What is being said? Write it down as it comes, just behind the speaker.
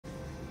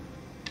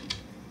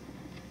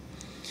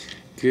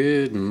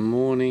Good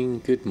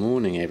morning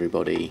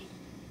everybody.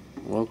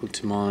 Welcome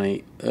to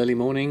my early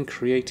morning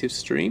creative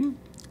stream.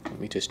 Let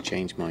me just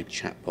change my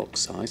chat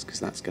box size because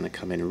that's going to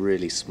come in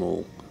really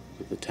small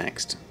with the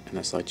text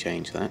unless I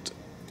change that.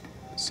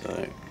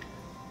 So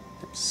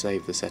let's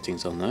save the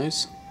settings on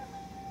those.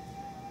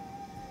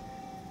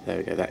 There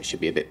we go, that should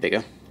be a bit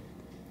bigger.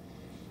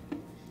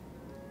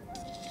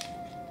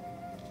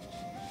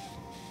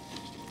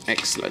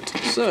 Excellent.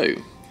 So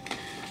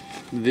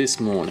this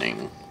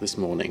morning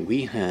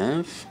we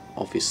have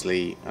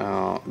obviously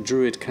our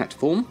Druid cat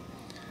form.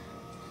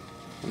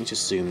 Let me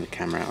just zoom the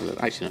camera out a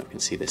little. Actually no, I can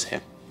see this here.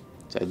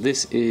 So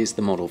this is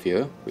the model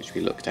viewer which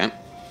we looked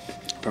at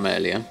from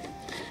earlier.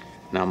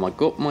 Now I've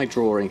got my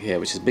drawing here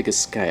which is bigger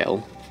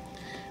scale.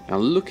 Now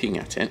looking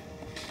at it,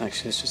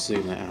 actually let's just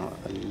zoom that out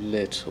a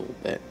little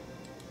bit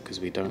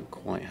because we don't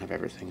quite have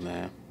everything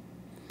there.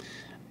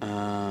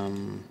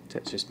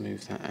 Let's just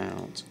move that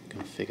out,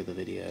 configure the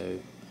video,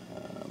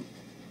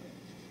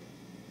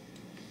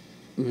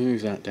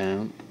 move that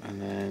down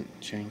and then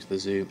change the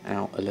zoom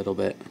out a little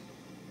bit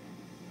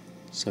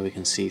so we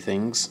can see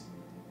things.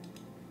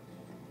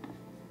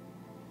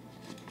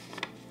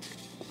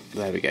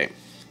 There we go. You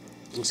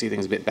can see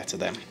things a bit better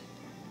there.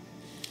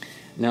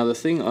 Now the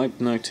thing I've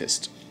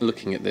noticed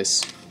looking at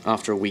this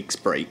after a week's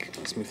break,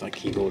 let's move my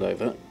keyboard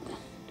over.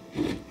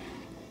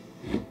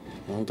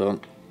 Hold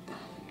on.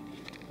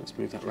 Let's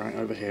move that right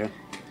over here.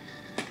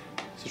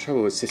 So the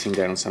trouble with sitting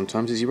down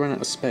sometimes is you run out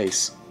of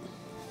space.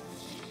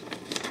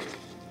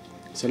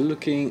 So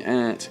looking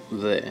at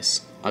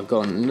this, I've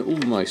gone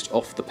almost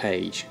off the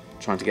page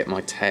trying to get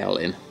my tail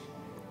in,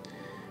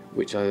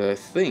 which I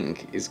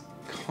think is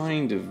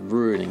kind of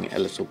ruining it a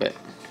little bit.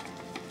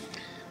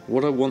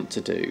 What I want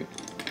to do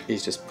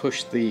is just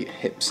push the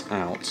hips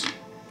out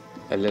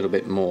a little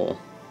bit more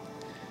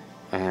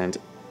and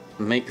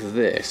make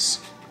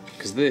this,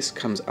 because this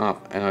comes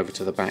up and over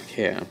to the back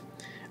here,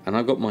 and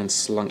I've got mine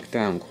slunk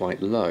down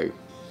quite low.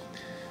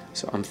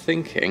 So I'm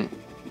thinking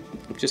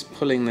of just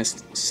pulling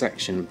this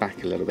section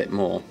back a little bit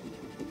more,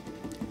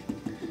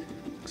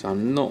 because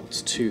I'm not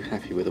too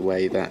happy with the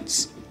way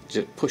that's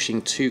just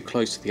pushing too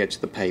close to the edge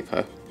of the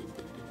paper,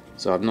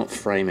 so I'm not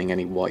framing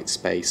any white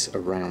space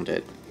around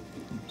it,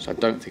 so I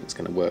don't think it's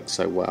going to work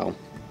so well.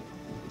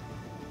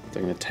 So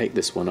I'm going to take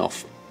this one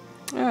off.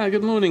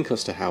 Good morning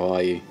Costa, how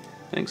are you?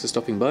 Thanks for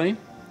stopping by.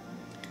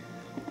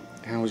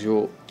 How's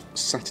your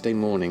Saturday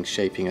morning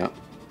shaping up?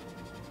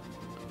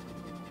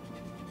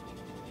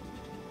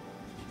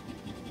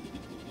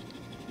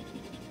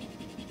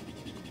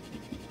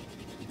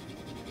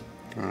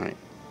 Alright,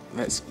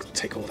 let's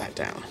take all that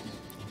down.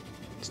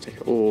 Let's take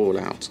it all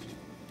out.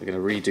 We're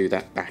going to redo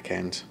that back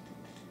end.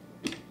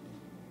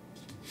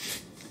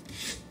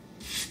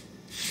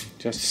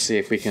 Just to see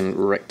if we can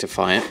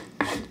rectify it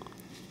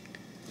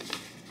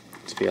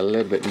to be a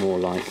little bit more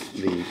like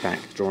the back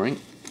drawing.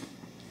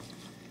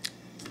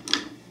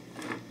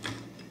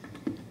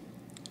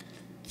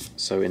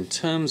 So in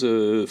terms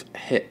of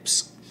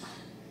hips,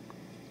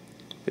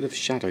 a bit of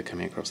shadow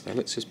coming across there.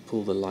 Let's just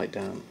pull the light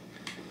down.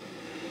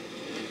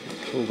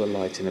 Pull the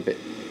light in a bit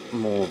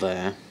more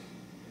there.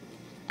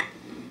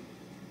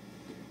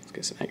 Let's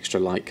get some extra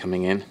light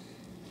coming in.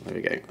 There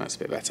we go, that's a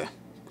bit better.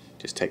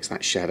 Just takes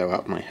that shadow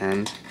out my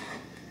hand.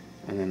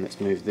 And then let's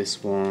move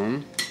this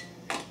one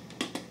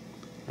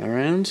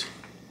around.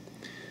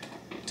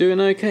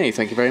 Doing okay,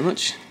 thank you very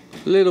much.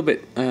 A little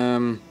bit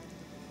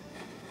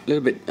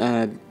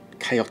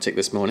chaotic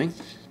this morning,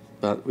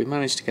 but we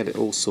managed to get it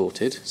all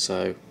sorted,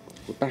 so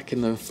we're back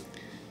in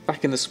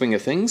the swing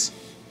of things.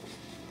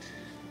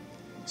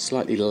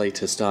 Slightly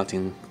later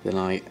starting than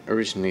I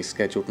originally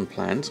scheduled and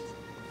planned.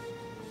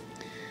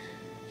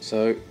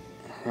 So,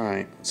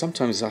 right,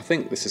 sometimes I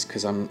think this is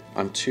because I'm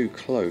too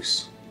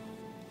close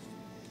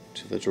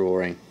to the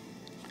drawing.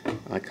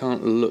 I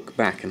can't look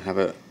back and have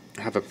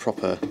a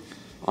proper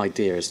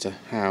idea as to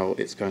how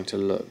it's going to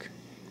look.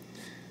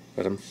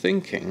 But I'm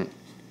thinking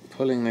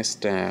pulling this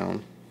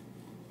down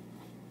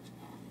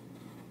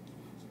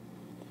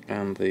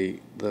and the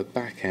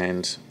back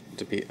end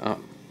to be up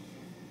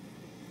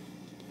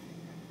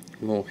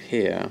more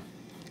here,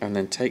 and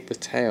then take the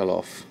tail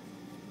off.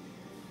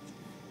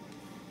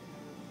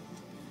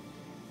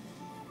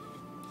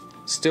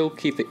 Still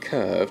keep it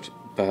curved,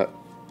 but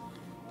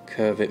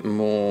curve it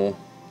more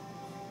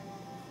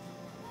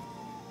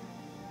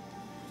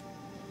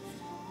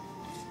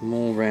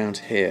round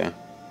here.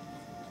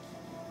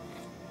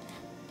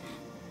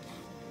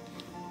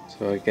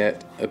 So I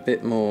get a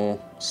bit more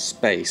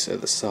space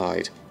at the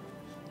side,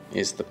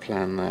 is the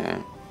plan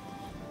there.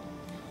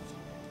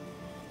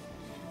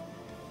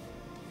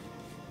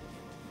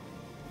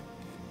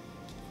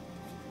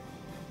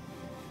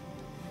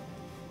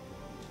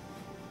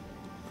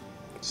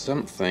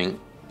 Something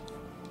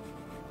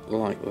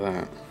like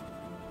that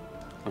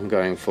I'm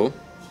going for,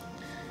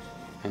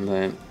 and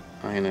then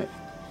I'm going to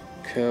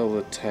curl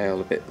the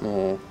tail a bit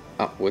more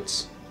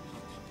upwards,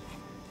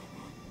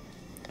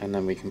 and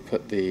then we can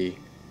put the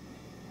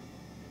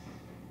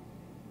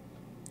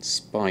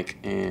spike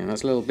in.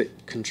 That's a little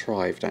bit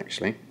contrived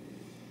actually.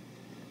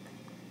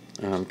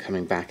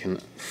 coming back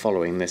and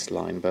following this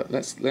line, but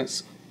let's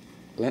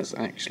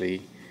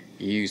actually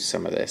use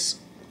some of this,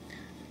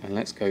 and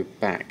let's go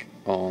back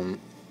on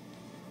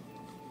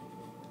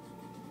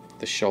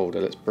the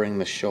shoulder. Let's bring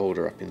the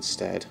shoulder up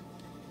instead,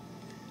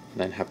 and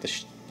then have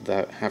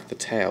the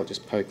tail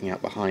just poking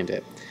out behind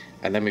it,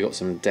 and then we got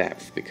some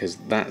depth because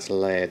that's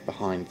layered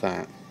behind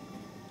that,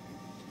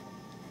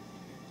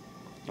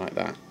 like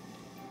that,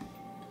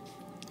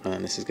 and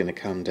then this is going to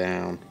come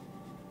down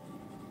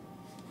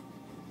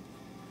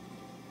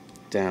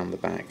the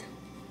back.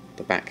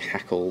 The back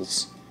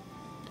hackles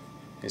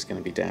is going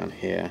to be down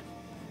here.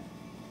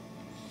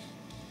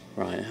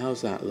 Right,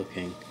 how's that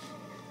looking?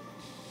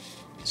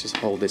 Let's just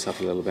hold this up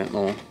a little bit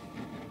more.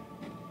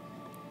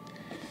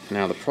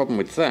 Now the problem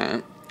with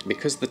that,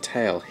 because the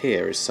tail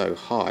here is so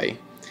high,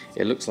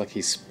 it looks like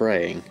he's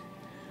spraying,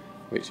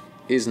 which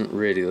isn't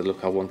really the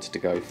look I wanted to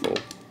go for.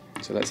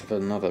 So let's have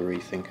another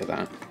rethink of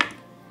that.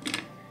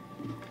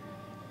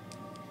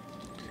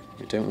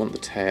 We don't want the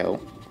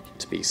tail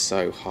to be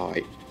so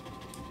high,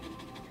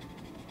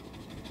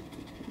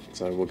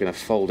 so we're going to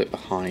fold it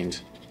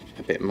behind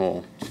a bit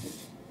more.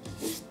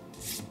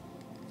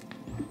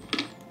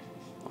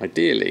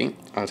 Ideally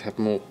I'd have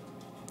more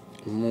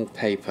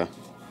paper,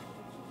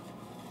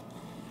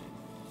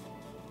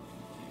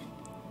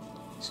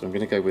 so I'm going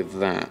to go with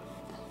that.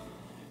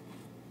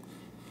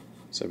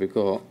 So we've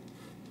got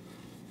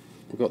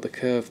the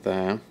curve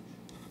there,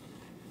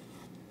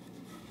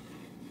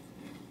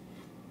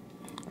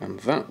 and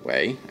that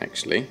way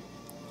actually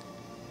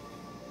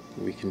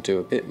we can do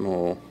a bit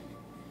more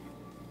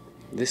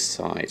this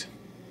side.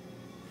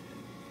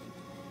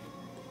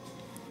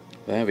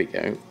 There we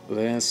go,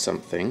 there's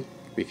something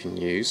we can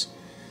use,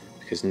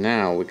 because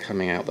now we're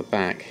coming out the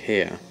back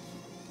here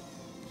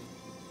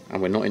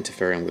and we're not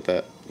interfering with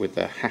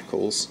the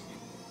hackles,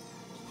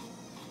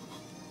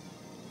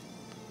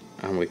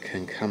 and we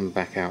can come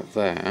back out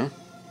there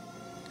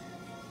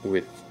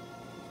with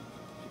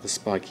the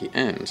spiky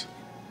end.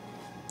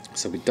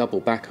 So we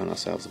double back on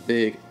ourselves, a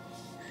big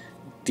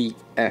deep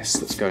S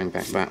that's going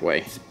back that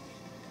way,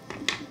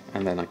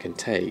 and then I can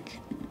take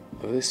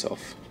this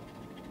off.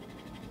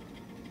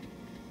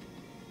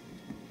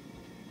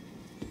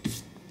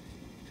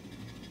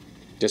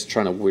 Just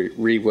trying to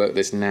rework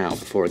this now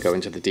before I go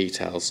into the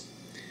details.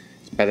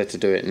 It's better to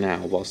do it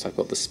now whilst I've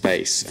got the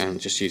space and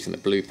just using the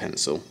blue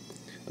pencil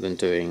than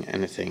doing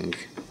anything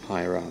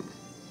higher up.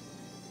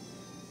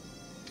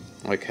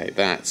 Okay,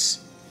 that's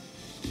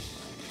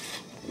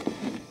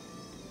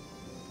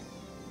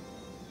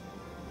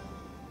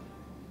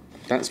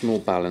more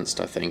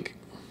balanced, I think.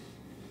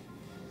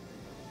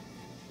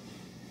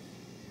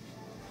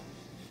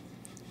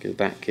 Because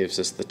that gives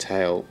us the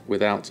tail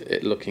without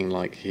it looking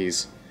like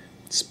he's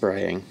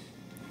spraying,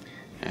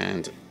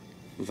 and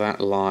that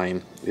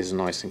line is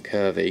nice and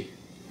curvy,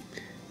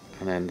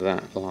 and then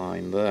that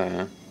line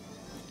there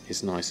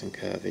is nice and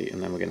curvy,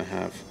 and then we're going to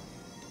have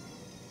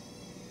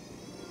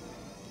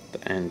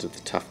the end of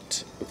the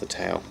tuft of the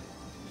tail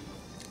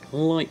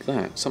like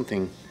that.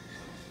 Something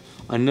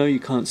I know you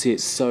can't see it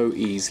so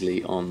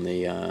easily on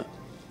the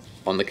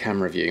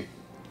camera view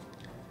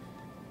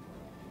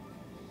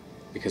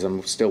because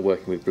I'm still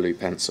working with blue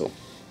pencil,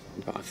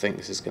 but I think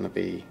this is going to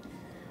be,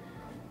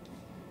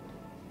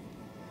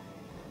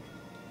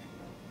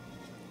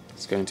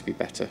 it's going to be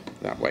better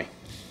that way.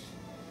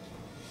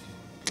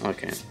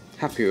 Okay,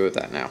 happy with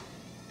that now.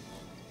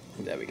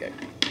 There we go.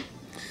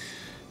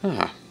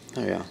 Ah,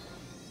 there we are.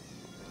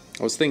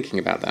 I was thinking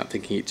about that,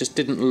 thinking it just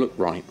didn't look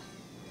right.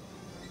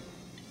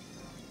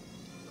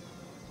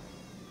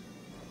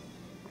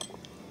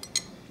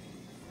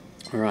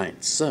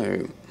 Alright,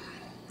 so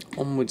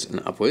onwards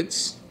and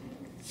upwards.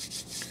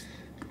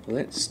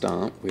 Let's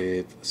start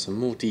with some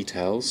more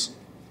details.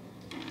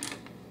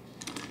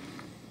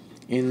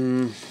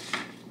 I've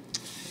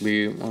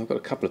got a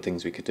couple of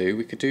things we could do.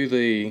 We could do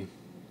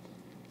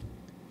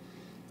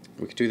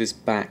this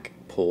back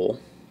paw,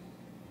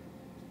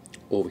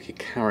 or we could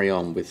carry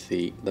on with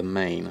the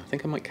mane. I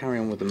think I might carry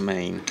on with the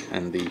mane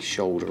and the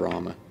shoulder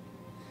armour,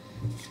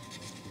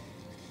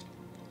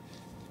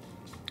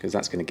 because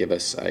that's going to give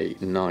us a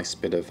nice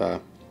bit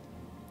of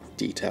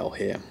detail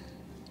here.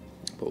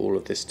 Put all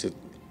of this to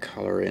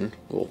colour in,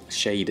 or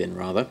shade in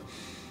rather.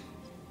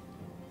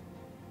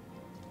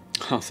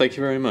 Oh, thank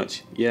you very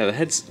much. Yeah, the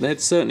head's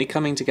certainly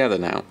coming together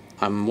now.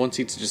 I'm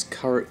wanting to just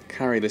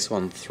carry this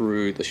one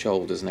through the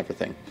shoulders and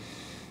everything.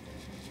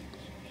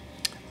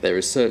 There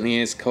certainly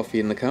is coffee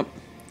in the cup.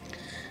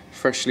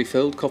 Freshly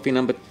filled, coffee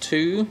number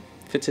 2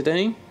 for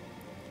today,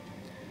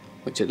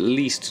 which at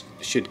least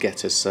should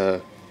get us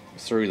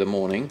through the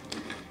morning.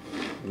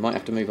 We might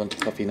have to move on to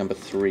coffee number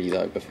 3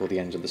 though before the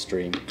end of the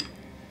stream.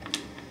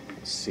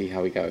 Let's see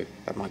how we go.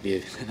 That might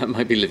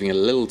be living a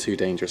little too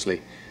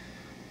dangerously.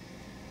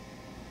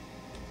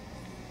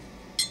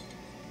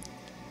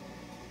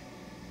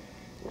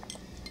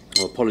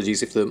 Well,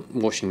 apologies if the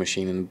washing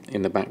machine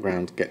in the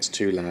background gets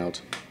too loud.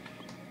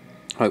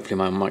 Hopefully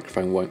my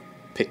microphone won't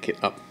pick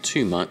it up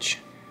too much.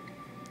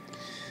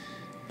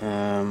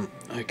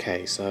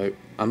 Okay, so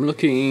I'm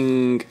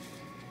looking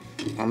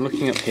I'm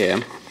looking up here.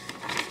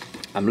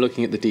 I'm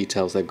looking at the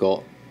details they've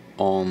got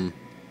on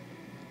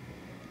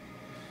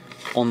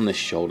this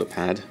shoulder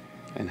pad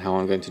and how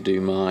I'm going to do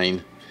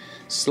mine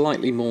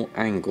slightly more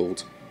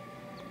angled.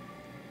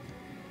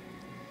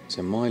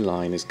 So my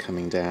line is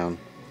coming down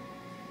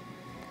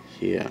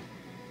here.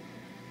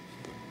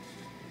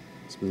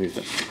 Let's move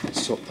that,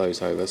 swap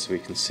those over so we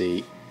can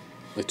see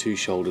the two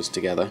shoulders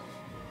together.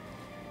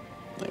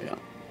 There we are.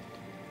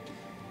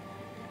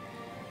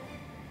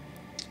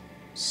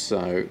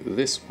 So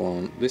this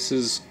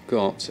has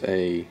got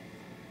a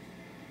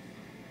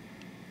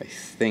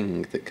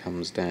thing that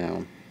comes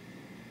down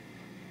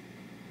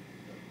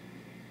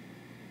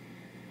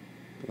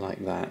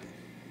like that,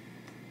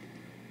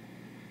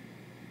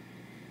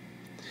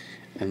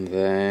 and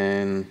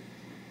then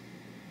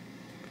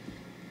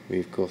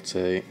we've got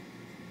a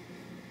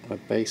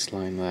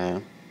baseline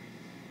there,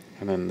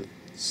 and then the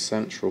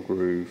central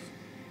groove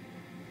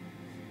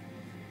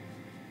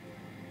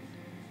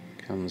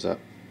comes up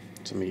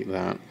to meet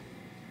that,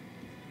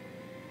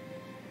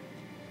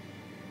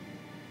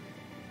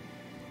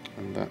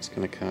 and that's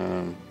going to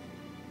come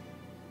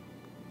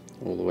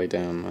all the way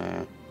down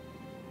there.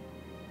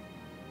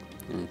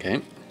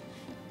 Okay,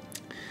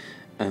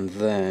 and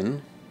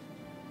then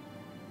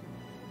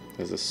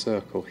there's a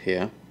circle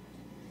here,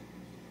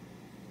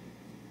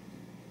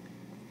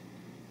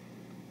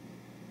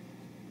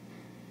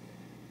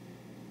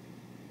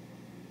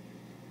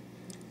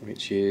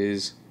 which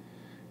is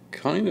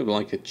kind of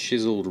like a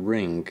chiseled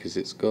ring because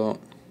it's got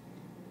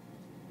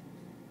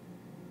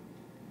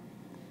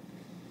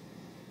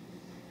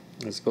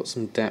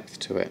some depth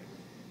to it,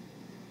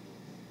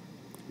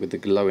 with the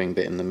glowing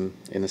bit in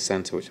the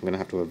center, which I'm going to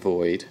have to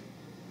avoid,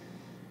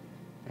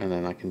 and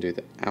then I can do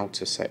the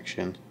outer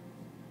section.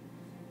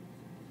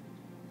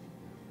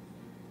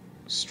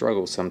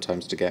 Struggle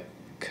sometimes to get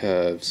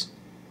curves,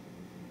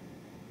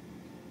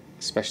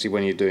 especially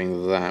when you're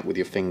doing that with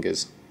your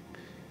fingers.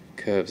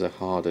 Curves are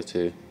harder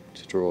to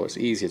draw. It's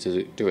easier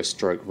to do a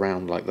stroke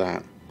round like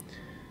that,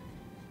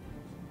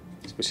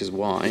 which is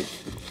why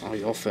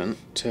I often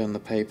turn the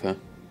paper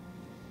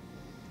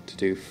to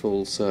do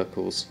full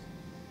circles.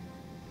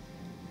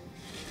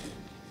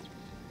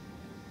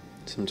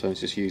 Sometimes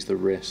just use the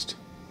wrist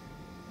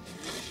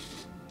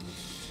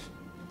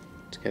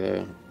to get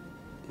a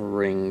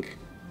ring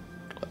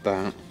like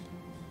that.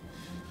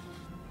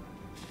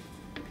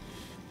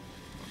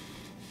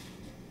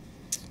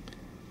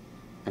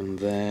 And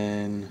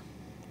then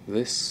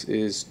this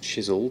is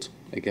chiseled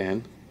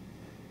again,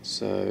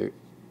 so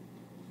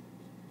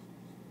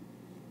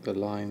the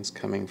line's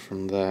coming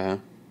from there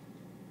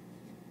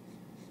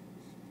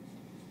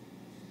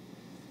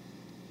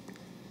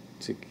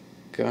to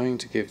going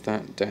to give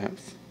that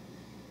depth.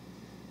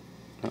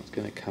 That's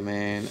going to come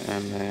in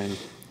and then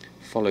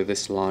follow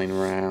this line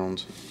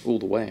round all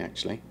the way,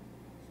 actually.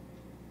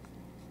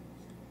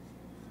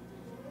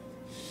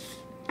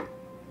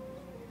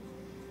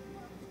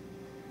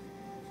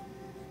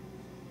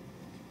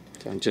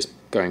 So I'm just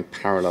going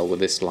parallel with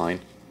this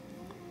line,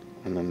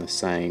 and then the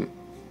same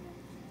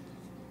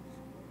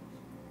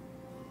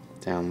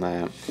down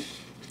there,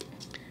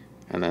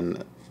 and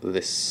then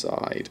this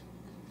side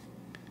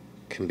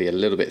can be a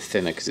little bit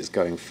thinner because it's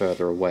going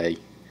further away,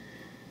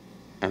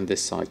 and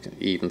this side can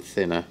be even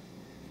thinner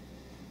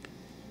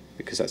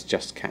because that's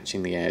just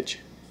catching the edge,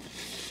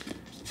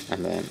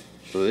 and then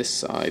this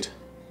side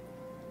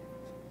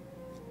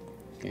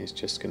is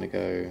just going to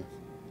go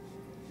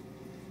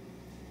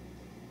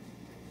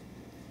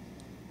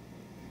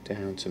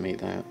down to meet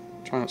that.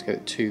 Try not to get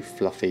it too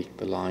fluffy,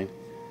 the line.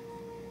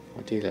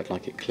 Ideally I'd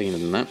like it cleaner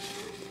than that.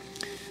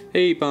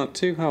 Hey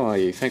Bart2, how are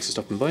you? Thanks for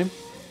stopping by.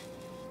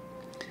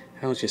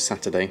 How's your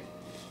Saturday?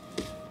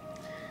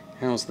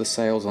 How's the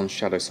sales on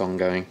Shadow Song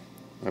going?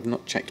 I've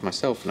not checked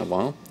myself in a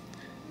while,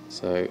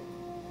 so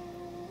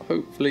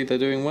hopefully they're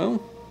doing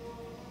well.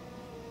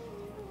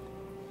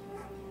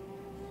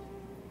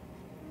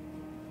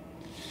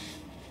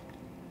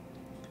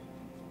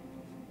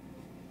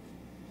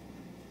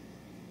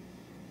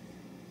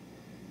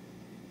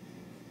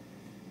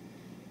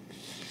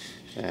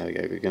 There we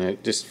go. We're going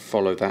to just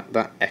follow that.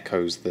 That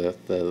echoes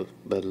the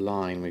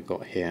line we've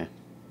got here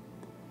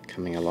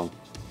coming along,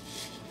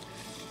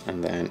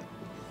 and then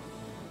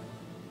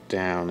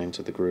down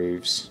into the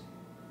grooves.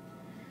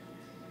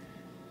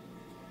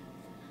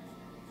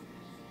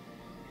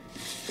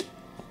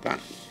 Like that,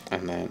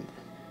 and then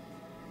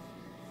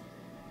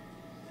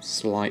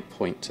slight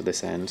point to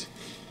this end,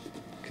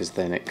 because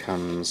then it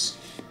comes.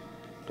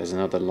 There's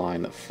another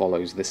line that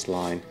follows this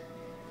line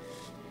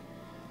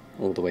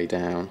all the way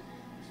down.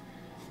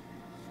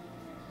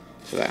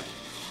 There,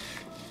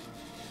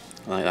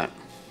 like that.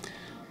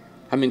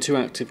 Haven't been too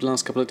active the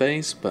last couple of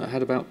days, but I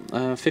had about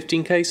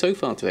 15k so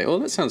far today. Oh,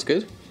 that sounds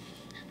good.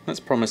 That's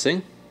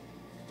promising.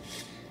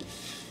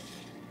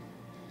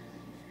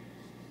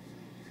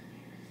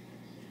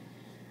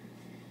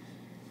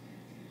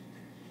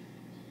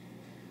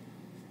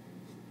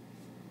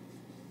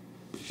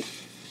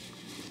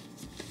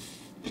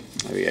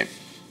 There we go.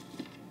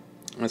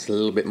 That's a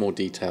little bit more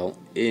detail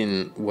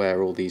in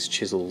where all these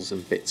chisels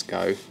and bits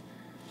go.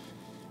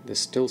 There's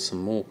still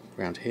some more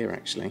around here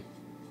actually.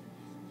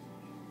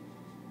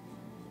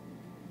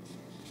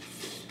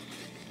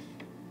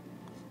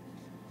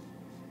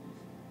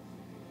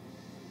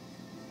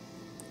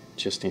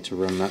 Just need to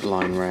run that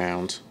line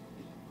round.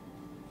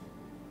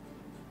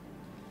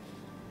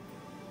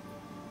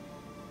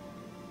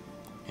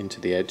 Into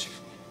the edge.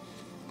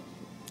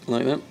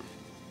 Like that.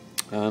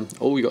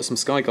 Oh, we got some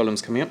sky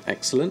golems coming up.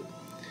 Excellent.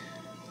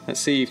 Let's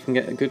see if we can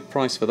get a good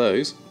price for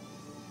those.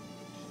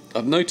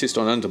 I've noticed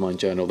on Undermine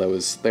Journal they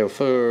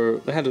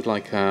had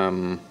like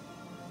up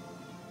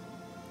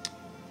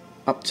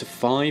to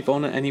 5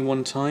 on at any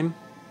one time.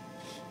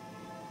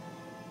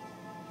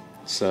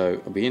 So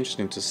it'll be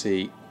interesting to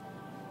see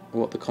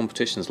what the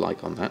competition's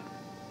like on that.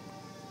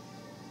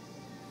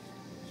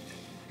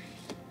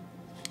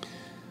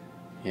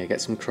 Yeah,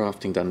 get some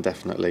crafting done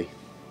definitely.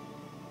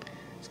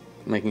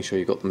 Making sure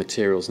you've got the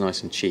materials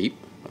nice and cheap,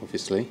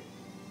 obviously.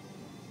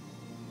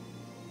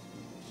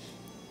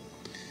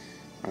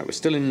 Right, we're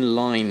still in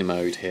line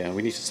mode here.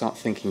 We need to start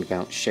thinking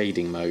about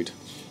shading mode.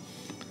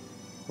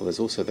 Well, there's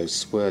also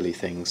those swirly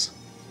things.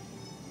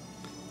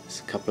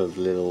 There's a couple of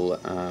little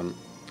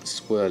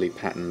swirly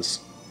patterns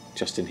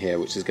just in here,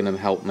 which is going to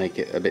help make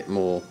it a bit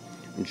more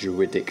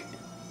druidic.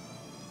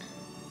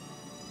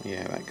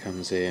 Yeah, that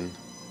comes in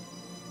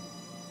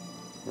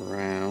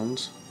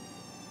round,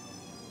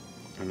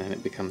 and then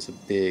it becomes a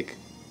big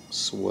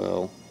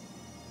swirl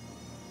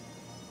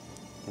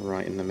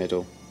right in the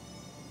middle,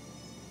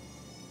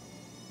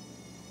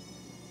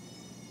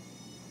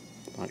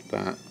 like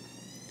that.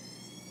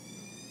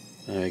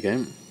 There we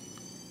go.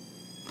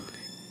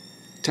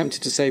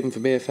 Tempted to save them for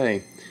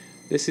BFA.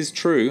 This is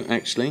true,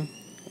 actually.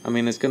 I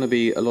mean, there's going to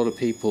be a lot of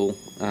people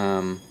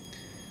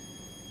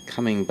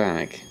coming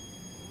back.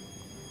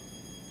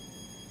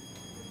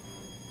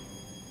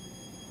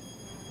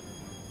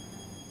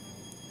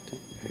 That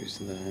goes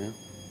there.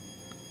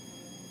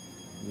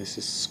 And this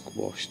is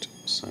squashed,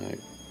 so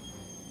it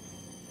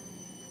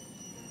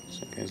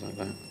goes like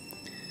that.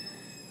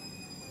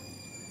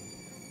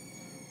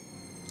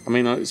 I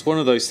mean, it's one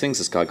of those things,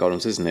 the Sky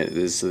Golems, isn't it?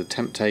 There's the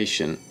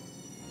temptation,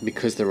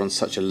 because they're on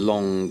such a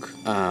long...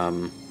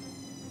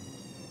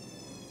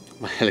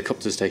 my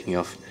helicopter's taking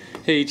off.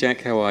 Hey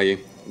Jack, how are you?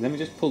 Let me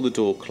just pull the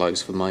door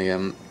close for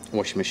my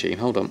washing machine.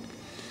 Hold on.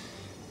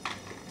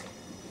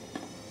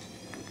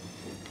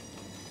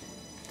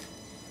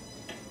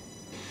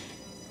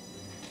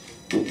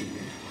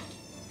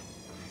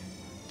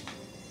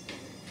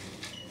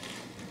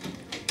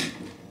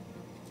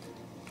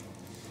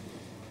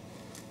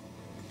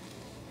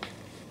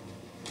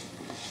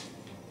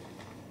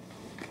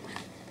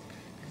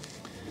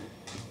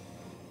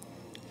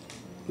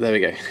 There we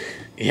go.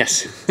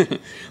 Yes,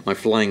 my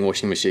flying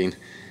washing machine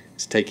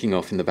is taking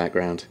off in the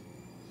background.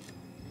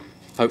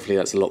 Hopefully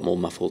that's a lot more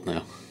muffled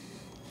now.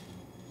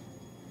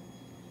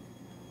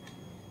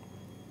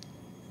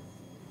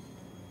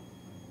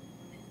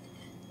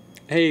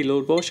 Hey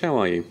Lord Bosch, how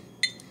are you?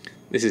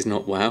 This is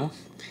not WoW.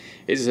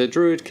 It is a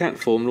Druid cat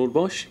form, Lord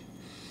Bosch.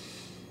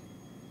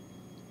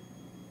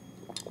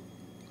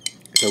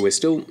 So we're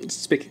still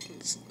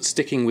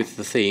sticking with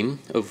the theme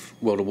of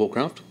World of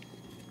Warcraft.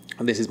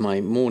 And this is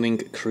my morning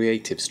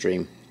creative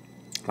stream.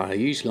 I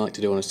usually like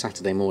to do on a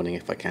Saturday morning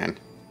if I can.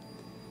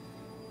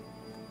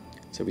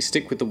 So we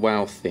stick with the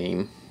WoW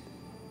theme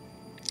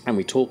and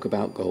we talk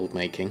about gold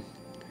making.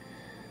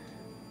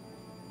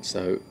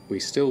 So we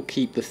still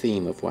keep the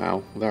theme of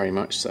WoW, very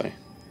much so,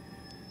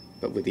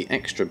 but with the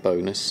extra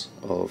bonus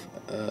of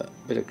a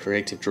bit of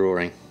creative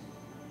drawing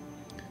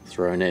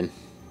thrown in.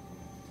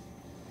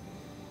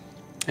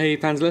 Hey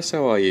Panzalus,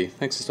 how are you?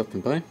 Thanks for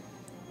stopping by.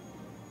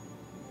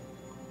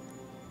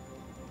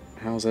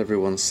 How's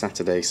everyone's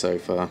Saturday so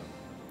far?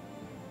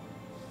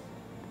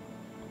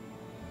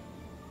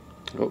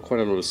 I've got quite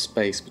a lot of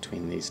space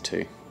between these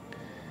two,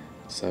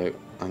 so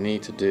I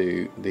need to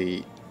do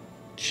the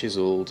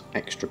chiseled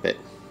extra bit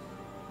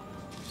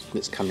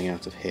that's coming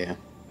out of here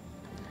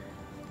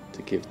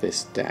to give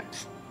this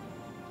depth,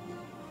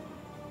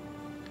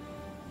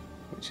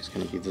 which is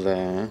going to be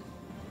there,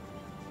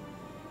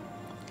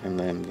 and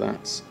then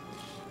that's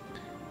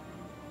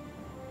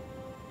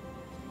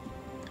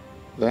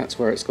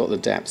where it's got the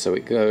depth, so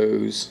it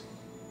goes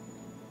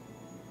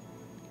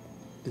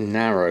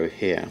narrow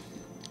here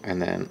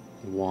and then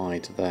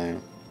wide there,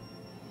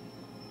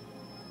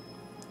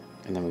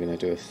 and then we're going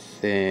to do a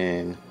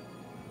thin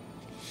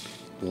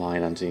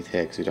line underneath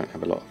here because we don't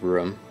have a lot of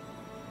room,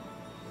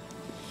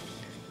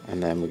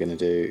 and then we're going to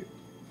do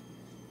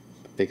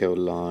a big old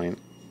line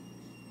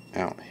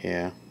out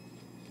here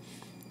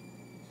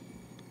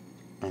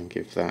and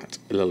give that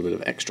a little bit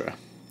of extra.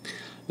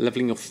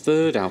 Leveling your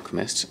third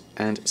alchemist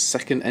and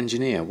second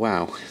engineer.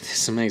 Wow,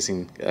 this is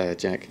amazing,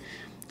 Jack.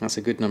 That's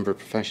a good number of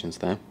professions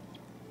there.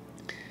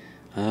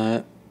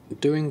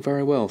 Doing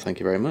very well,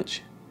 thank you very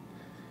much.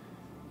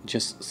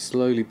 Just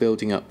slowly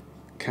building up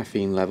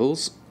caffeine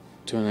levels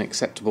to an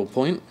acceptable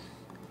point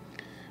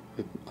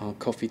with our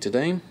coffee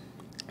today,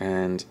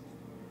 and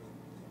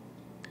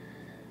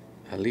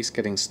at least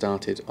getting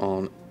started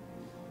on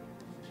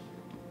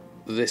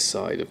this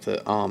side of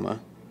the armour.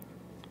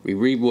 We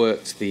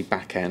reworked the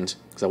back end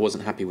because I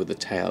wasn't happy with the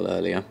tail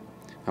earlier.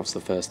 That was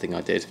the first thing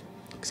I did,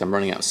 because I'm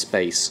running out of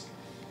space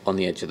on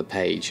the edge of the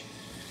page,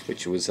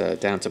 which was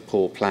down to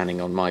poor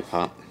planning on my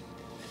part.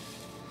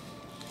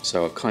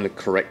 So I've kind of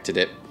corrected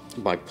it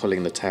by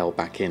pulling the tail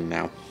back in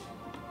now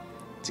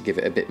to give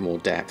it a bit more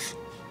depth,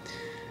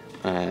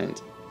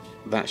 and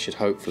that should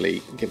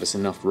hopefully give us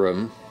enough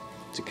room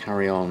to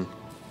carry on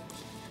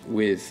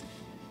with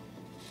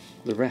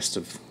the rest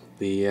of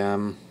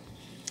the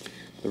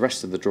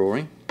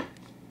drawing.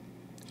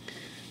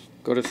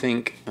 Got to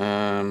think,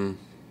 where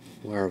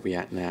are we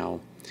at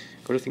now?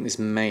 Got to think this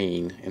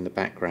mane in the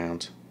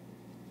background.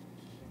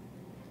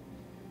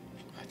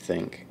 I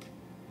think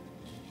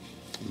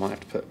I might have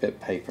to put a bit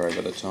of paper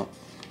over the top.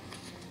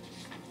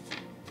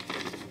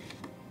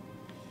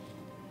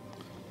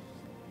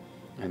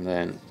 And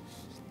then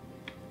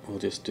we'll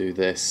just do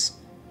this.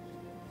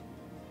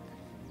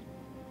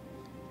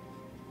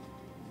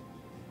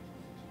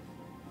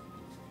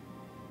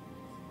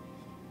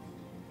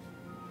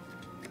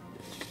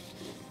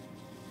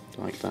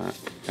 Like that.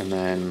 And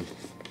then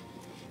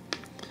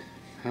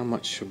how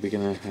much are we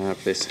going to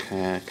have this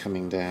hair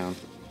coming down?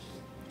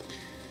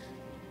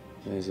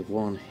 There's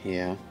one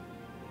here,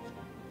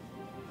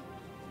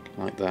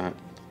 like that.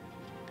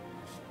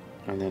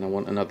 And then I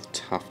want another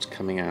tuft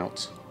coming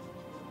out.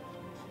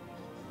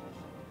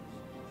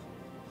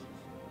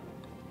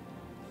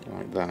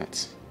 Like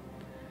that.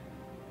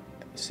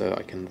 So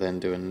I can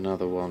then do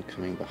another one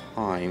coming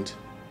behind.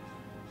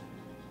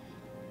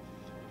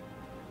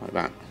 Like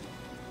that.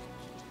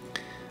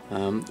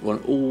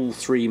 Want all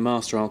 3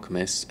 Master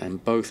Alchemists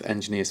and both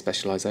Engineer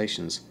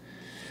specializations.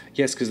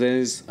 Yes, because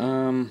there's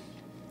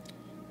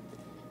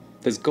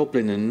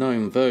Goblin and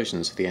Gnome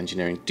versions of the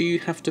engineering. Do you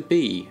have to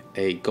be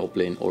a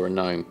Goblin or a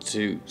Gnome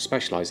to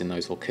specialise in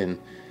those, or can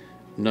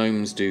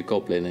Gnomes do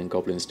Goblin and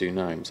Goblins do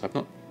Gnomes? I've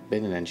not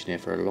been an engineer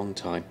for a long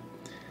time,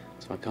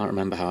 so I can't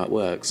remember how it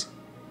works.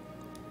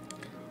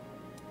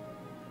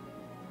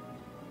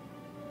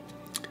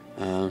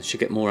 Should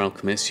get more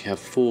alchemists. You have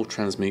 4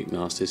 transmute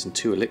masters and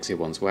 2 elixir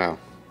ones. Wow.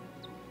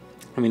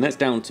 I mean, that's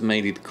down to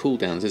mainly the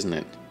cooldowns, isn't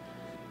it?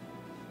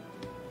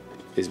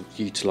 Is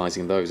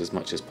utilising those as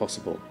much as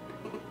possible.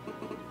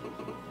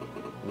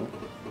 Oh,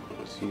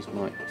 let's use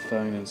my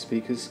phone and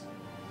speakers.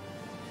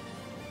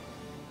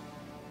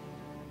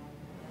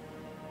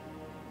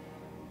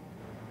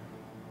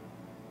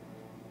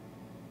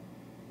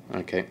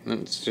 Okay,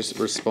 let's just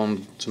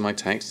respond to my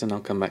text and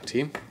I'll come back to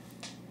you.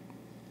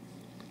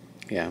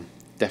 Yeah.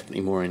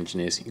 Definitely more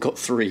engineers. You've got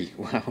 3.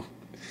 Wow.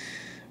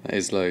 That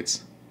is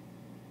loads.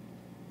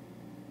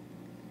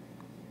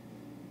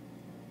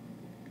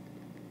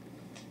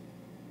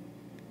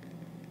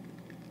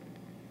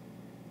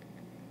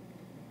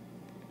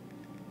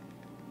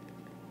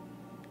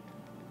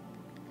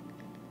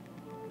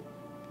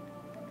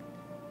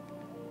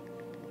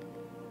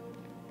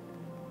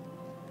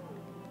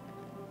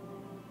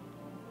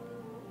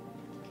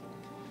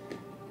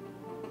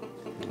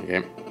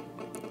 Okay.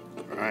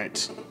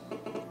 Right.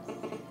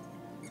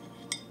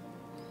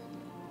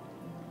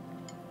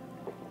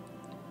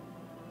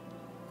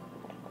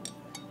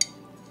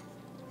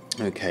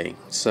 Okay,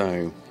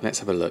 so let's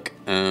have a look.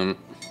 You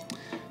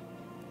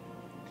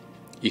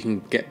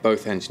can get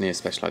both engineer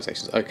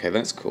specializations. Okay,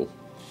 that's cool.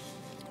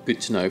 Good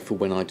to know for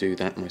when I do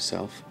that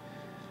myself.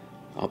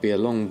 I'll be a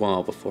long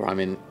while before I'm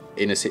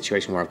in a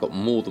situation where I've got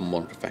more than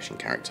one profession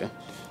character.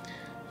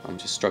 I'm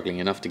just struggling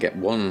enough to get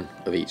one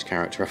of each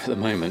character at the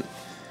moment.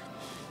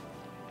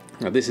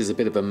 Now this is a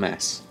bit of a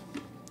mess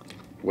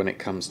when it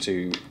comes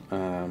to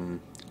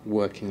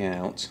working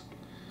out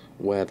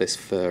where this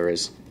fur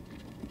is.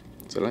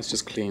 So let's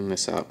just clean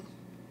this up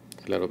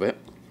a little bit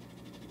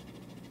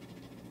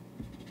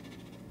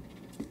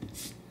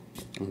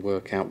and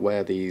work out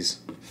where these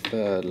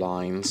fur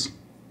lines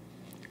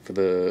for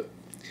the...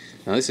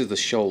 Now this is the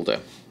shoulder,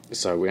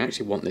 so we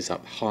actually want this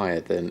up higher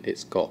than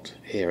it's got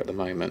here at the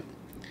moment.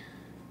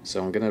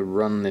 So I'm going to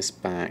run this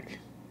back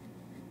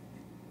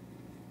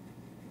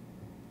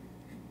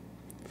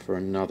for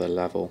another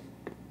level.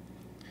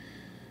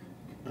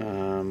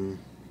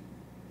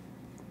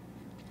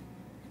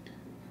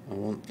 I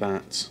want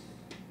that.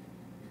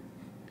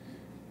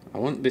 I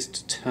want this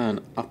to turn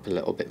up a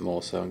little bit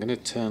more, so I'm going to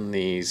turn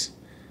these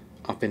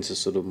up into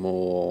sort of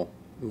more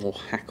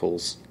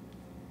hackles,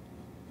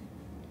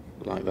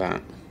 like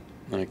that.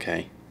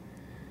 Okay.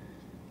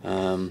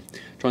 Trying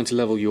to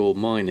level your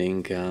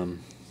mining,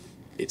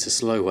 it's a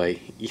slow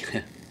way.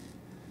 Yeah.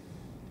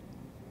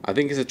 I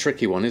think it's a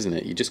tricky one, isn't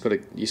it? You just got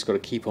to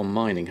keep on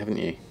mining, haven't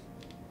you?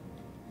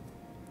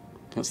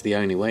 That's the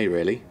only way,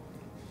 really.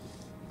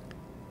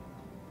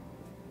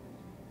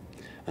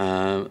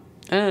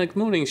 Good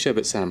morning,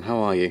 Sherbet Sam. How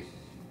are you?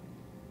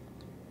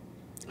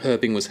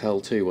 Herbing was hell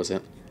too, was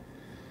it?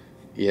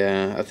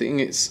 Yeah, I think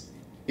it's...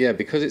 Yeah,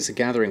 because it's a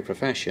gathering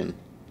profession,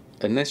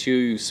 unless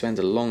you spend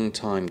a long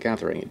time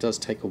gathering, it does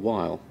take a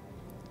while.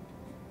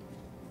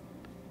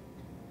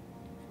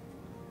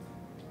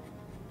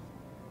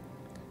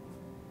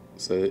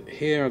 So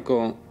here I've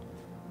got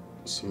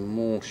some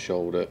more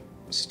shoulder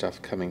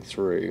stuff coming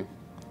through,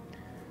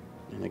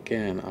 and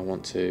again I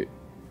want to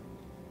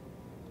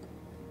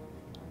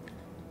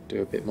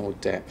do a bit more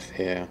depth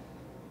here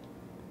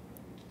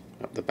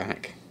up the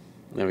back.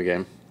 There we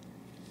go.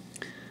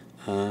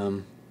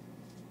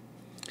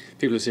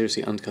 People are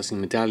seriously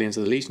undercutting medallions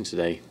of the Legion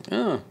today.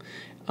 Oh,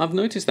 I've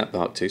noticed that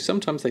part too.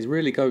 Sometimes they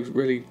really go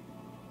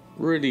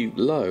really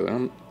low,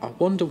 and I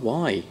wonder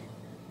why.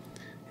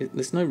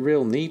 There's no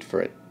real need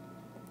for it.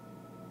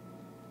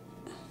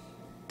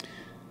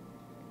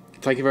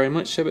 Thank you very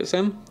much, Sherbet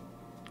Sam.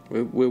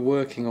 We're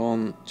working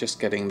on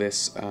just getting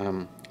this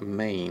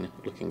mane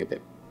looking a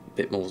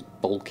bit more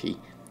bulky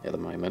at the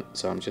moment,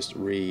 so I'm just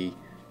reworking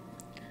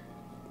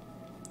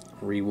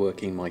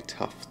my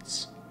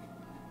tufts.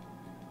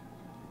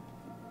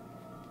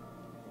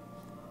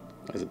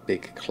 Those are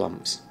big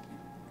clumps,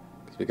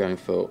 because we're going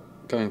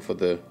for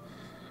the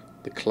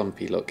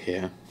clumpy look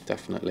here,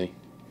 definitely.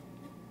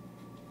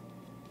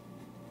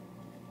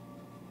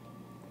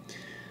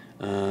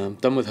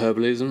 Done with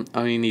herbalism,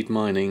 only need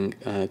mining,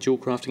 dual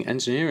crafting,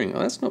 engineering. Oh,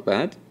 that's not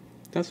bad.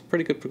 That's a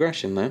pretty good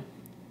progression there.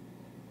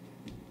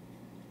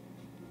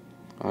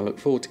 I look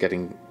forward to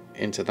getting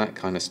into that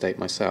kind of state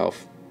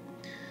myself.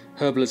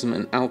 Herbalism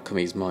and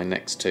alchemy is my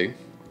next two.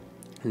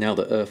 Now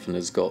that Earthen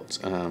has got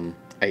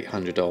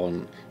 800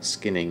 on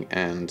skinning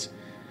and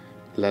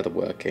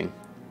leatherworking,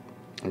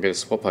 I'm going to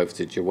swap over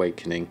to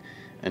Awakening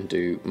and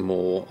do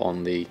more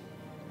on the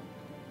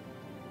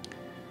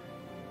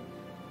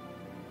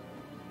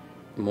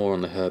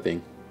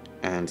herbing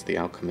and the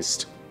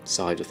alchemist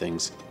side of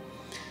things.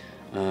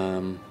 How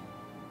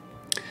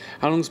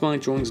long does my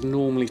drawings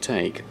normally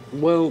take?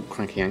 Well,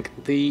 Cranky Yank,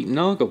 the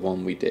Naga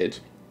one we did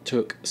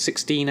took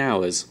 16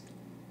 hours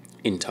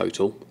in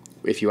total,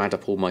 if you add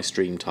up all my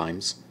stream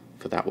times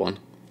for that one.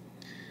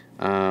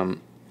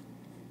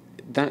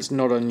 That's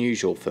not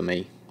unusual for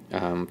me,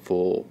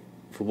 for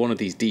one of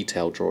these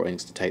detailed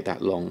drawings to take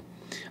that long.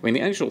 I mean,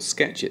 the actual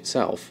sketch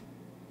itself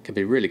can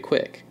be really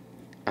quick,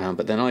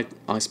 but then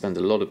I spend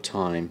a lot of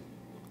time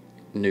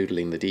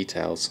noodling the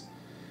details,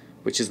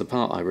 which is the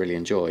part I really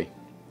enjoy.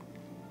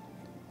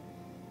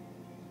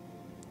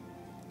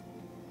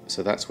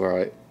 So that's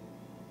where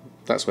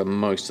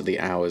most of the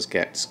hours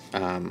get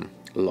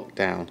locked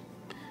down.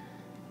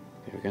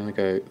 Okay, we're going to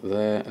go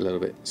there a little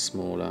bit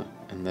smaller,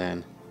 and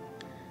then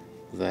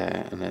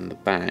there, and then the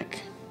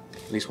back.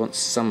 At least want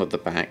some of the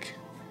back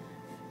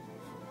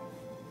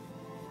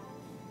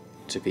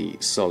to be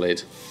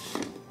solid,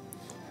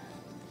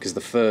 because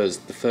the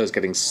fur's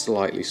getting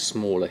slightly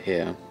smaller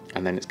here,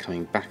 and then it's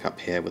coming back up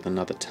here with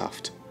another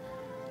tuft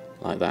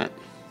like that.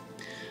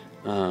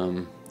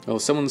 Oh,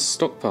 someone's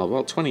stockpile.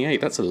 Well, 28,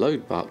 that's a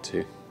load, Bark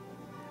 2.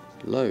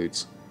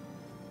 Loads.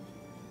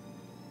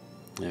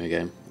 There we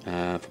go.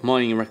 For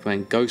mining, you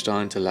recommend Ghost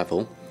Iron to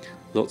level.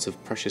 Lots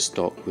of precious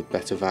stock with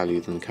better value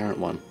than the current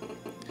one.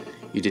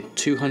 You did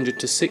 200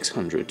 to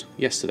 600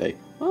 yesterday.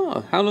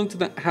 Oh, how long did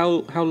that?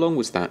 How long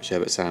was that,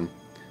 Sherbet Sam?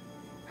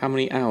 How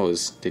many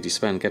hours did you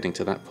spend getting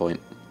to that point?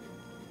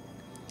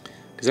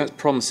 Because that's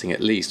promising,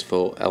 at least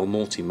for El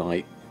Morty,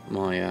 my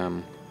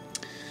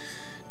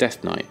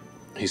Death Knight,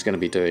 who's going to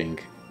be doing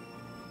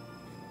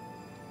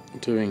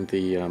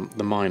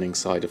the mining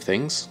side of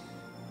things.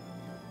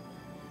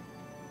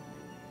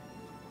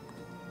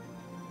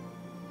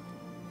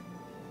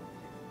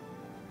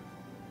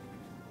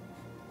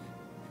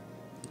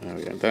 There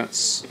we go.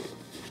 That's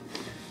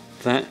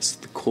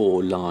the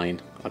core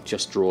line I've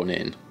just drawn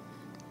in,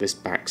 this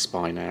back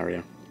spine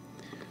area,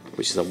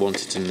 which is I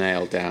wanted to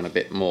nail down a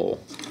bit more,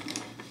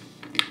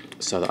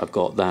 so that I've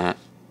got that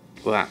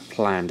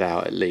planned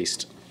out at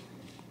least.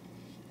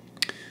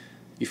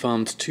 You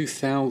farmed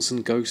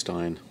 2,000 ghost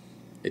iron.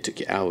 It took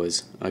you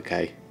hours.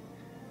 Okay.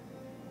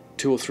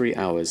 2 or 3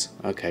 hours.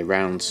 Okay,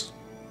 round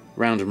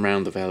and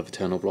round the Vale of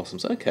Eternal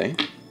Blossoms. Okay.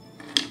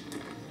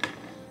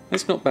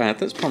 That's not bad.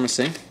 That's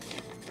promising.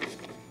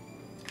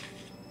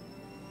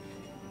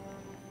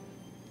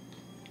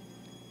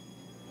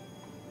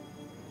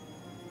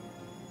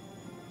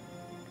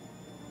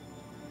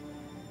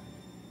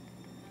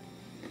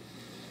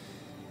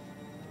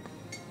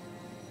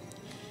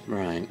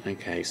 Right,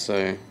 okay,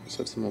 so let's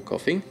have some more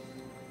coffee.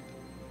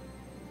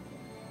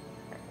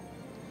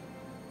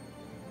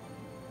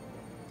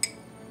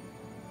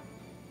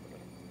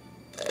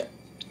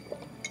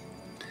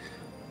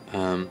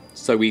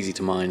 So easy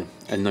to mine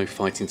and no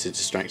fighting to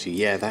distract you.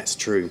 Yeah, that's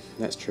true.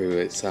 That's true.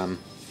 It's I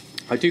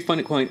do find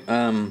it quite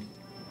the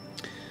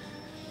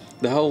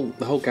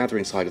whole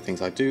gathering side of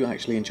things I do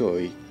actually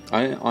enjoy.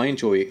 I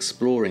enjoy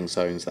exploring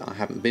zones that I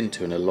haven't been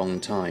to in a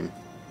long time.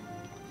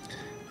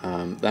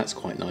 That's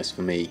quite nice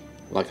for me,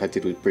 like I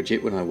did with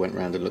Bridget when I went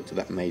round and looked at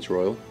that Mage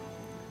Royal.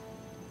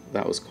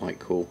 That was quite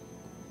cool.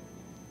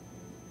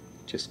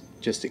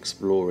 Just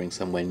exploring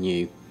somewhere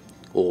new,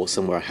 or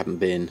somewhere I haven't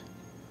been.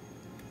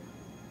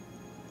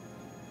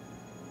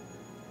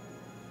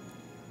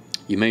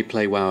 You may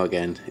play WoW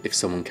again if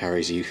someone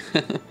carries you.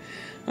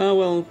 Oh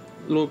well,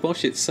 Lord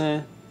Bosch, it's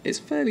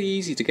fairly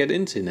easy to get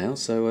into now,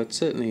 so I'd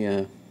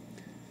certainly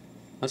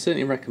I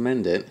certainly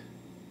recommend it.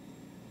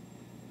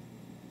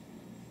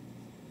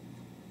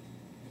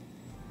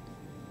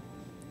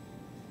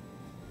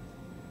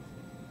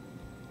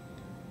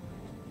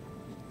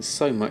 There's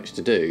so much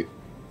to do,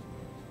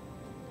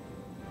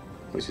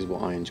 which is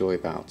what I enjoy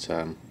about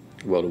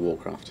World of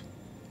Warcraft.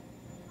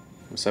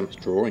 There's so much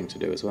drawing to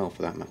do as well,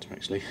 for that matter,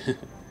 actually.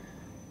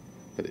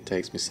 But it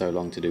takes me so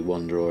long to do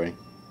one drawing.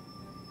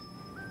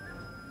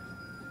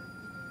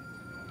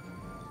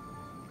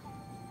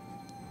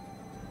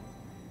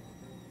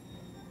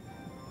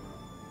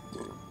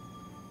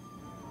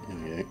 There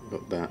we go,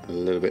 got that a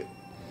little bit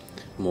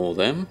more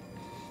then.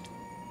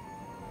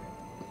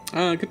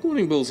 Good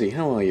morning, Bullseye,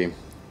 how are you?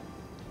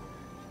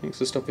 Thanks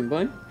for stopping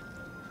by.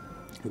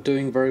 I'm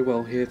doing very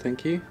well here,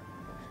 thank you.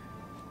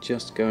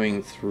 Just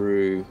going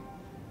through,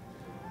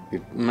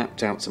 we've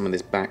mapped out some of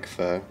this back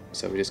fur,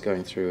 so we're just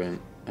going through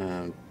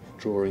and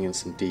drawing in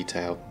some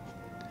detail.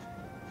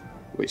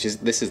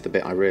 This is the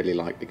bit I really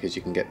like, because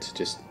you can get to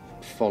just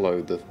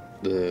follow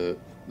the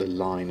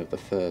line of the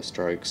fur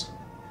strokes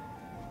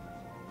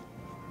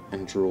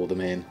and draw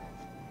them in,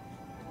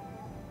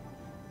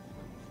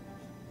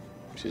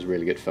 which is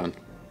really good fun.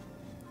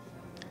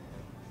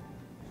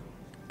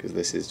 Because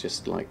this is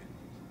just like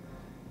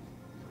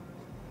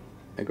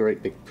a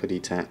great big putty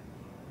tat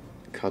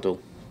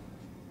cuddle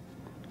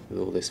with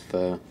all this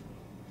fur.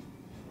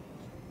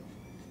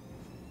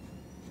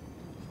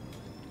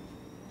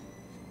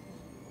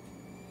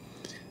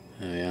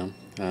 There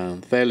we are.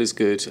 Veil is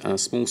good.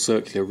 Small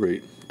circular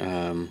route.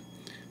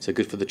 So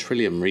good for the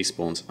Trillium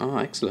respawns. Ah,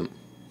 excellent.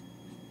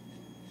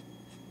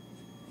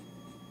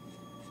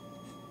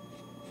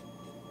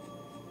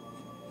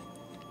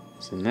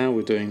 So now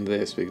we're doing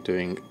this. We're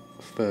doing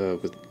fur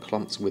with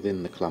clumps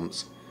within the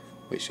clumps,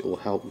 which will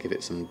help give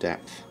it some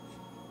depth.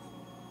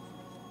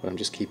 But I'm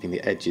just keeping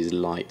the edges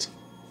light,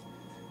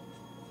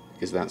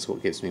 because that's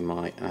what gives me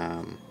my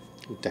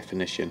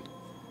definition.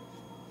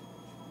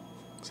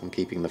 So I'm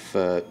keeping the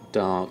fur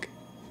dark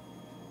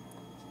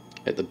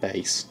at the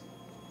base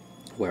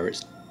where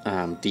it's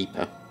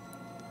deeper,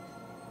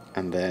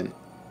 and then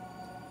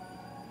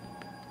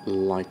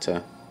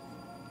lighter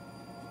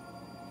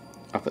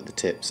up at the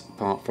tips,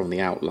 apart from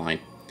the outline,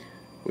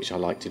 which I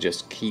like to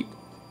just keep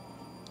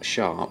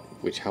sharp,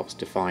 which helps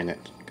define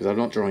it, because I'm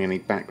not drawing any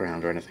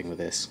background or anything with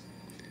this,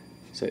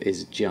 so it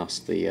is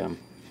just the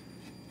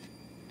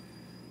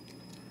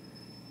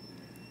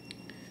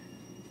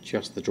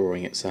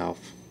drawing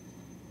itself.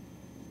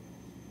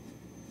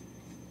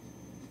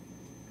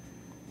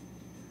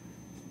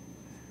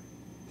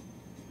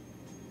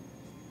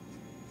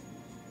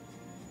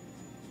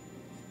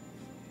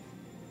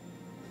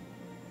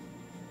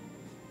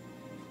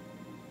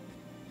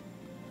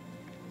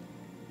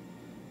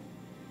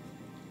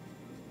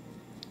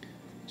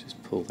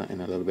 Pull that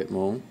in a little bit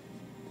more,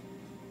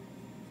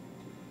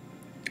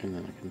 and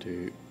then I can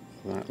do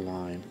that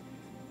line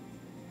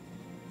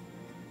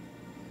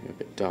a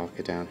bit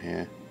darker down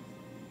here,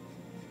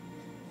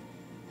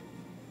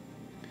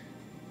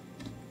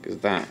 because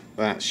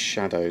that's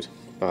shadowed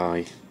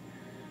by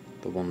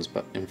the ones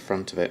but in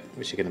front of it,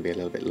 which are going to be a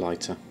little bit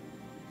lighter,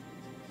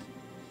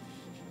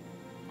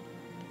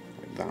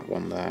 like that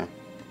one there,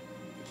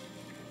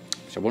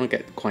 which I want to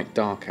get quite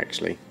dark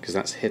actually, because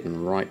that's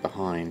hidden right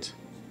behind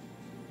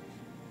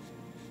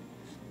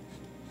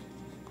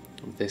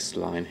this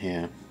line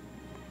here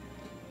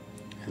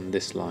and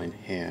this line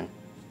here,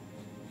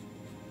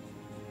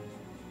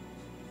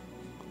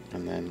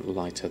 and then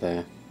lighter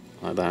there,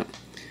 like that.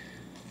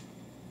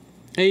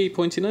 Hey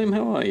Pointy Gnome,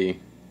 how are you?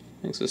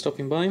 Thanks for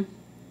stopping by.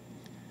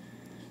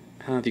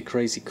 How have your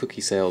crazy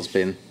cookie sales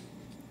been?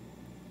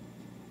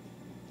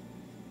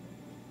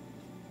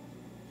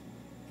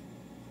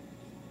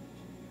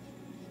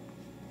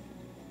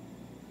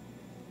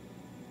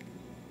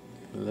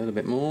 A little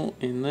bit more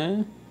in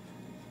there.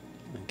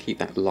 And keep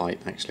that light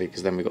actually,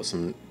 because then we've got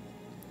some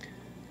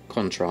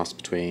contrast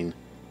between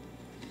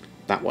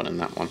that one and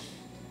that one.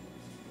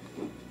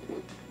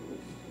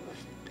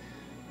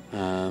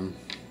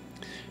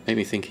 Made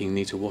me thinking,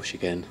 need to wash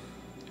again.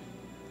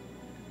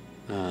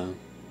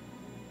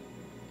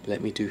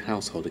 Let me do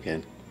household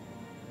again.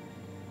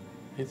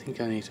 I think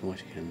I need to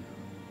wash again.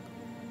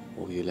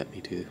 Or you let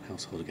me do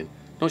household again.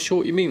 Not sure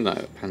what you mean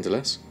though,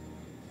 Pandalas.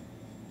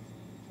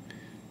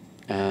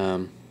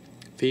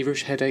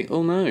 Feverish headache?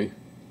 Oh no.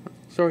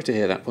 Sorry to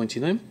hear that, Pointy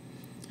Gnome.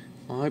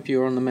 I hope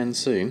you're on the mend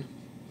soon.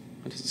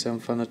 That doesn't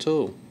sound fun at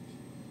all.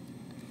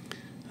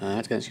 I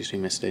had to go to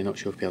stream yesterday, not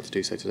sure if I'll be able to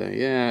do so today.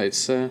 Yeah,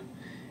 it's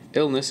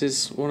illness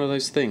is one of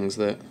those things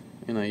that,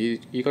 you know,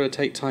 you got to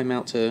take time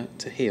out to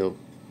heal.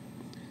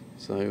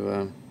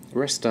 So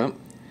rest up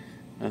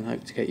and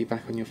hope to get you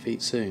back on your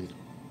feet soon.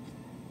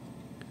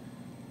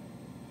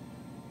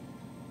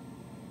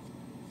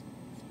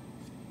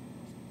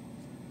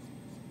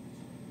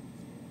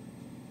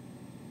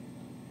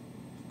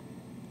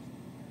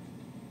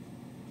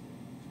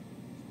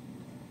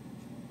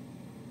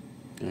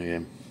 Oh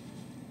yeah.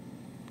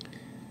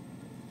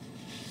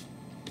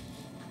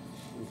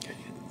 Okay,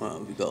 what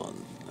have we got?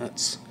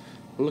 That's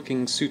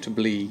looking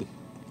suitably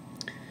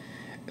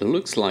It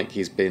looks like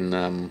he's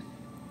been,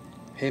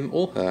 him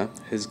or her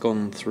has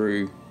gone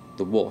through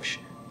the wash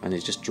and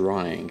is just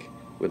drying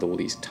with all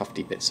these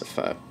tufty bits of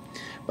fur.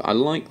 But I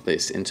like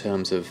this in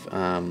terms of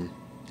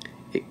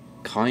it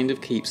kind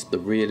of keeps the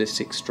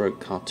realistic stroke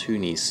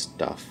cartoony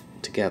stuff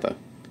together,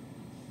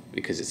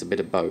 because it's a bit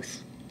of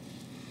both.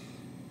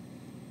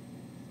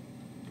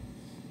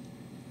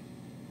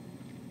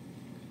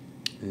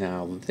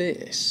 Now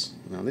this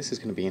is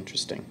going to be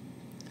interesting.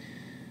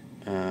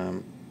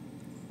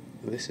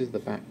 This is the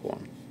back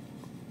one.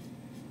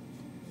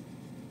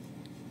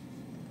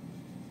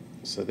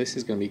 So this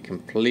is going to be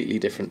completely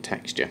different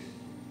texture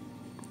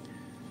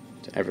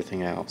to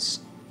everything else.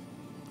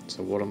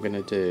 So what I'm going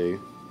to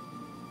do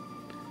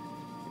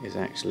is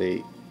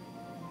actually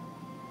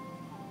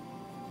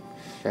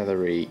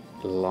feathery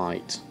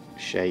light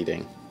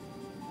shading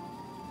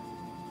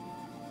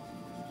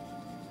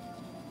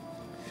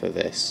for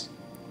this,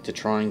 to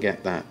try and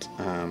get that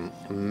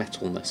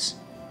metalness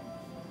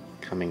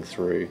coming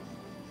through.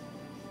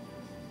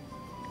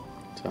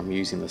 So I'm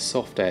using the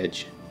soft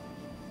edge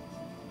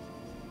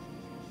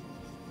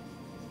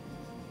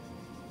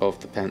of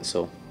the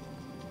pencil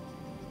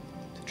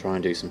to try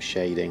and do some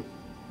shading,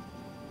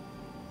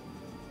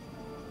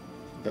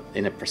 but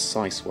in a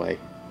precise way.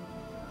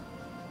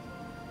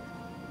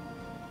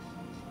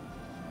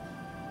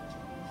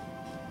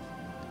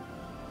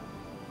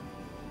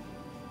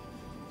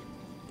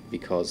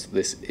 Because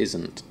this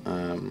isn't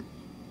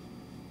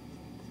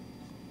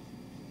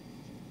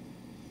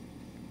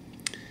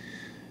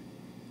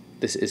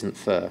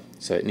fur,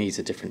 so it needs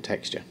a different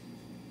texture.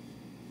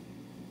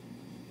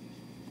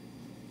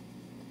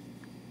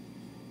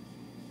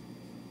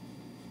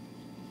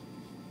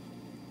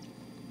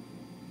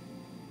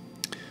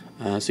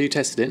 So you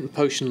tested it, and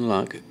Potion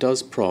Luck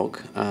does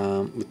proc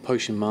with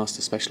Potion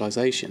Master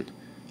Specialization.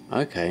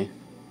 Okay.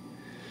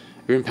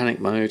 You're in panic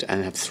mode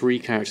and have 3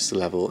 characters to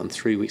level and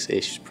 3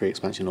 weeks-ish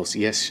pre-expansion. Also,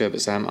 yes,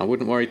 Sherbet Sam, I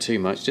wouldn't worry too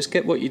much. Just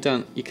get what you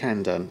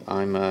can done.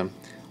 I'm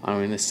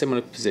in a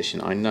similar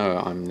position. I know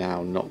I'm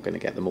now not going to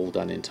get them all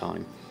done in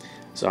time,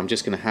 so I'm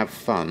just going to have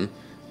fun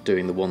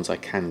doing the ones I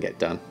can get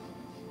done,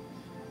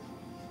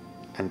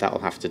 and that'll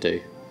have to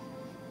do.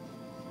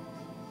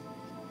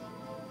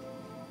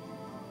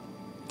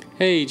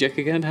 Hey Jack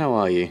again, how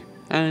are you?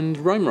 And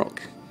Rhyme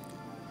Rock,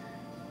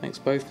 thanks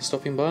both for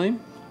stopping by.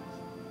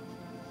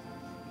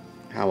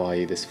 How are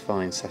you this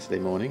fine Saturday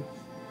morning?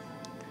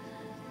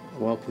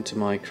 Welcome to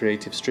my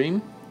creative stream,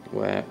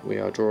 where we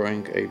are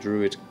drawing a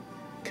Druid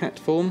cat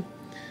form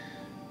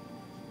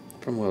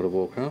from World of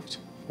Warcraft,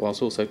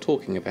 whilst also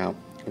talking about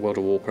World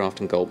of Warcraft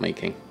and gold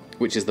making,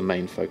 which is the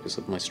main focus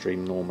of my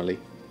stream normally.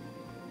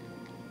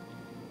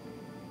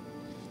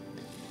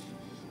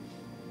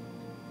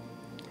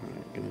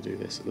 Alright, I'm going to do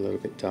this a little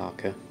bit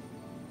darker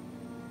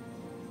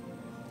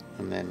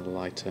and then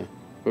lighter.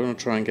 We're going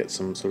to try and get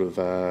some sort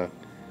of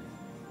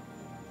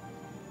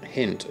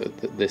hint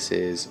that this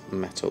is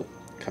metal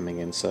coming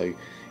in, so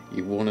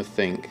you want to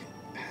think,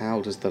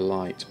 how does the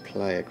light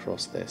play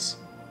across this?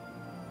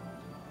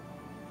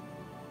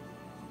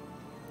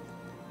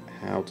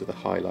 How do the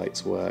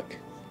highlights work?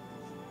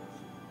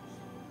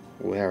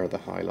 Where are the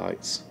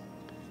highlights?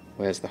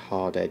 Where's the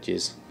hard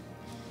edges?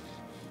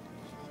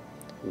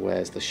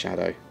 Where's the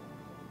shadow?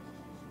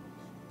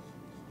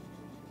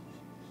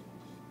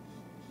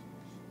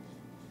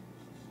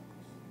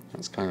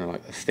 That's kind of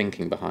like the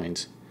thinking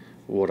behind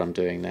what I'm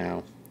doing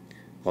now,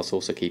 whilst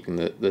also keeping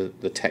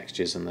the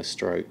textures and the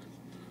stroke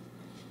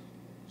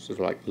sort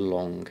of like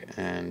long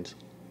and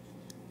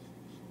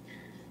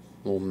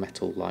more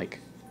metal-like,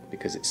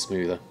 because it's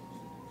smoother.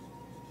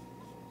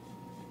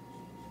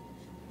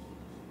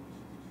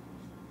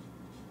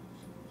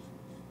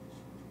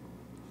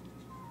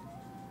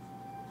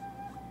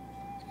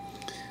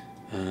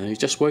 You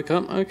just woke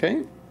up?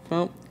 Okay,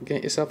 well,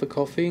 get yourself a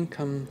coffee and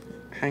come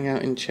hang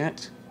out in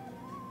chat,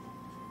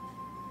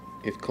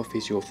 if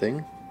coffee's your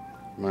thing.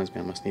 Reminds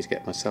me, I must need to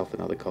get myself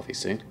another coffee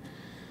soon.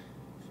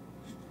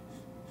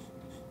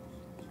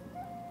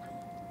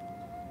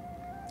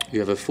 You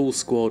have a full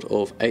squad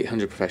of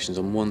 800 professions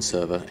on one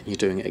server and you're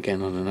doing it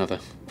again on another.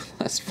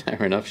 That's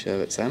fair enough,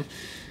 Sherbet Sam.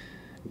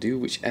 Do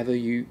whichever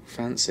you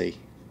fancy.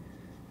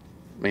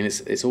 I mean,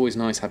 it's always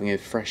nice having a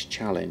fresh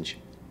challenge.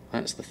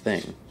 That's the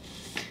thing,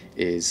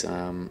 is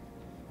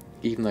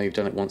even though you've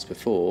done it once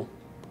before,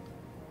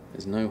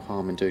 there's no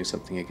harm in doing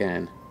something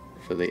again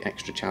for the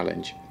extra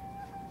challenge.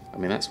 I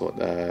mean, that's what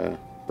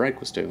Breg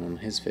was doing on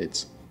his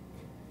vids,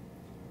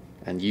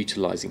 and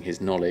utilising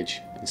his knowledge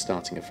and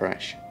starting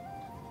afresh.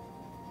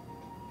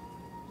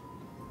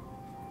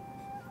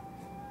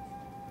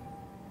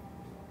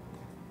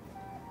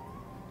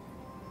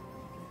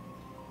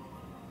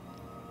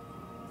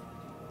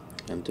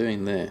 And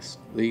doing this,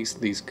 these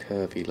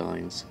curvy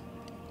lines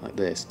like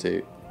this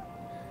to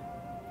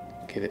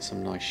give it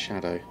some nice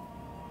shadow.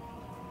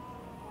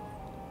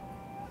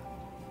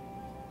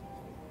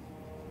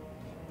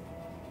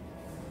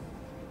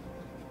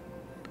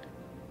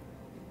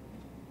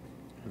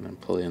 And then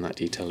pull in that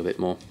detail a bit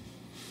more.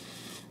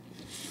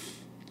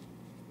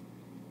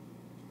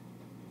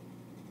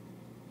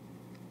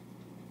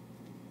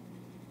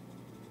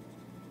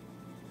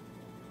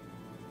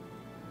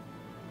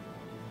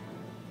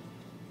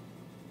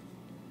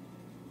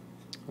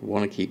 I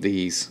want to keep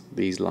these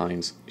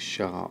lines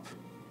sharp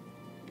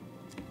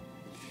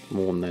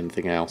more than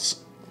anything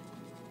else.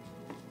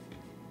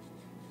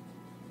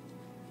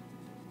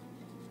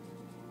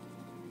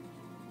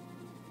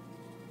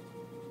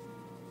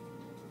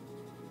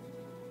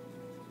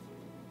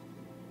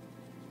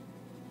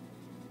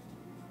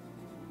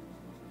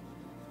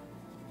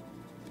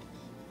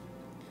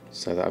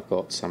 So that I've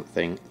got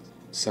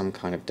some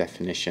kind of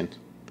definition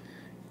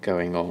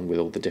going on with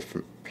all the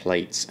different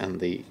plates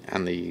and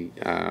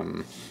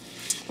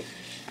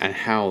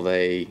how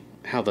the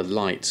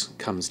light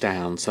comes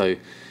down. So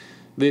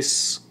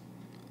this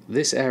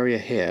area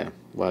here,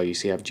 well, you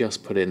see I've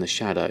just put in the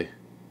shadow,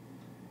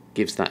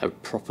 gives that a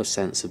proper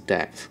sense of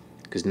depth,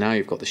 because now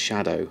you've got the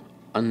shadow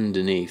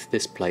underneath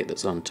this plate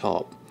that's on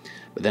top,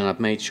 but then I've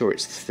made sure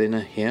it's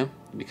thinner here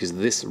because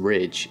this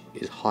ridge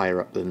is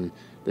higher up than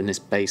this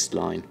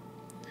baseline,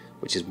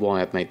 which is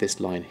why I've made this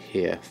line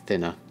here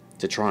thinner,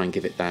 to try and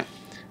give it that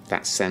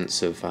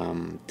sense of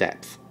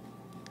depth.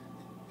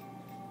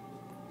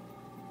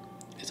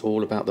 It's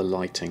all about the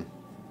lighting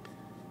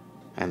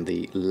and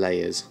the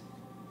layers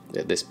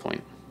at this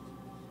point.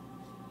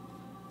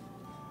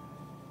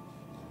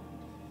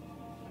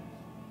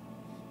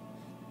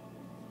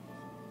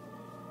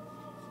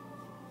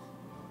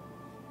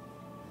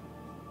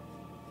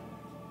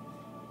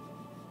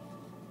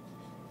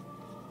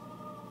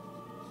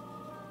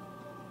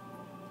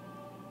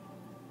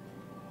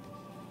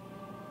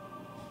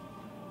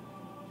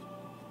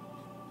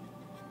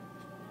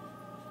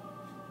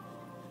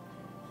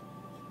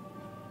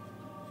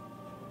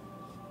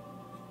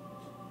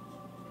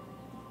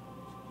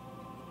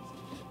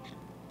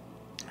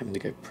 Having to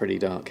go pretty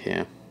dark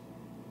here.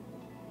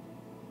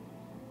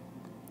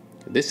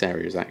 This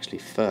area is actually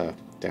fur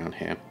down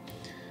here,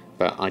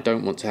 but I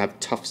don't want to have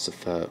tufts of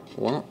fur.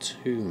 Well, not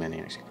too many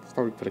actually. I'll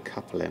probably put a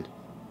couple in,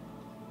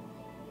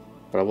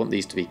 but I want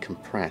these to be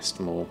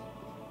compressed more.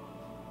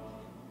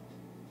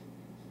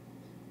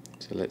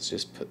 So let's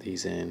just put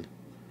these in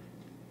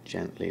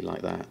gently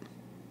like that,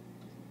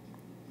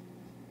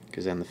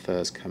 because then the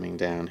fur's coming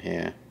down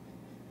here.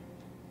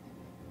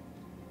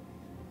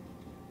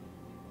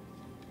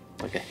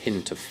 Like a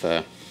hint of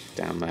fur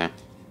down there,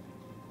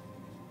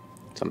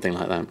 something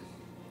like that.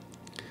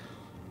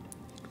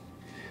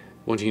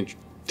 Once you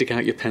dig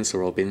out your pencil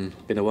roll, been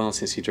a while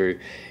since you drew.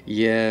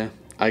 Yeah,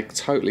 I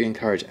totally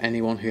encourage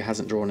anyone who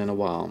hasn't drawn in a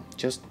while,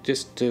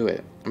 just do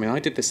it. I mean,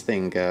 I did this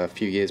thing a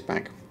few years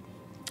back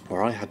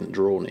where I hadn't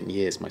drawn in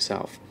years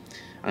myself,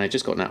 and I'd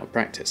just gotten out of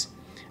practice,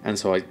 and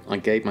so I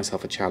gave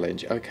myself a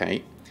challenge.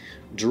 Okay,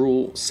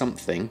 draw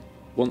something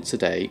once a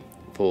day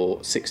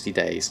for 60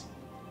 days.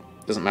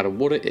 Doesn't matter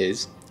what it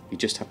is, you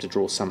just have to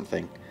draw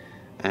something.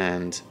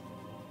 And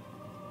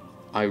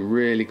I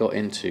really got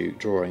into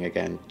drawing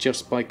again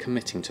just by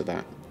committing to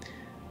that.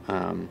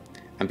 And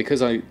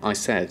because I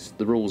said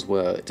the rules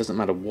were, it doesn't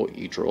matter what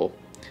you draw,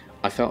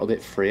 I felt a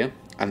bit freer.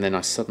 And then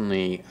I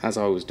suddenly, as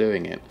I was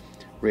doing it,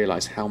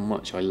 realised how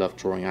much I love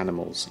drawing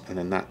animals, and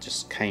then that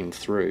just came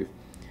through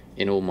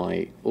in all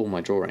my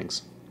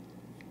drawings.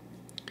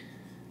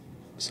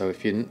 So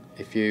if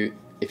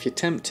you're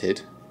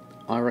tempted,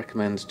 I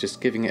recommend just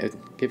giving it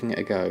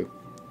a go.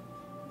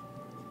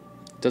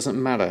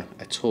 Doesn't matter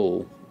at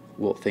all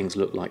what things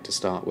look like to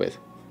start with,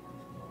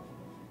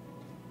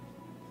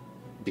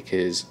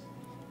 because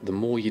the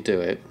more you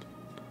do it,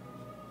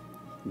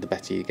 the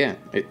better you get.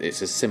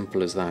 It's as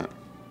simple as that.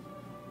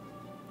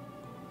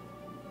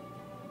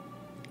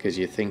 Because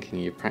you're thinking,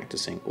 you're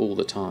practicing all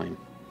the time,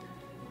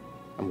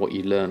 and what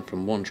you learn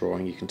from one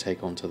drawing you can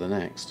take on to the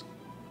next.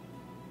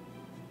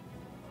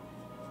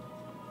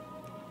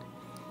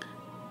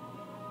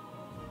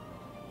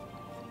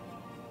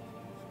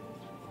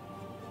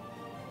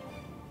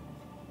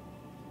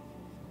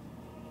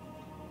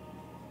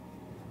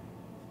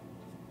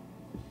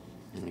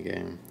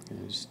 Again,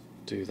 just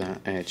do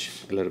that edge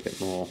a little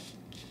bit more.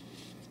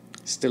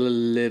 Still a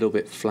little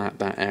bit flat,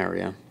 that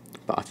area,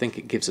 but I think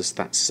it gives us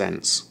that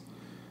sense.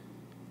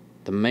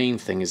 The main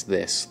thing is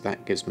this,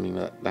 that gives me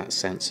that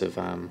sense of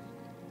and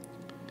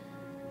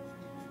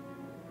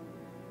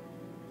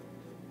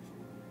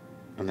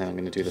then I'm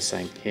going to do the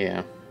same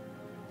here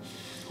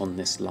on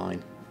this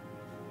line,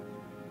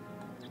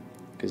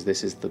 because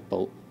this is the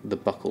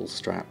buckle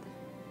strap.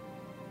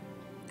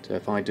 So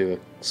if I do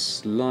a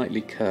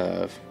slightly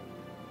curve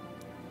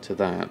to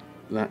that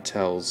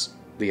tells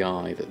the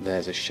eye that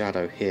there's a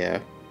shadow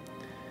here,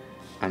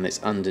 and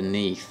it's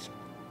underneath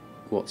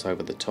what's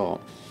over the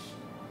top,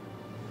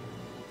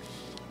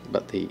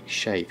 but the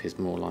shape is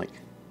more like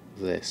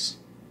this,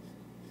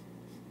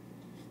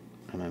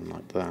 and then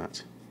like that.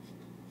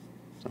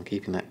 So I'm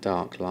keeping that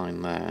dark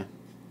line there,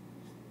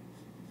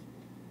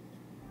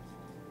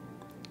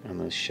 and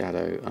the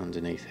shadow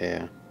underneath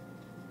here,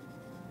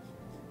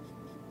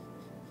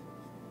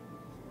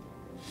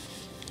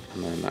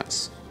 and then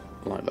that's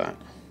like that,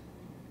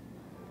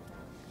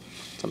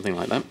 something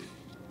like that.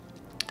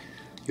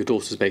 Your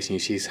daughter's basically,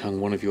 she's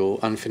hung one of your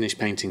unfinished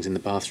paintings in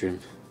the bathroom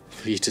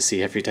for you to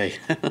see every day.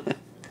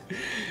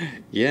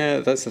 Yeah,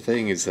 that's the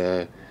thing, is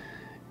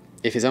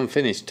if it's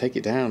unfinished, take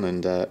it down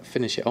and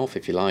finish it off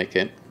if you like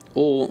it,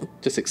 or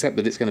just accept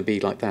that it's going to be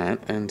like that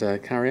and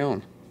carry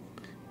on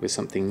with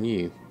something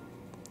new.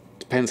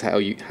 Depends how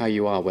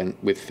you are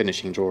with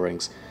finishing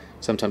drawings.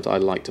 Sometimes I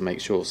like to make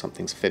sure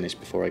something's finished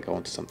before I go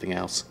on to something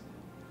else.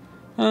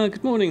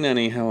 Good morning,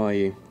 Nanny. How are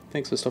you?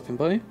 Thanks for stopping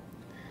by.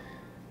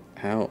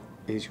 How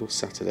is your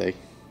Saturday?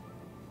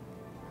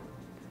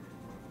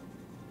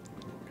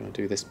 I'm going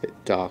to do this a bit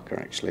darker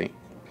actually,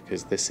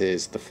 because this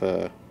is the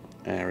fur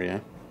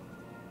area.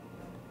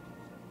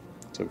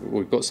 So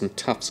we've got some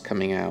tufts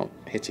coming out,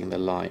 hitting the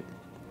light,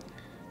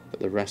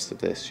 but the rest of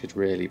this should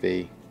really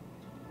be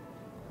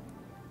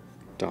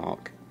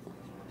dark.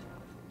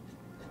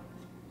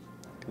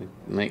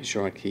 Make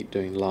sure I keep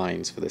doing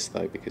lines for this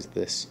though, because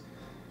this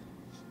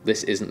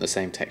isn't the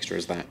same texture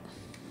as that.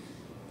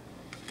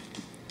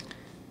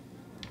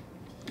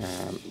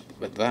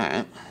 But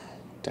that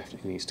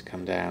definitely needs to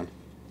come down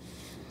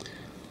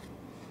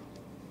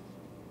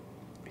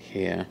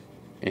here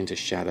into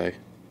shadow.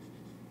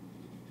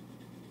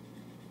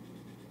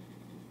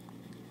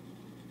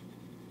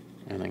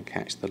 And then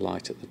catch the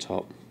light at the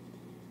top.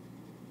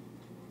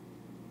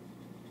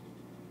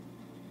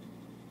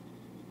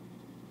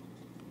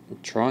 I'm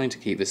trying to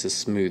keep this as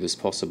smooth as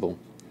possible.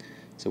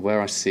 So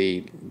where I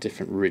see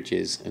different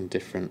ridges and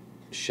different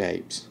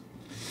shapes,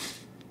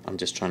 I'm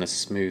just trying to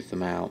smooth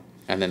them out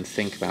and then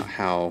think about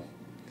how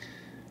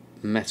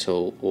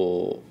metal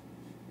or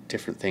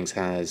different things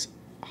has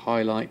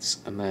highlights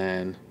and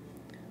then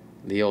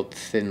the odd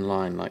thin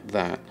line like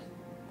that,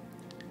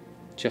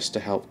 just to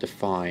help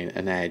define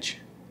an edge.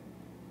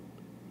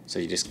 So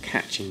you're just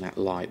catching that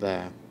light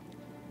there.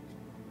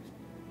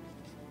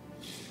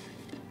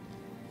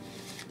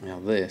 Now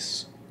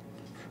this,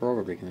 I'm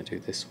probably going to do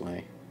this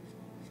way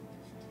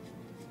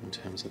in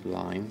terms of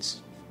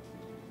lines.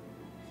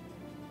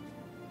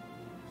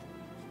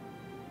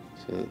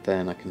 So that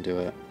then I can do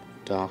a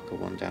darker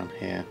one down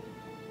here.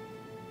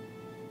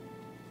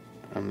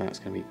 And that's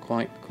going to be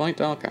quite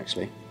dark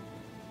actually,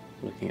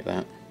 looking at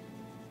that.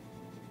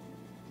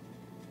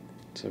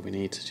 So we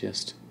need to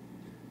just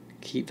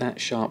keep that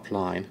sharp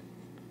line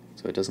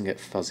so it doesn't get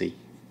fuzzy,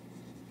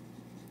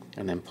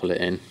 and then pull it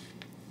in.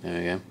 There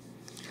we go.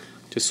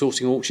 Just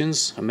sorting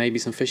auctions and maybe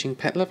some fishing,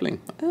 pet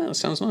leveling. Oh,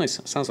 sounds nice.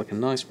 Sounds like a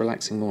nice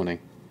relaxing morning.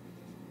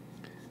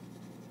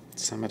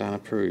 Samadan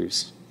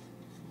approves.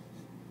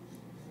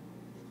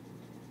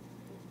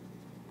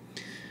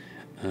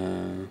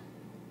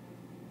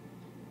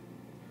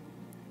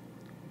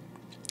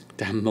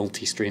 Damn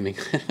multi-streaming.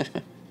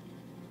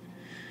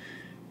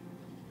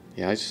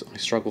 Yeah, I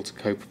struggle to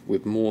cope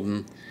with more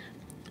than...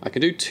 I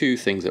can do 2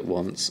 things at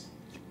once.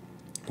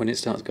 When it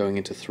starts going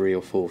into 3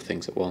 or 4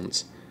 things at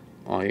once,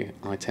 I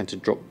tend to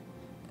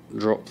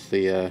drop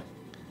the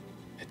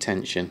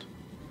attention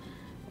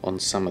on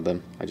some of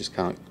them. I just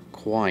can't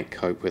quite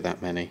cope with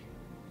that many.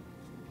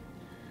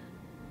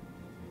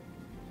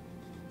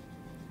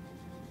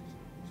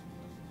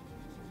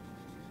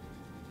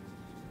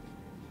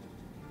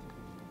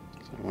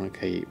 So I want to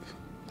keep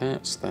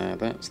that's there.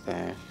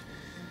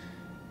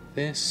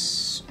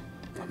 This,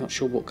 I'm not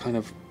sure what kind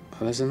of...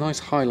 there's a nice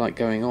highlight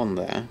going on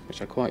there, which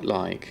I quite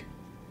like.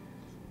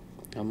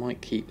 I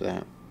might keep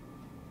that.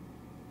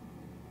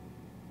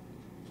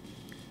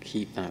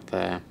 Keep that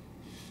there,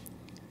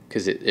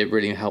 because it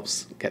really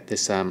helps get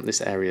this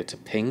this area to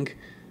ping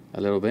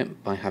a little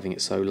bit by having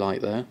it so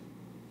light there.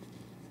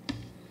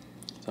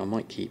 So I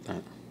might keep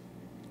that.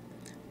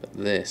 But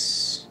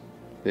this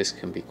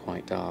can be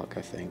quite dark,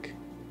 I think,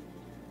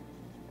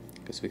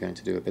 because we're going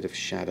to do a bit of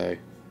shadow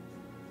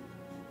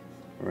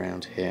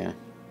around here.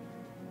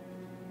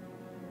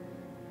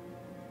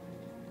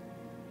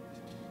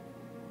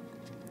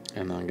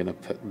 And I'm going to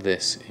put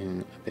this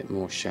in a bit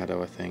more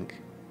shadow, I think,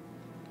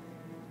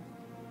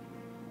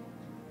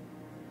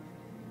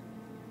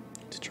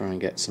 to try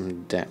and get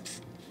some depth.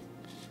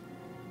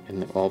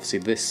 And obviously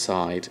this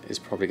side is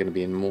probably going to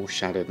be in more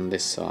shadow than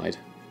this side.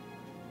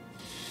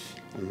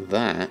 And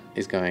that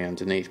is going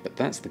underneath, but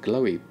that's the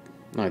glowy...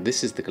 No,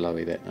 this is the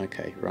glowy bit.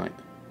 Okay, right.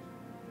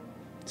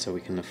 So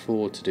we can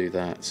afford to do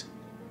that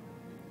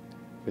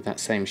with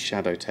that same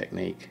shadow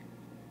technique.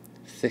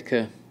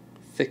 Thicker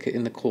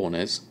in the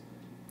corners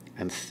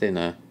and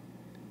thinner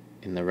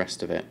in the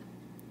rest of it.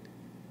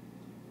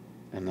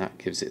 And that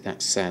gives it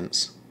that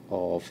sense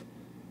of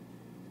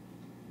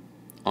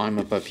I'm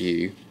above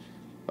you,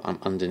 but I'm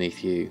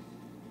underneath you.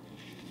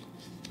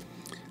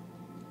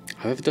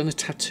 Have I ever done a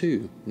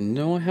tattoo?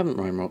 No, I haven't,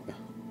 Rhyme Rock.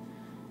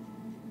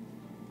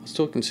 I was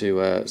talking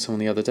to someone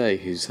the other day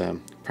who's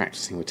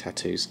practicing with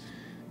tattoos.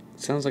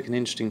 It sounds like an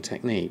interesting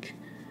technique.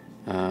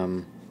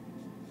 I'm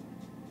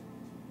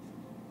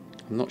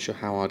not sure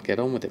how I'd get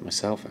on with it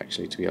myself,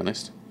 actually, to be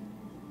honest.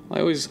 I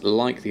always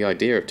like the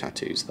idea of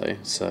tattoos, though,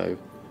 so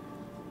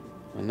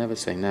I never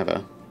say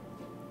never.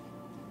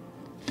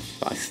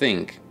 But I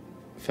think,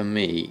 for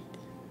me,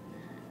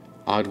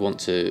 I'd want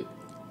to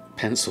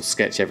pencil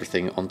sketch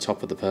everything on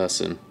top of the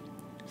person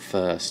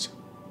first.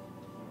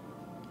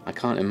 I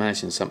can't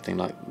imagine something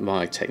like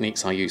my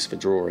techniques I use for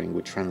drawing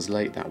would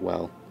translate that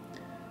well.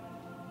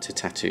 to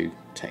tattoo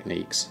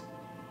techniques.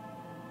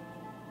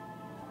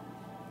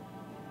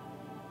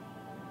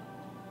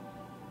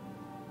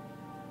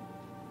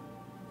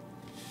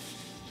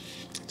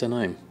 Don't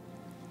know.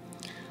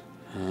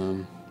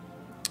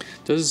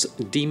 Does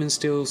Demon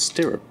Steel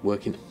Stirrup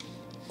work in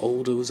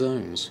older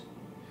zones?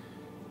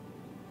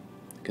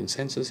 The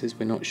consensus is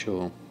we're not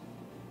sure.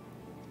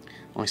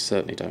 I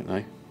certainly don't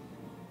know.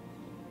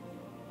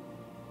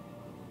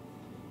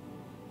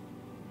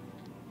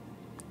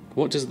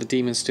 What does the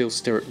Demon Steel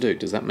Stirrup do?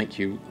 Does that make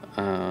you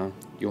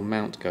your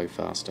mount go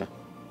faster?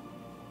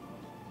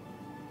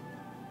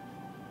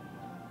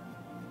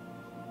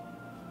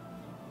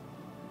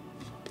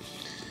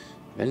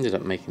 I've ended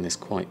up making this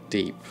quite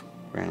deep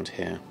around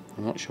here.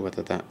 I'm not sure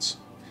whether that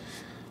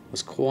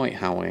was quite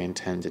how I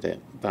intended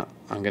it, but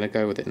I'm going to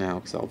go with it now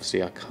because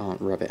obviously I can't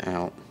rub it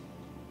out.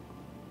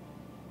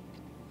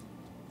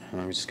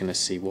 And I'm just going to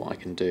see what I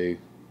can do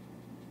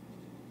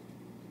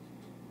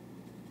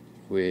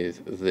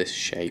with this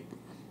shape.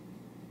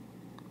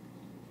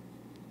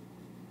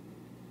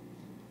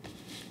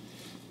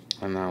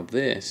 And now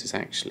this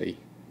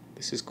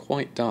is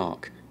quite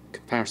dark in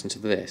comparison to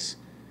this.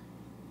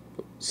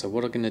 So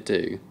what I'm going to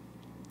do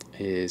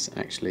is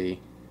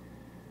actually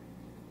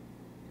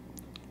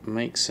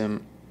make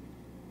some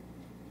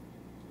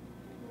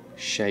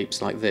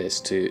shapes like this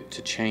to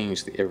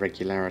change the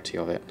irregularity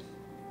of it.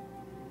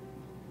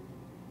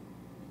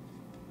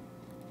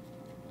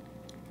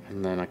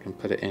 And then I can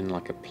put it in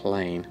like a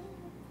plane,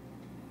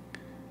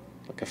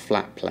 like a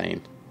flat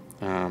plane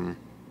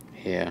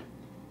here,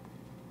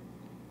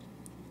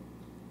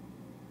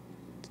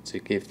 to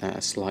give that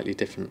a slightly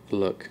different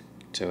look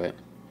to it.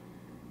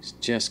 It's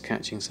just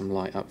catching some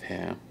light up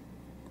here,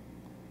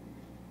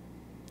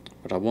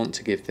 but I want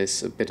to give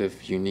this a bit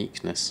of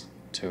uniqueness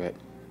to it,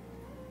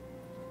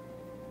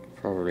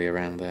 probably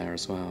around there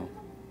as well.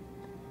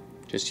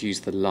 Just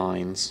use the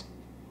lines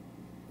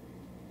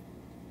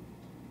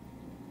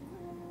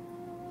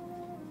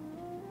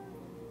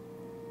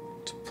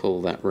to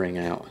pull that ring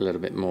out a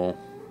little bit more,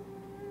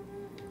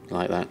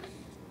 like that.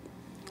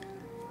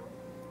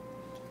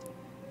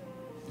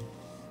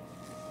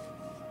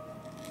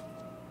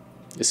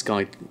 The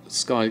sky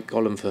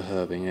golem for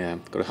herbing, yeah.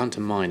 Got a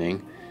hunter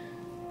mining,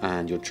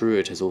 and your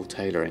druid has all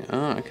tailoring.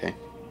 Ah, okay.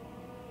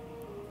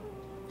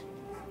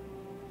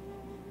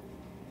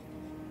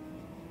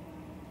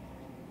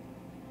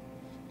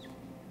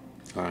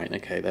 Alright,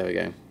 okay, there we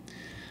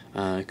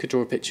go. Could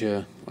draw a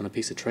picture on a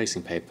piece of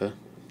tracing paper,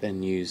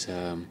 then use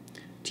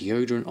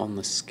deodorant on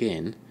the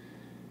skin,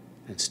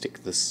 and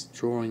stick the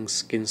drawing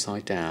skin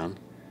side down,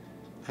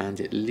 and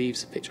it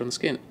leaves a picture on the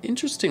skin.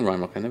 Interesting,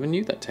 Rhymock, I never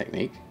knew that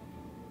technique.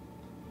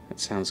 That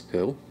sounds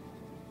cool.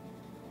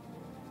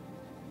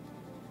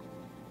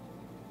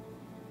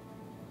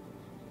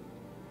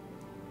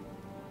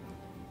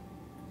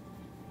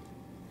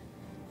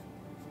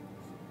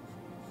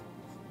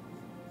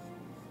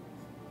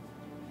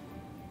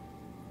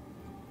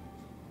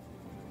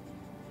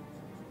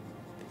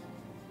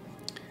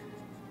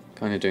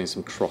 Kind of doing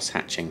some cross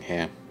hatching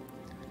here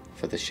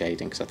for the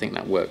shading, because I think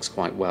that works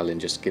quite well in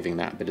just giving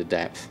that a bit of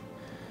depth.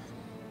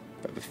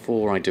 But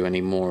before I do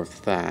any more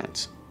of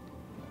that,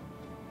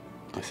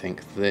 I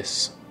think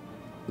this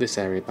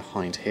area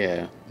behind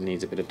here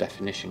needs a bit of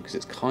definition, because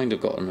it's kind of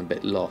gotten a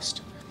bit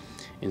lost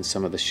in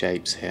some of the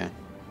shapes here.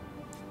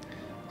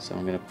 So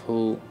I'm going to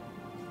pull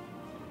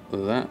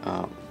that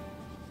up,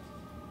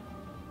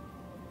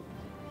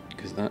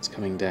 because that's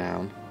coming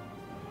down.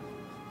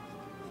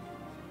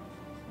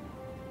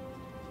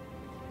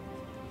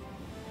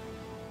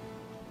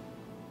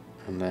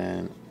 And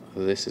then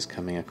this is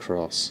coming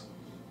across,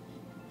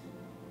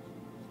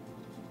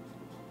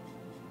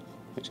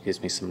 which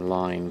gives me some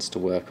lines to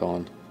work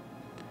on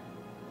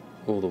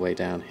all the way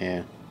down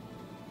here.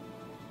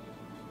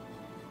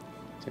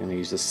 So I'm going to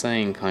use the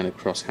same kind of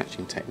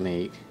cross-hatching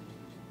technique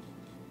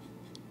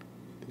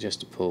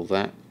just to pull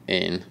that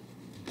in,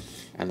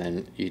 and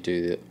then you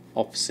do the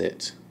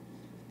opposite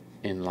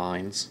in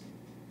lines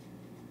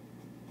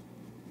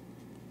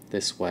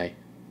this way.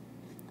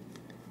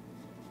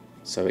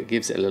 So it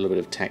gives it a little bit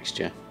of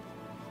texture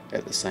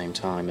at the same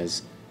time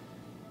as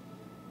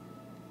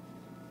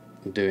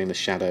doing the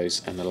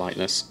shadows and the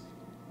lightness,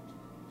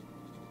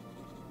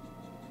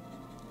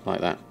 like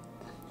that,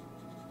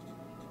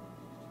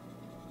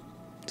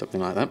 something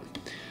like that.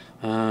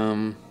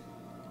 The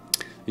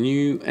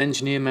new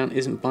engineer mount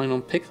isn't buying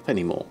on pickup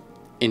anymore,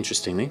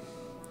 interestingly.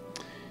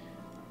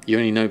 You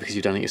only know because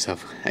you've done it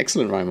yourself.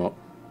 Excellent, Rymop.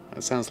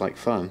 That sounds like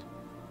fun.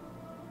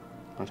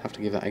 I'd have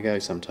to give that a go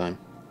sometime,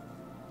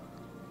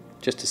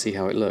 just to see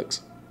how it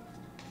looks.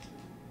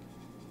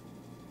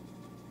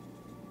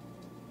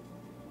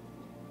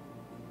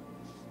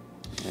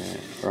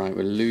 Right,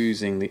 we're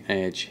losing the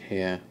edge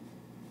here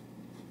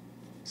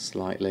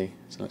slightly,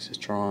 so let's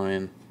just try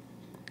and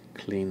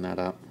clean that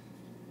up,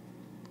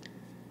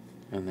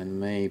 and then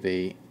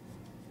maybe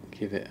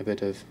give it a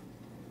bit of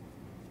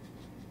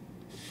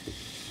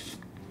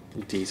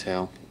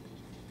detail.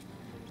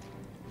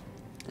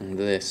 And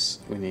this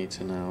we need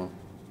to now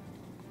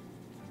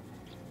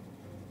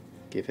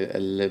give it a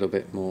little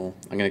bit more.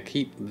 I'm going to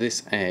keep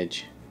this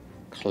edge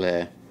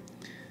clear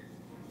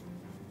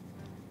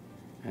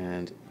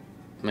and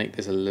make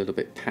this a little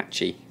bit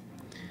patchy,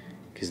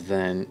 because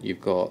then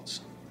you've got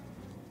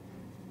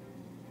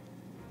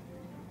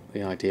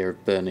the idea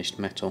of burnished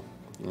metal,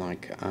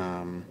 like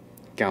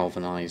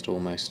galvanized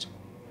almost.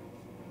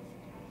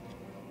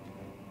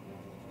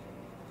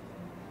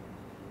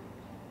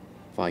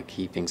 By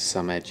keeping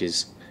some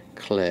edges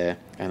clear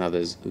and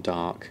others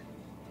dark,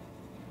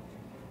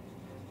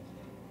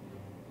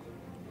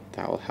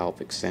 that will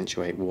help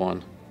accentuate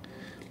one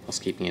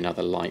whilst keeping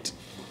another light.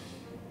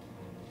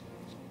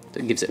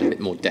 That gives it a bit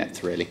more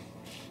depth really.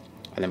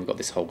 And then we've got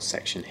this whole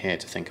section here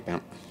to think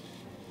about.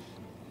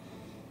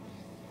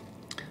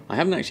 I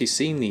haven't actually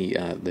seen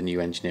the new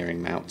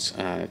engineering mount,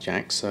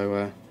 Jack,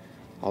 so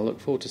I'll look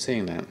forward to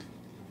seeing that.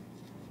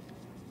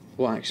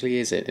 What actually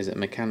is it? Is it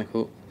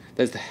mechanical?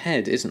 There's the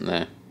head, isn't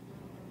there?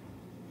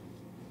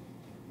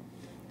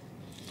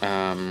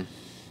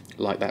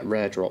 Like that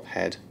rare drop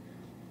head.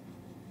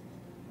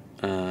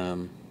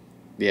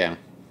 Yeah.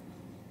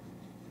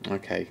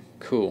 Okay,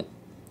 cool.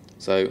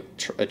 So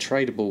a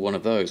tradable one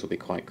of those will be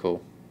quite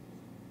cool.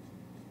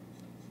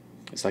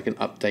 It's like an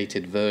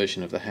updated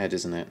version of the head,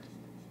 isn't it?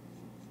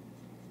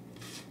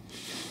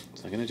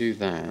 So I'm going to do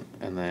that,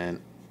 and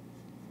then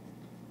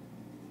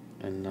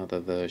another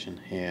version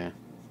here.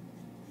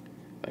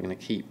 I'm going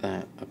to keep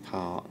that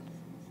apart.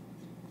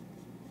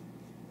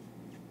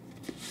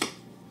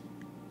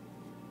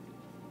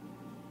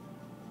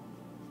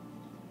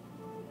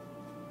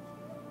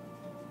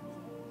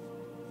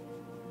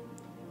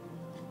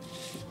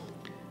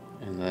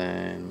 And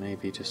then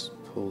maybe just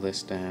pull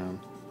this down.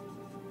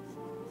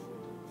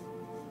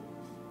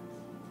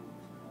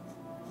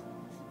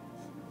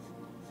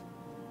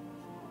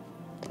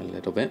 A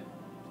little bit.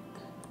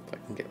 If I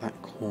can get that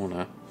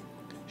corner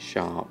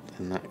sharp,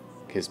 then that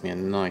gives me a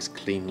nice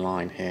clean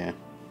line here.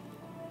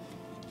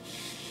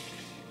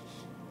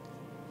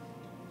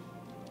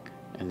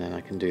 And then I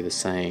can do the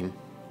same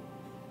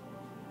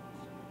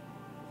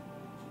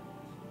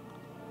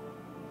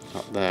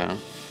up there,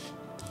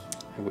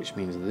 which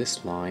means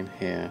this line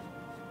here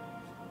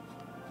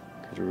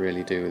could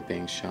really do with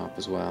being sharp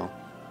as well.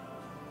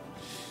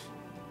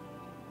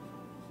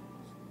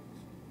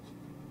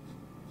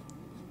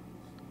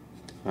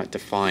 That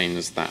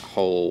defines that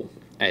whole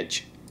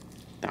edge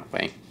that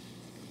way.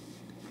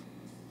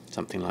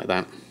 Something like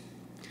that.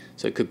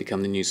 So it could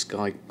become the new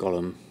sky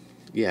golem.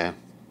 Yeah,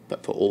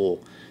 but for ore.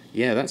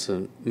 Yeah, that's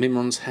a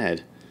Mimron's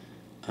head.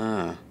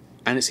 Ah,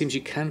 and it seems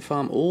you can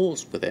farm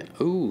ores with it.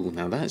 Ooh,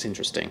 now that's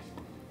interesting.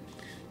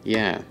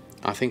 Yeah,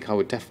 I think I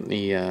would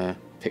definitely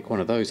pick one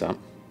of those up.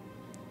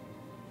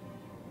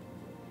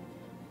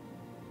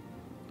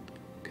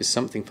 Because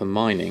something for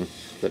mining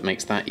that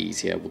makes that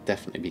easier will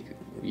definitely be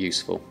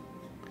useful.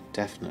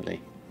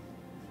 Definitely.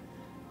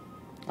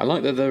 I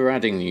like that they're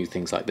adding new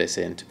things like this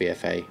into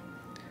BFA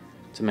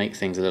to make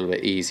things a little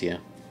bit easier.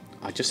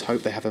 I just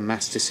hope they have a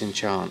mass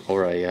disenchant,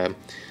 or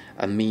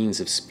a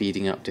means of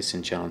speeding up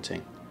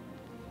disenchanting.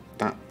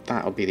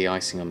 That'll be the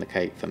icing on the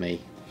cake for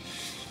me.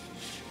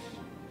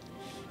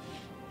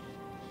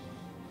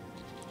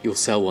 You'll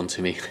sell one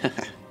to me.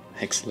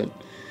 Excellent.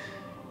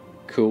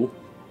 Cool.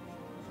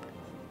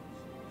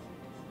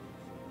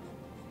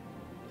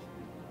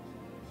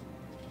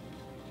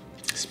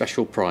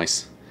 Special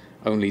price.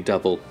 Only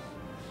double.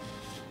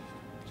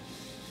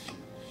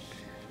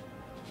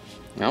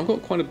 Now I've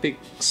got quite a big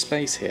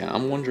space here.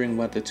 I'm wondering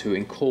whether to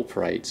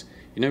incorporate...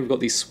 You know, we've got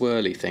these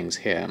swirly things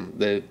here.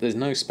 There's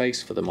no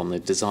space for them on the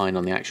design,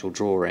 on the actual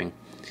drawing.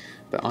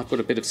 But I've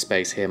got a bit of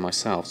space here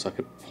myself, so I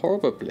could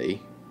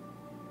probably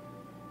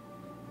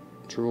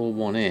draw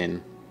one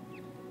in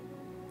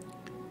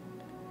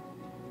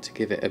to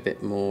give it a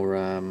bit more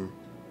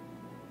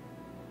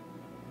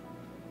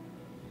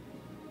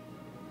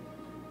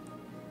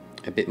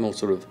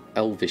sort of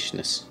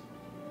elvishness.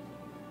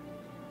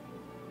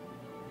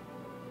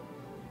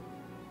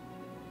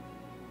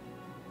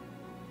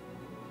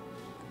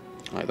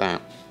 Like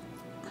that.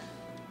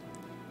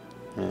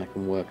 And I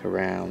can work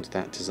around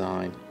that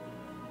design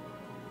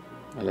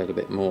a little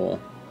bit more.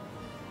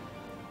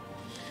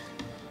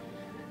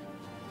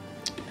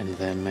 And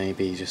then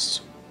maybe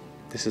just,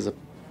 this is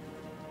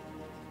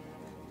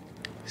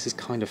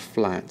kind of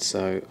flat,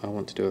 so I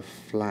want to do a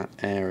flat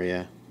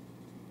area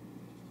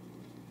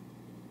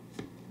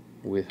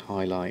with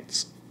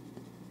highlights.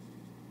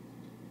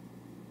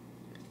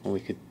 Or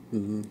we could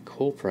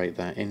incorporate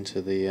that into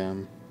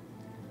the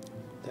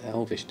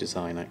elvish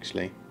design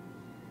actually,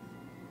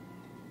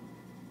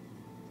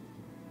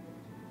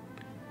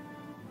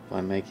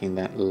 by making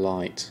that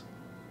light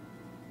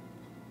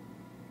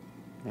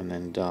and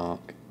then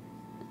dark,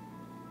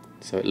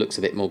 so it looks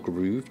a bit more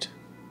grooved.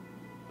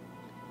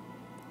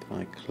 If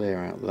I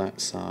clear out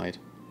that side,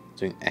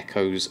 doing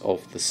echoes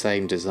of the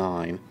same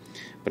design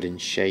but in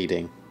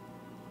shading,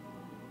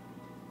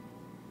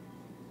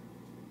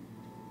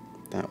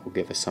 that will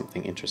give us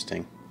something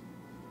interesting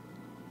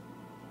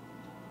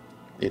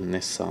in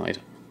this side.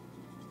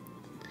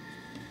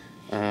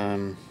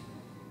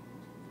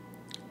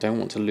 Don't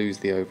want to lose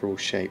the overall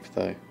shape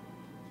though.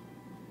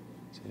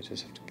 So I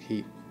just have to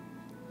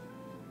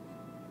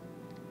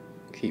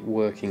keep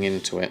working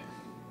into it.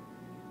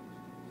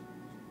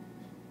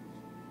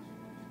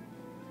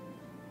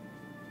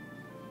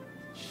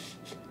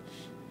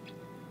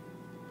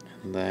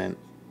 And then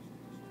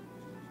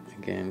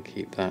again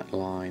keep that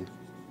line.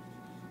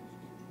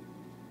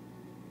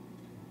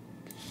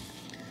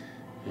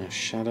 Now,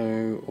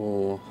 shadow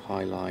or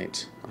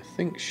highlight? I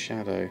think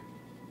shadow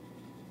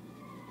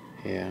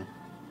here.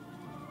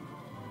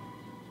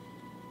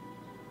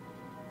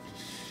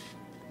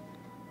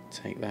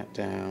 Take that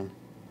down.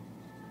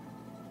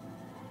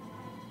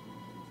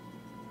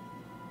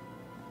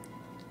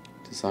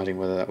 Deciding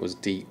whether that was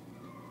deep,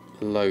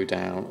 low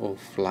down or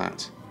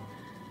flat.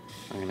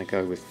 I'm going to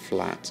go with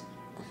flat,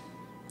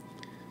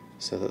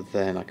 so that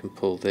then I can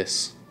pull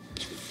this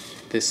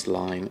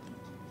line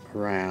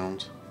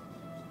around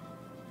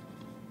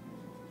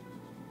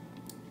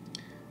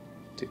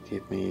to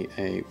give me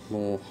a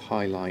more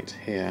highlight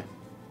here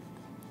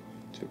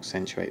to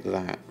accentuate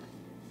that.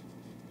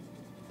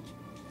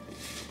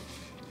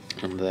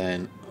 And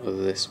then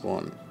this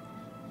one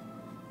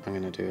I'm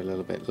going to do a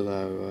little bit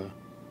lower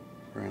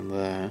around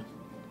there.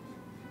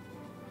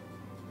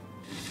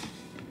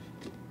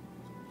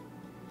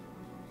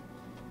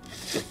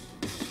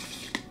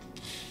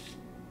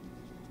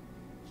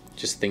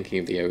 Just thinking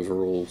of the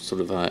overall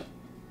sort of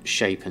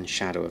shape and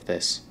shadow of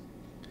this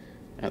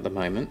at the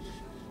moment.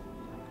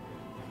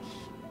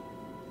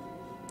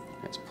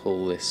 Let's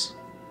pull this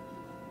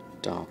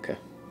darker.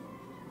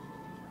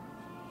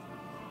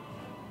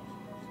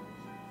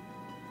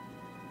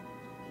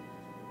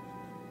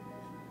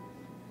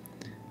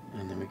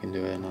 And then we can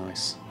do a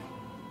nice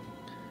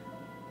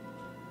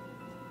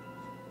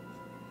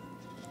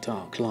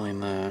dark line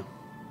there.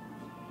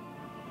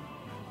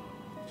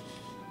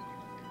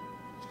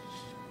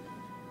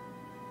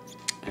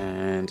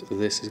 And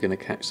this is going to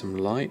catch some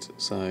light,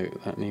 so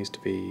that needs to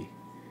be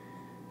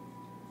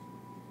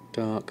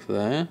dark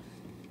there.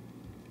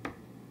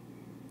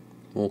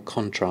 More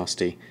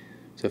contrasty.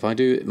 So if I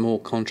do it more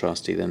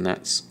contrasty, then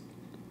that's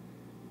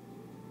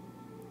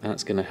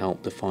going to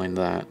help define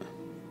that.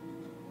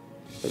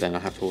 But then I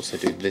have to also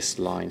do this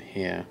line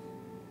here.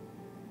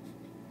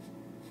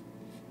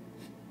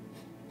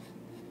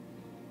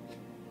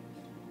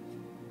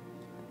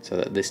 So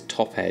that this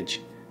top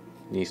edge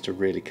needs to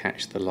really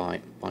catch the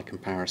light by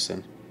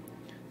comparison.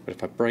 But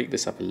if I break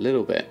this up a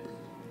little bit,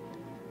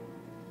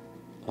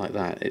 like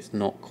that, it's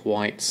not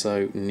quite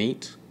so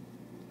neat.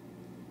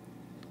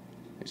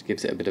 Which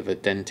gives it a bit of a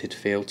dented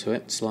feel to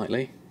it,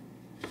 slightly.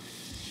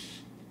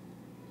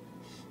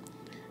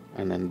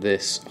 And then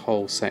this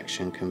whole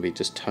section can be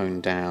just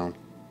toned down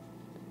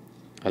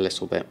a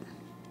little bit.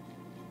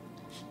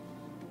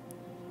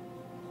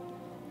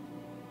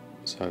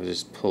 So I'll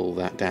just pull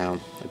that down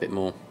a bit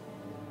more.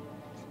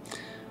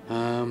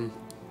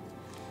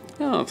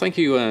 Oh, thank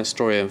you,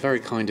 Stroya, very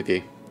kind of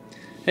you.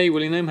 Hey,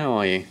 William, how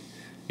are you?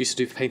 Used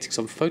to do paintings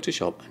on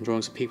Photoshop and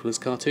drawings of people as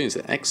cartoons.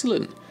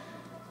 Excellent.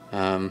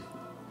 I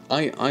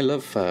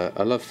love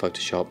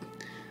Photoshop.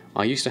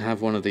 I used to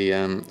have one of the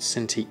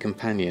Cintiq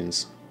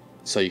companions,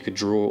 so you could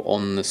draw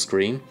on the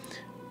screen,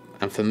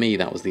 and for me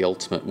that was the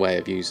ultimate way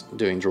of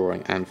doing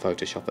drawing and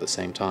Photoshop at the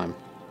same time.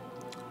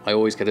 I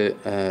always get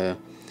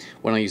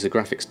when I use a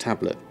graphics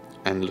tablet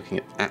and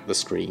looking at the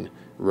screen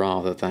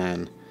rather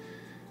than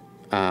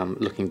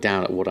looking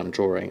down at what I'm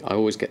drawing, I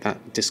always get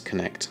that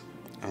disconnect,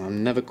 and I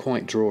never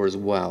quite draw as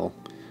well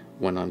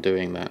when I'm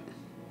doing that.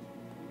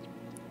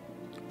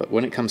 But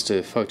when it comes to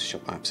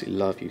Photoshop, I absolutely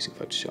love using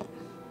Photoshop.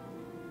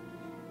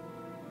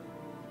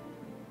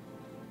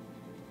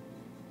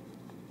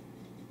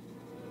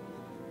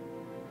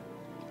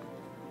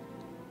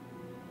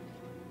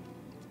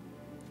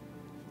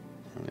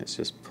 And let's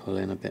just pull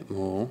in a bit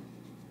more.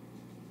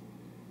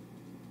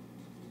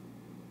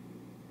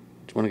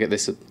 Just want to get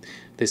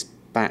this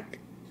back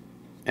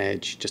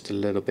edge just a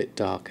little bit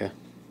darker,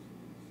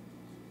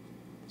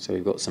 so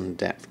we've got some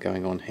depth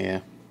going on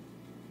here.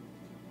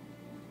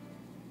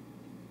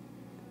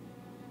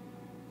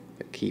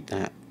 But keep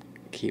that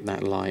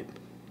light,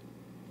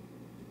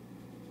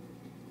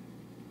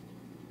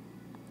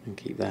 and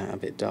keep that a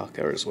bit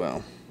darker as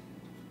well.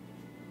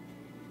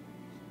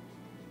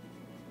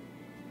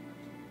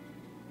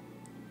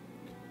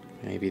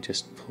 Maybe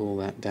just pull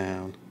that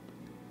down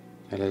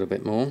a little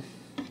bit more.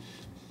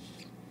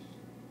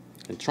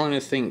 And trying to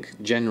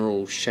think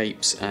general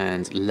shapes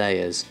and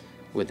layers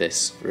with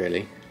this,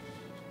 really.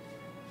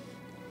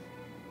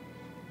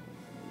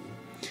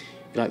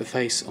 You like the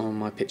face on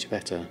my picture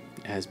better?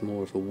 It has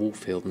more of a wall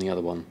feel than the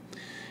other one.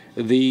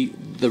 The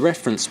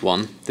reference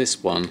one,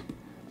 this one,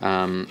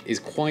 is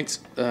quite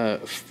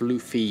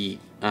floofy,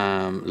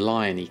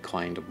 lion-y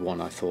kind of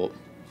one, I thought.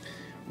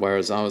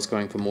 Whereas I was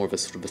going for more of a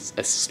sort of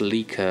a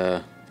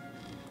sleeker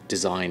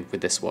design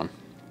with this one.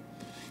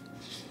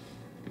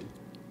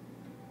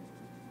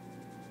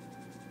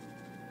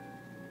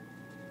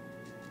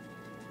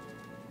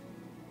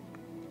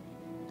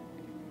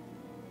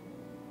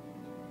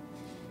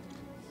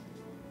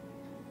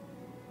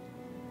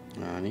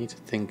 Now, I need to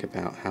think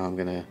about how I'm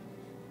going to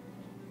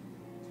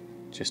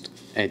just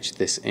edge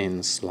this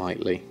in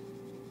slightly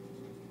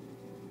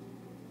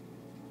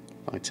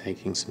by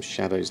taking some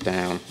shadows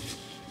down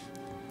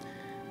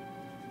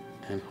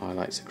and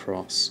highlights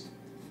across,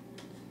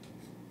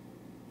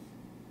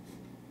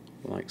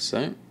 like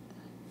so.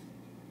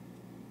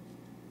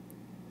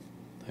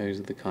 Those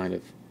are the kind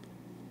of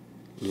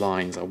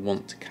lines I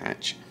want to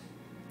catch.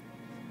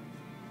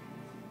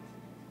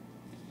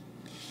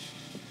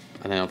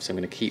 And then obviously I'm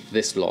going to keep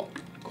this lot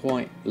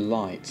quite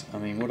light. I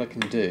mean, what I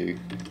can do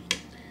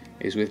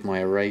is with my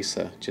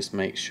eraser just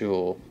make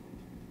sure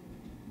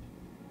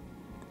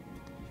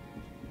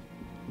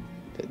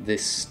that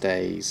this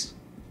stays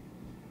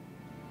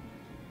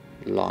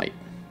light,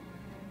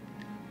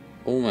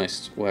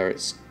 almost where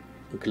it's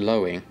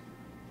glowing.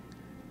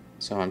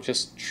 So I'm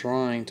just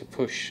trying to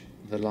push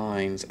the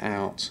lines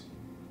out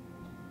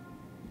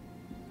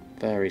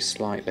very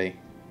slightly,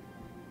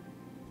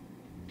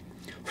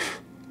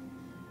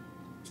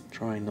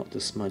 trying not to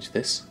smudge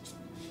this,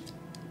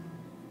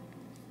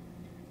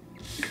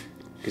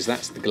 because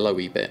that's the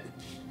glowy bit,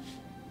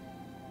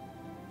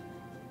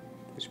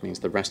 which means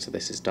the rest of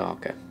this is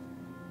darker.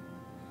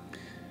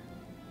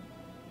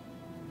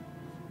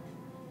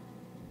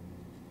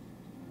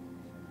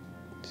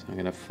 So I'm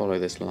going to follow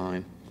this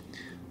line.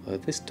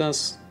 This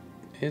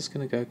is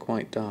going to go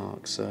quite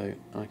dark, so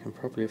I can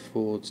probably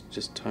afford to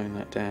just tone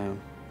that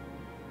down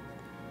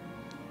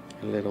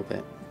a little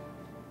bit.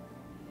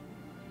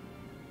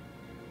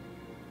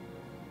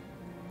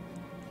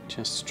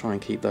 Just to try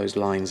and keep those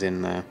lines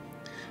in there.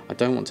 I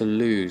don't want to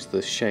lose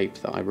the shape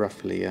that I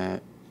roughly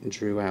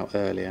drew out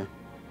earlier.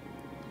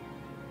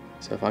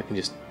 So if I can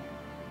just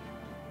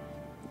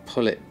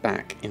pull it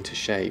back into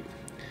shape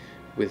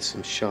with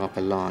some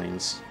sharper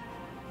lines,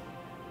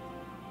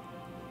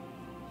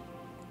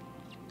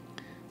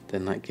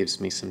 then that gives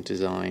me some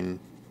design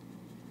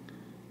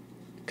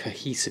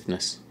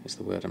cohesiveness is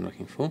the word I'm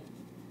looking for.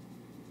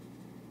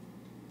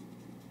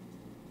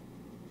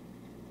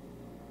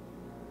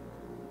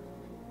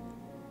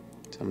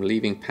 So I'm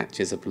leaving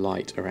patches of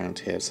light around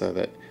here so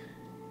that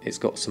it's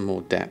got some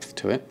more depth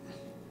to it,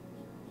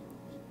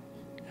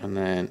 and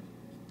then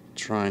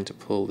trying to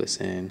pull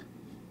this in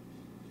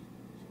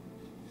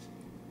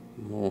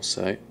more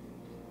so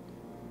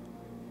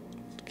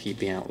to keep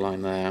the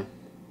outline there.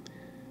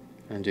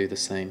 And do the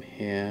same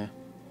here.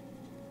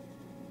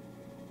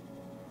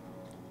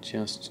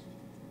 Just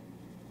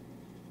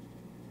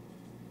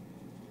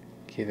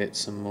give it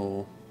some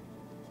more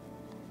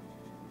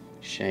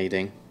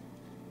shading.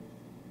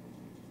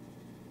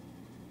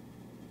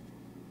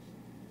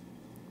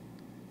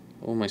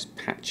 Almost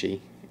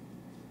patchy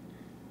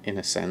in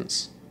a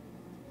sense.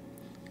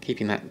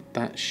 Keeping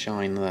that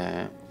shine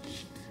there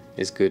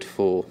is good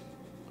for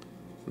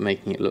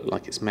making it look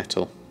like it's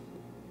metal.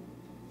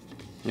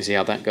 You see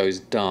how that goes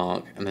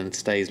dark and then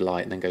stays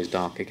light and then goes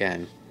dark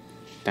again?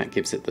 That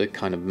gives it the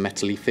kind of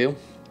metally feel.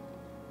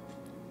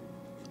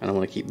 And I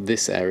want to keep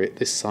this area,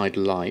 this side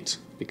light,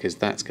 because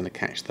that's going to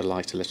catch the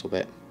light a little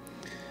bit.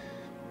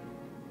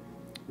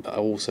 But I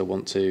also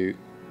want to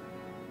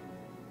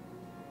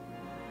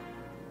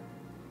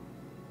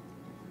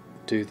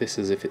do this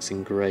as if it's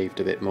engraved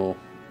a bit more.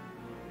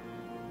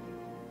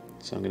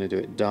 So I'm going to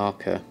do it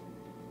darker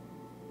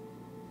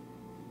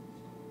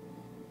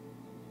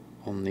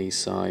on these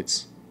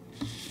sides.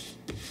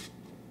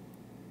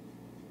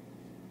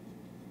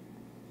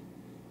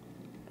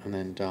 And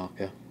then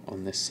darker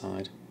on this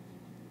side.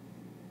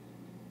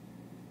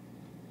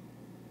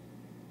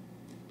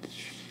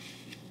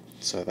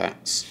 So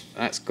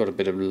that's got a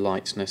bit of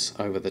lightness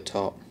over the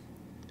top.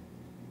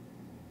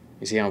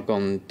 You see how I've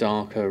gone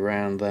darker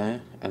around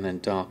there and then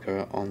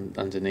darker on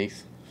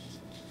underneath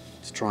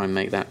to try and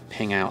make that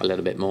ping out a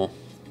little bit more.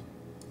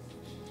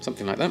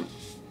 Something like that.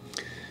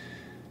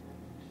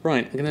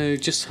 Right, I'm going to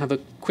just have a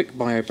quick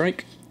bio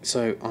break,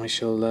 so I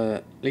shall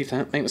leave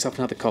that, make myself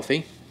another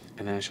coffee,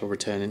 and then I shall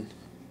return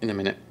in a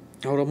minute.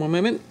 Hold on one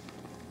moment.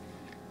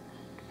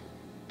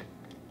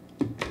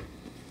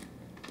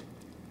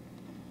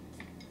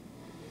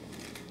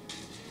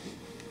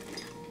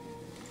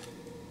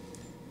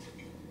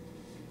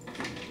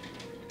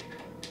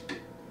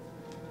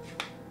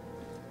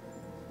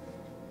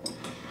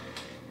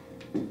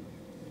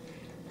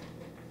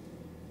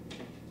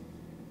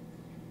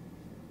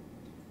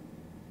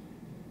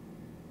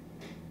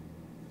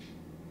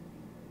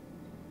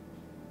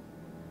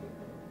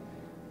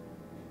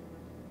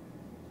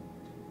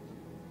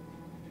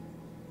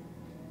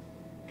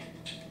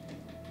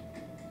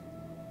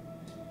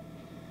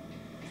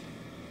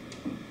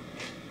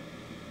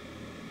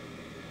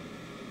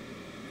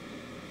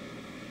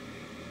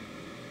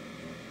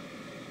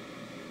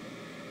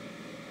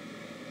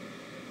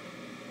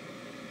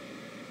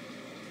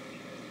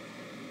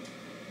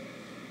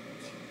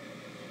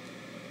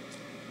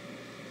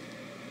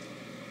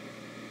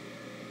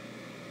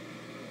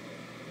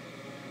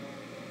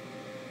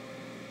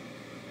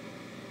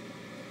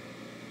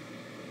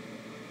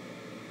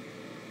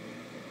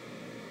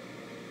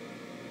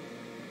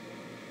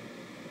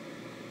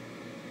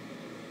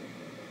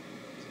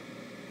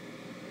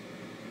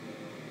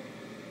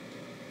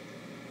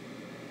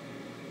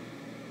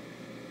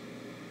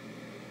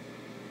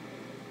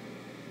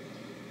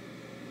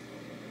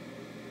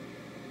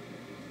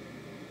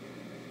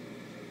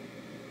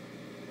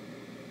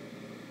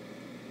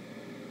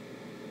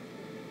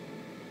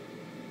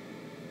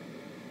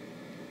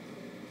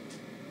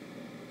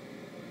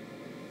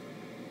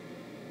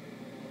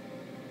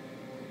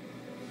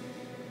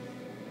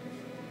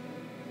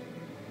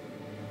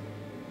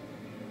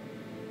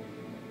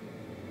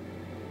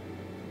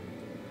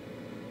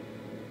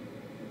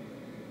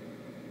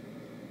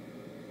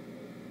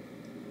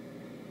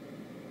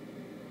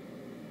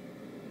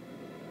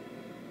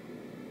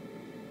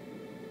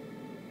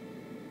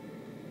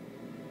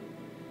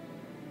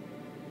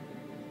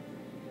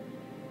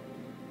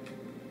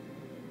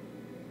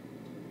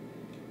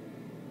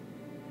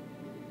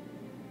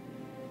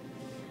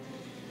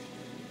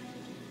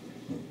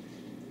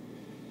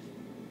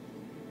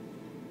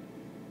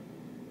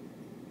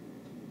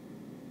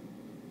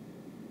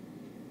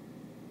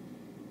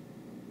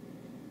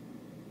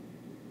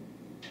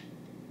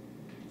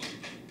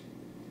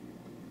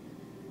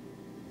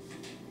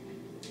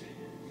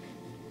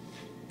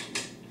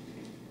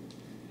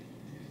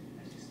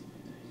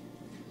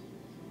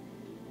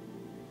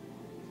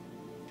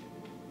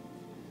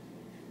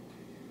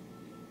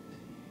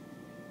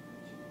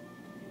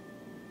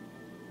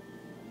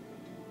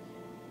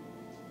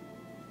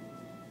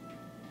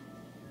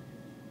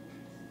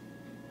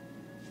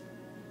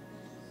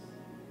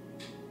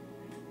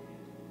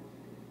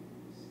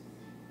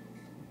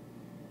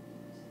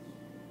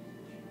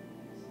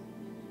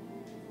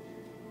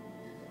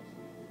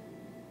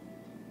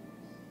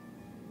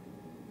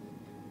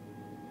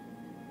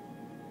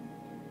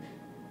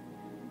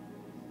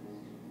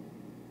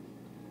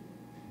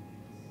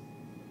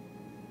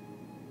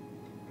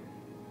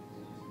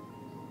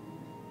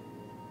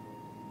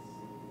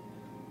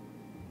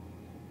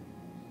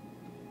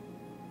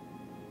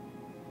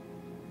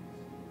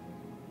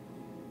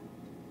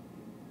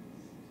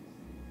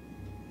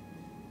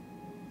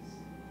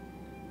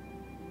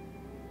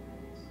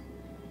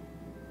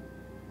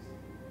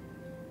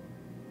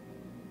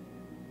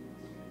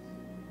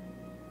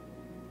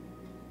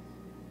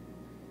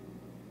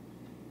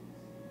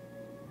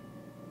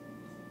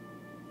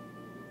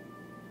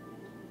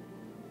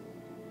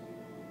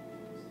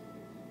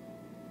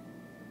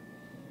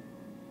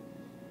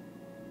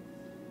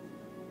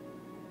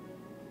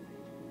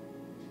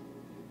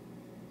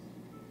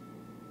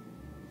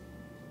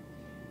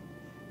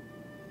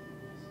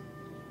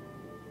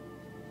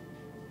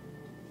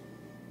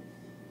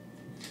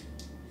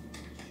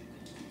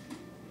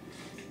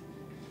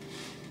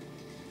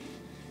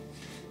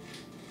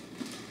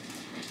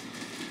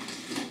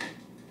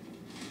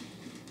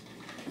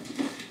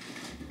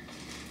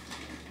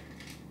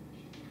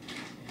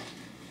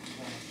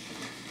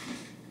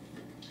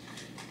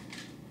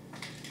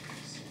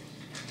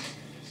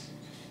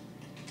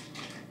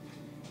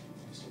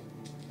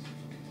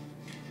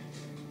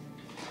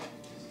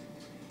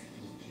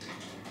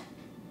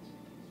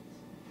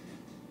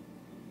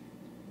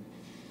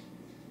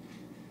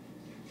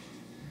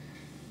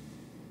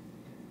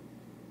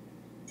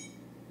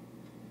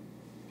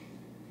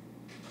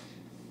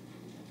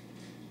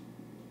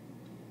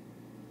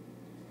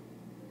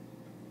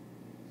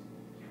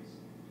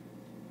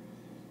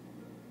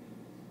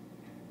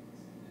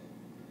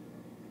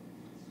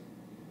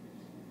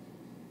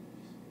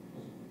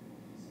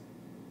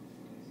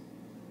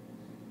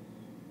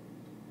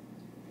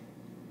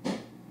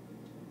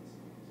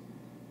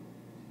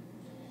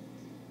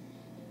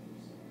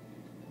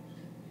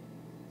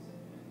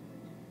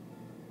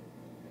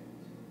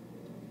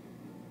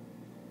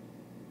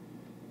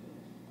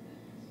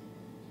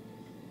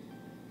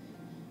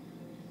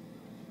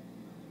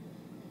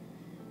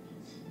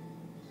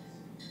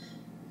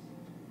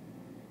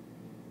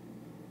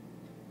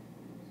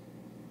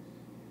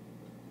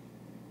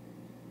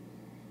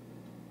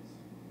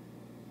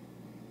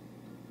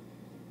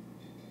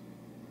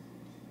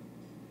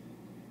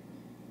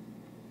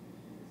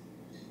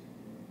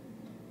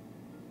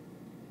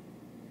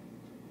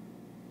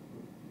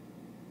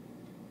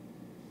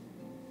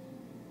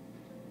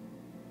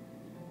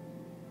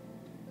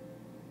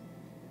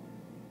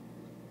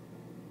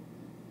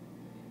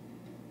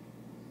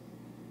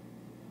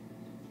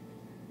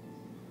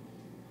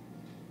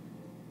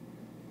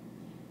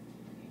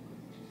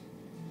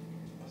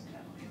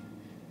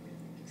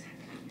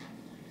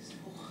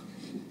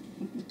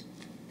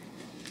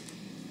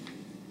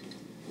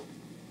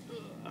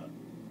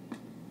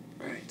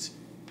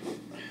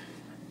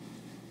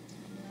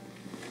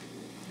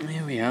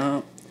 we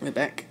are. We're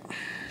back.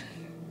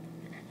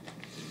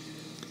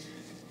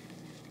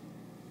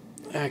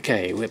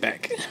 Okay, we're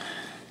back.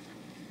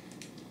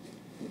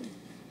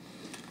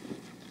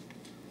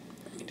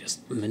 Let me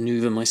just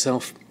manoeuvre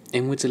myself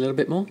inwards a little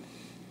bit more.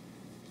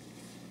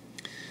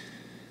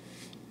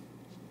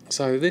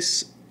 So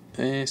this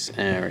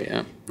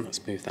area,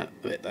 let's move that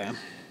a bit there.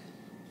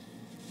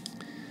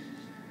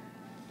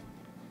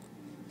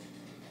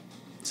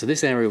 So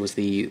this area was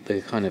the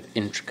kind of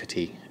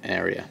intricate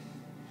area,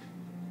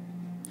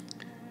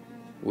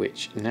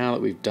 which now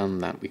that we've done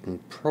that, we can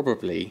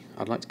probably,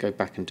 I'd like to go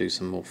back and do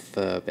some more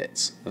fur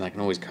bits, and I can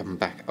always come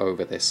back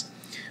over this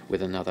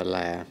with another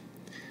layer.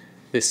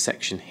 This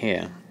section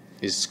here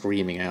is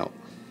screaming out,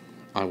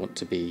 I want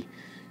to be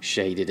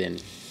shaded in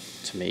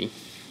to me.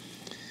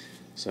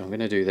 So I'm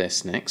going to do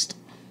this next.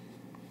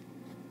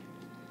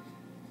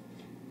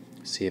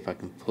 See if I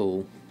can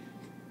pull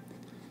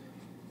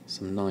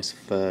some nice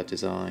fur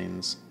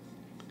designs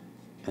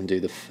and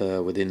do the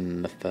fur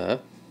within the fur.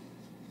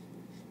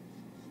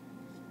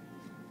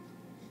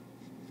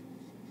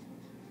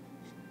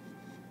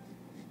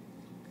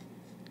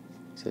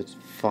 So it's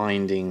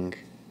finding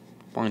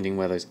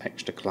where those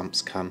extra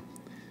clumps come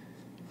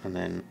and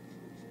then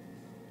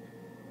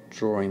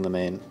drawing them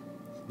in,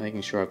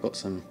 making sure I've got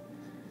some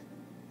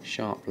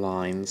sharp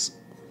lines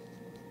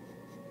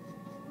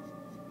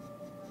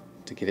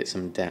to give it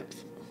some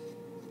depth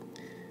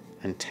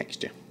and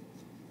texture.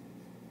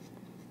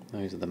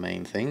 Those are the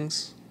main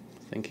things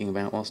thinking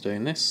about whilst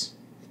doing this.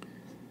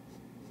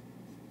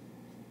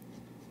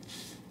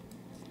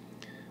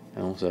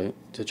 And also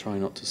to try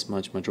not to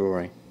smudge my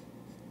drawing,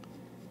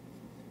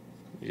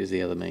 which is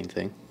the other main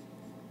thing.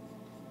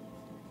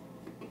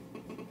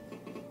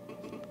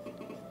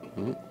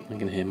 Oh, I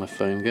can hear my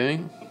phone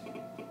going.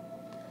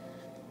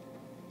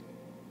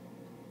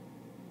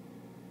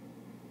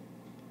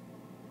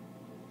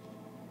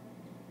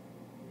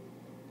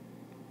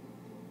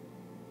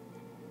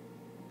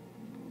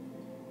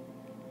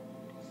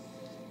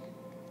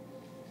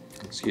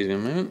 Excuse me a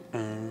moment.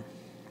 I'll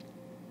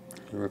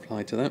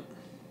reply to that.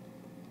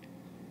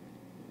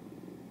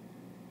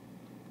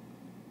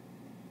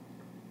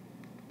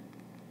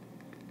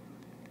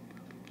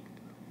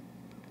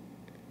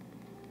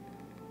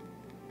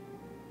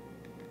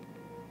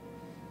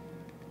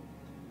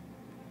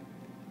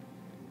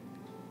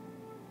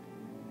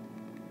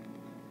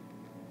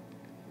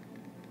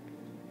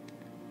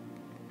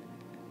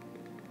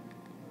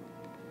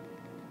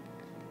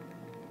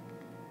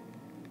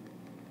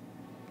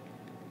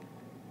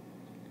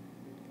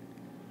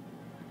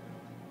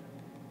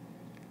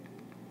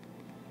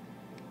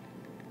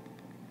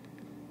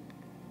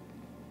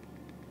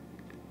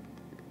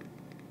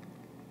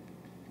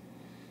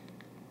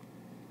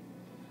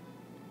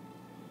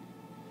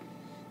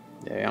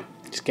 There we are.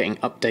 Just getting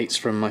updates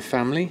from my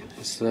family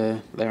as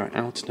they're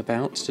out and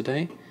about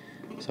today.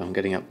 So I'm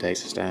getting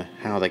updates as to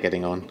how they're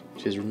getting on,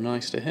 which is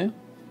nice to hear.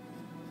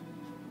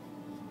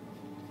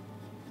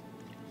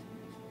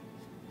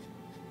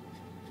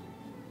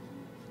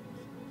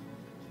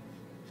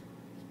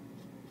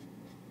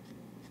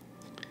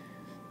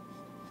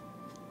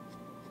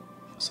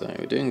 So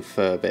we're doing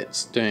fur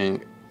bits,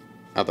 doing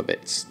other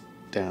bits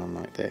down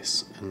like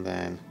this, and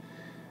then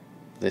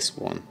this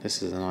one.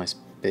 This is a nice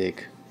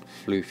big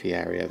floofy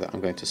area that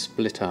I'm going to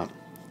split up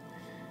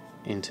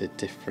into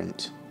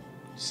different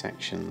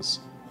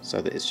sections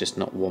so that it's just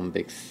not one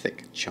big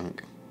thick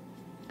chunk,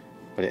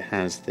 but it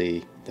has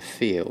the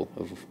feel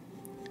of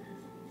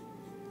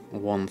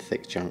one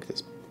thick chunk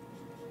that's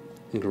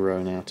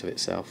grown out of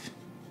itself.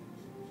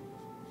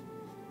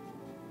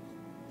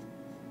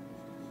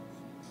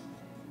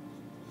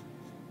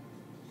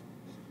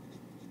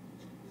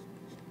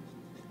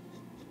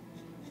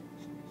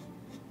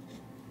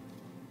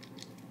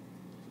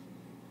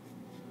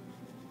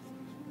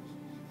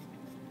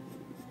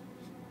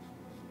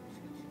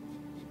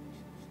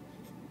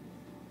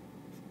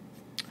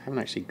 I haven't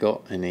actually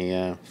got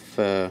any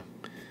fur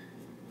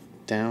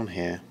down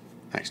here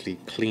actually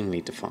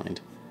cleanly defined,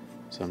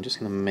 so I'm just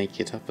going to make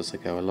it up as I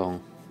go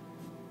along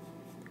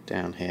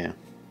down here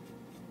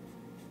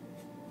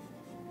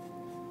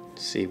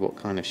to see what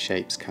kind of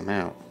shapes come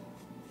out.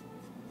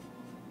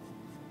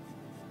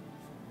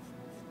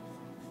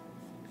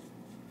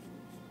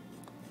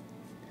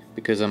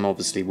 Because I'm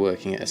obviously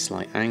working at a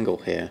slight angle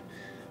here,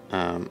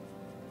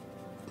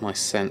 my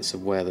sense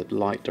of where the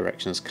light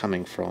direction is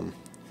coming from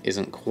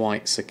isn't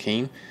quite so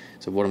keen.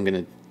 So what I'm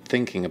going to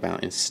thinking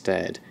about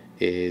instead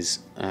is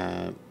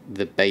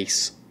the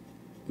base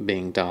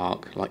being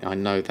dark. Like I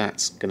know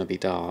that's going to be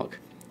dark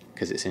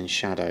because it's in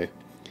shadow,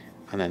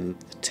 and then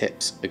the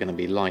tips are going to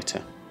be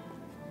lighter.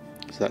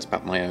 So that's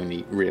about my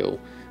only real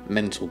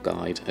mental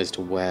guide as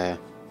to where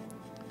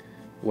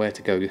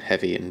to go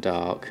heavy and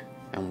dark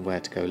and where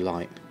to go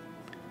light.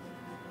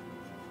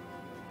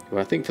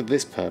 Well, I think for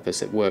this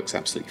purpose it works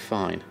absolutely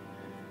fine.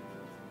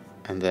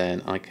 And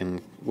then I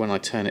can, when I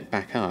turn it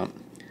back up,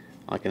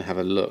 I can have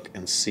a look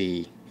and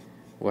see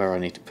where I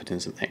need to put in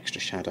some extra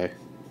shadow.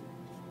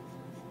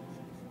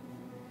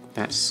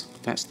 That's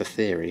the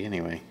theory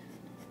anyway.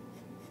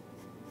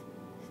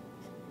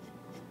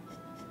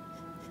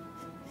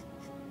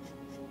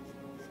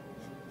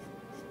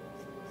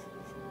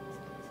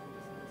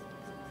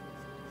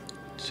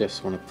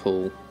 just want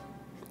to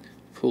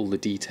pull the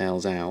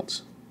details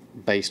out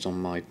based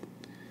on my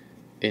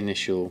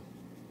initial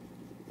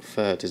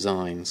fur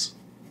designs,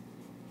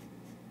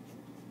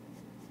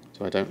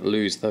 so I don't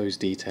lose those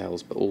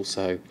details, but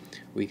also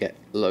we get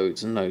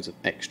loads and loads of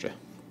extra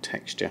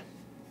texture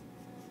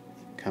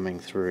coming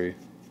through.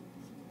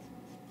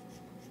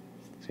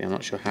 See, I'm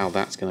not sure how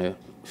that's going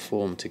to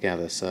form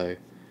together, so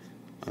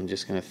I'm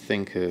just going to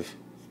think of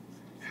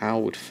how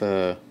would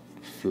fur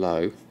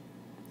flow.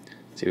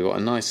 See, we've got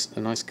a nice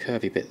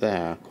curvy bit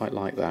there. I quite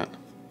like that.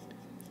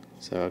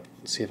 So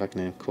I'll see if I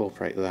can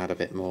incorporate that a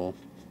bit more.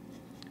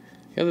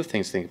 The other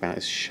thing to think about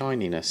is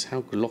shininess.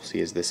 How glossy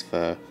is this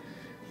fur?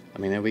 I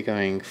mean, are we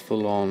going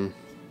full on,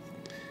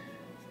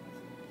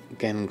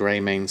 again,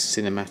 Greymane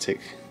cinematic,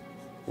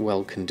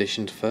 well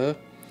conditioned fur?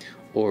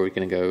 Or are we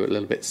going to go a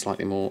little bit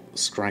slightly more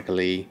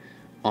scraggly?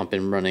 I've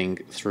been running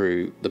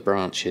through the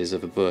branches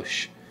of a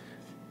bush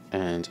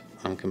and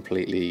I'm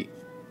completely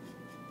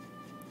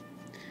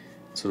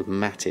sort of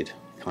matted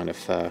kind of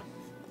fur.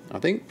 I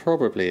think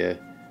probably a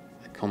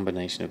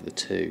combination of the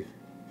two.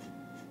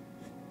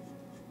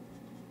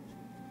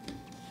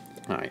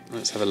 Alright,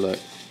 let's have a look.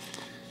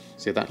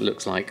 See what that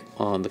looks like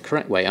on the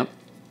correct way up.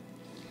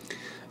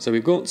 So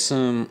we've got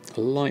some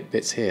light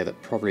bits here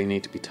that probably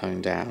need to be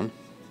toned down,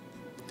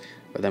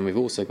 but then we've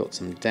also got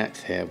some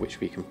depth here which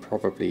we can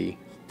probably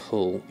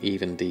pull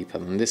even deeper,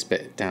 and this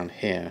bit down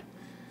here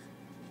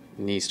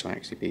needs to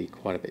actually be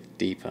quite a bit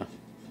deeper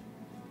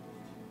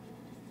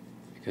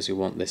because we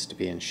want this to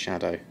be in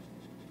shadow.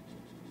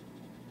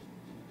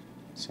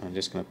 So I'm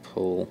just going to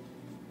pull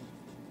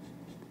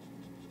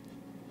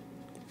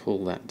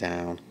that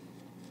down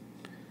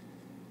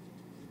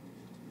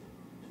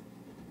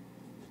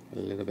a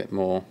little bit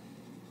more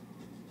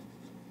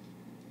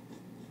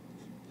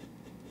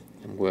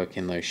and work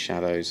in those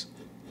shadows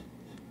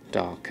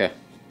darker.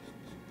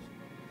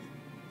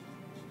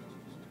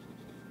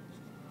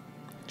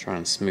 Try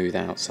and smooth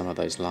out some of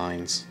those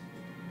lines.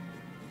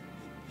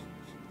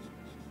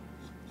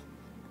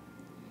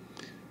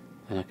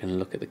 And I can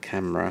look at the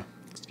camera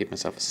to give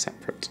myself a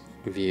separate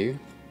view.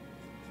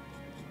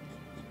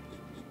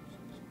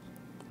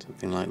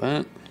 Something like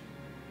that.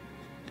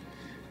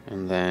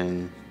 And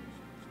then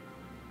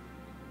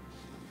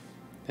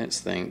let's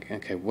think,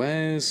 okay,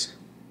 where's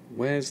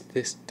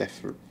this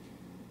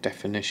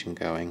definition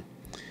going?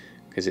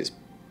 Because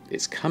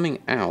it's coming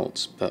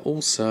out, but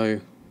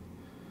also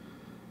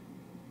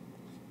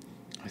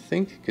I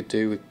think it could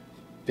do with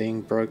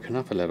being broken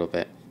up a little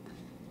bit.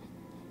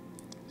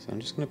 So I'm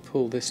just going to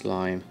pull this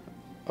line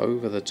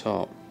over the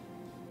top,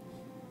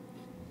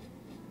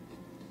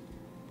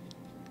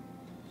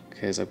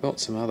 because I've got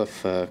some other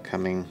fur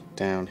coming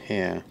down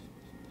here.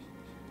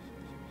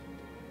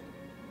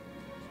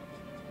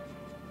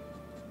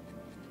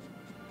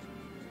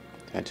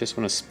 I just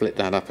want to split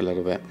that up a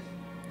little bit.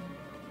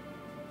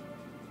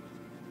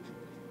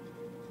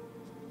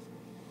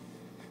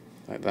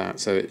 Like that.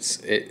 So that's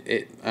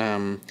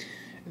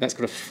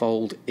got to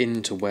fold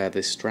into where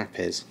this strap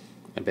is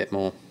a bit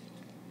more.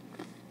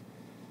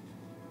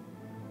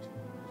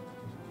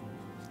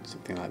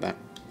 Something like that.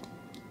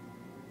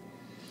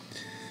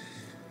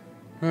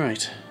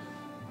 Right.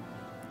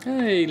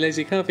 Hey,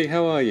 Lazy Coffee,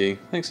 how are you?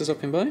 Thanks for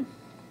stopping by.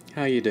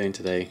 How are you doing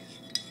today?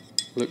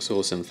 Looks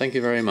awesome. Thank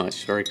you very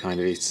much. Very kind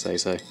of you to say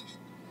so.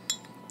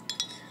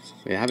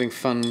 We're having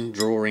fun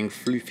drawing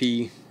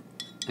floofy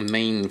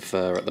mane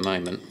fur at the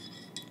moment,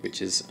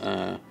 which is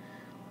one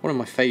of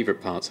my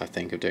favourite parts, I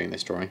think, of doing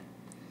this drawing.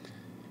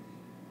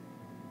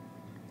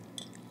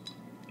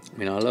 I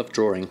mean, I love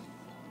drawing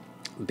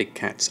big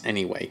cats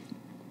anyway,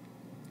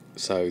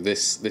 so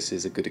this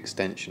is a good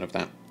extension of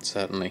that,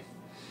 certainly.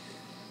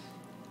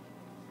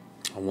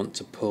 I want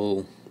to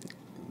pull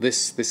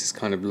this is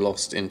kind of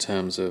lost in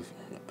terms of,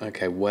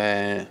 okay,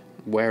 where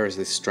is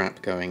this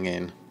strap going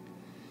in?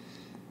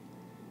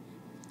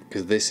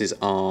 Because this is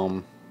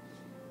arm.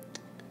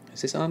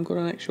 Has this arm got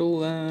an actual?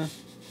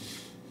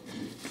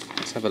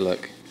 Let's have a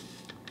look.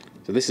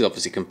 So this is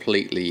obviously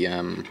completely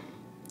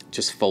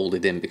just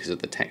folded in because of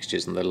the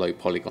textures and the low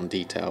polygon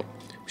detail,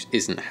 which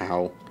isn't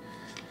how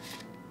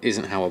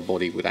a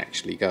body would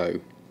actually go.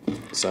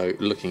 So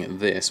looking at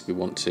this, we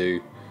want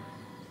to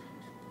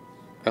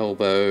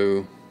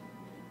elbow.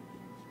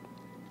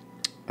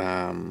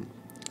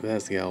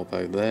 There's the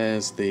elbow.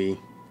 There's the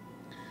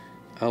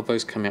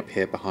elbow's coming up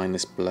here behind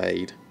this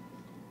blade.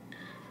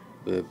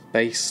 The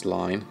base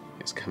line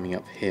is coming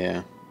up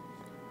here,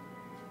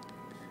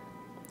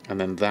 and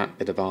then that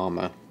bit of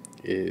armour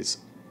is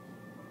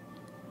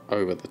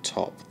over the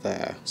top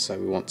there. So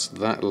we want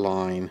that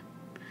line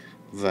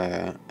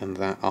there and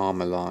that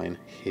armour line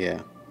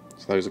here.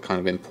 So those are kind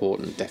of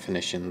important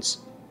definitions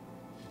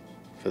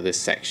for this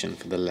section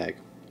for the leg.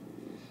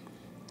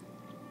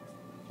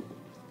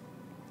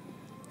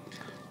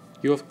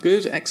 You're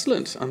good,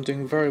 excellent. I'm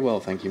doing very well,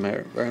 thank you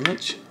very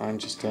much. I'm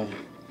just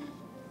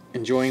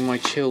enjoying my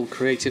chill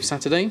creative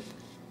Saturday,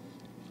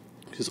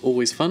 which is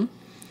always fun.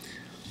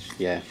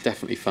 Yeah,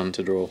 definitely fun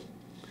to draw.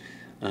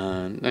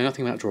 Know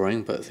nothing about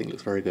drawing, but I think it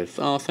looks very good.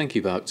 Oh, thank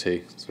you, Bark,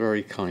 too. It's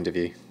very kind of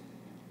you.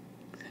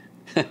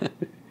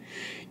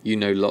 You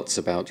know lots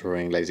about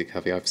drawing, Lazy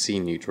Covey. I've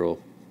seen you draw.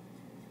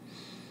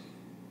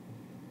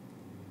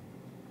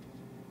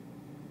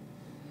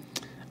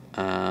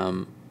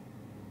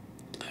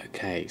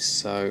 Okay,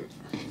 so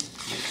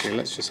actually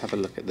let's just have a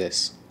look at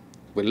this.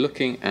 We're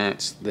looking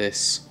at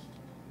this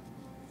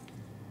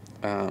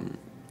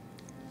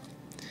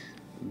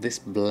this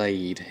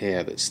blade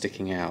here that's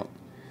sticking out,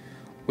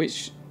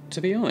 which, to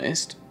be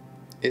honest,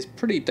 is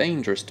pretty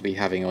dangerous to be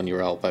having on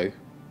your elbow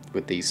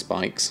with these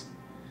spikes,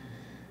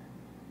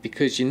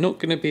 because you're not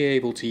going to be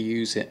able to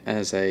use it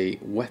as a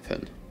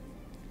weapon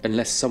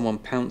unless someone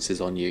pounces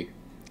on you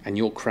and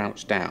you're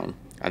crouched down,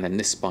 and then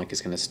this spike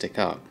is going to stick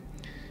up.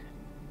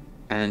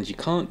 And you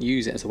can't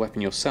use it as a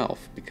weapon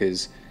yourself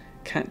because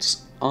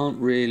cats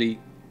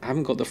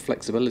haven't got the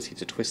flexibility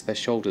to twist their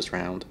shoulders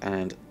round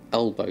and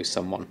elbow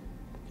someone.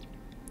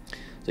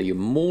 So you're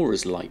more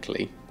as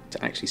likely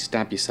to actually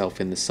stab yourself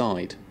in the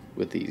side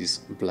with these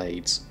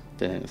blades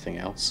than anything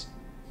else.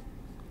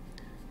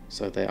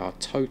 So they are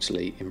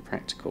totally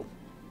impractical.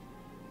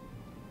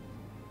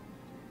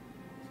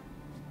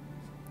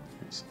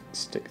 Let's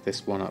stick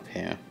this one up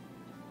here.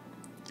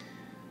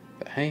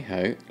 But hey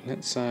ho,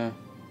 let's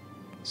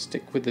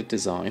stick with the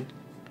design.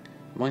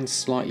 Mine's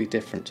slightly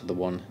different to the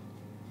one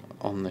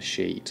on the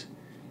sheet,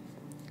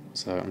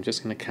 so I'm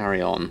just going to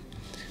carry on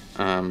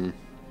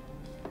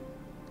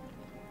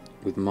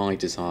with my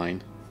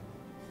design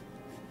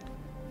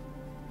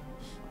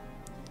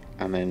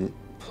and then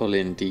pull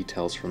in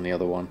details from the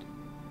other one.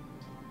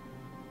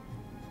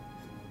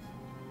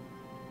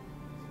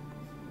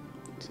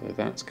 So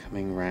that's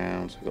coming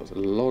round. We've got a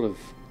lot of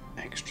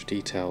extra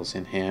details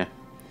in here,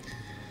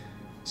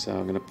 so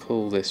I'm going to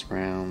pull this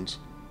round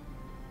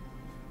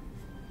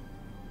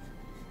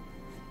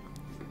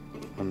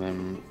and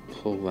then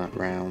pull that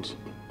round,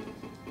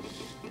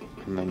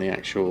 and then the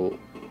actual,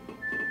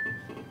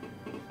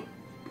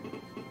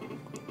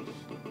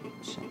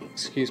 so,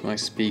 excuse my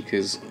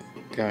speakers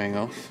going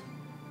off,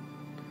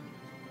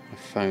 my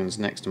phone's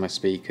next to my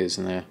speakers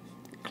and they're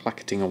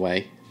clacketing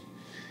away.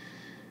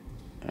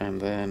 And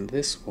then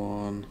this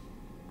one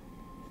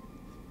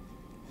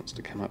wants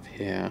to come up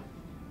here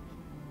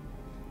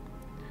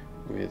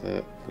with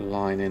a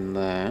line in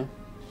there.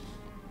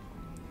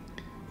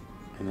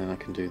 And then I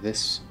can do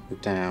this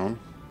down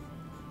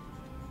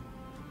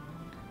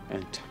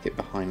and tuck it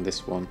behind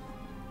this one.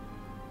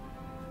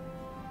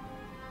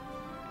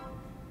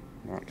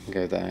 Or I can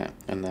go there,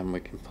 and then we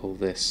can pull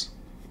this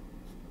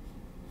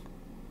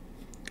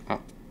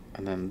up,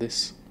 and then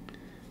this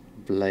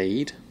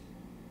blade,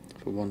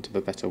 for want of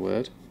a better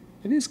word,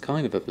 it is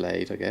kind of a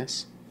blade, I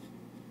guess.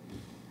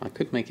 I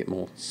could make it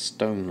more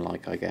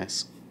stone-like, I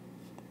guess.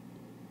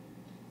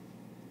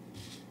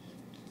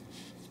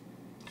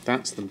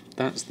 That's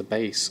the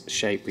base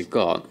shape we've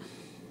got.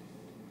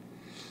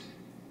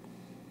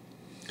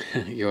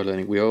 You're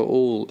learning. We are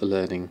all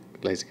learning,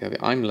 Lazy Covey.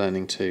 I'm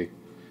learning too,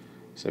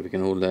 so we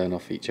can all learn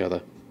off each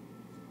other.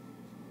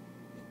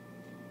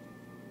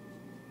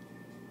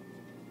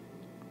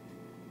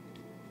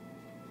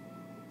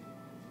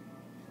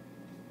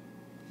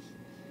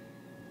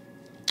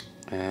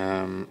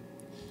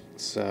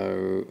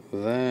 So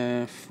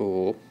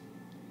therefore,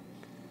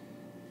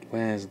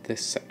 where's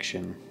this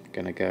section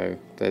gonna go?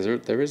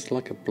 There is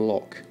like a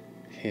block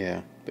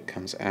here that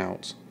comes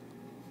out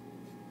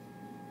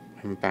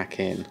and back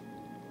in,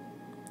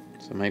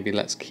 so maybe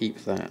let's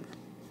keep that,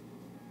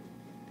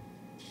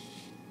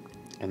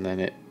 and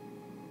then it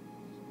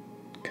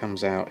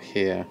comes out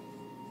here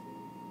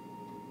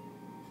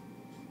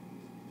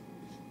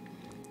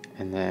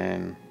and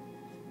then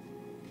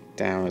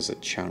down as a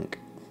chunk,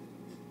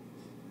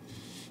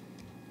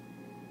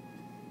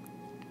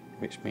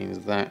 which means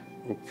that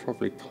will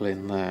probably pull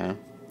in there,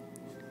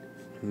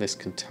 and this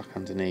can tuck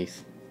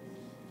underneath.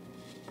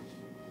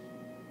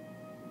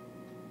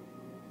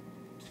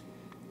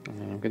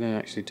 And then I'm going to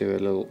actually do a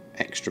little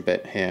extra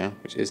bit here,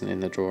 which isn't in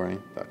the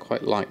drawing, but I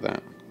quite like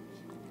that,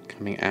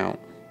 coming out,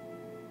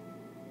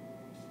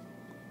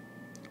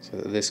 so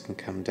that this can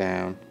come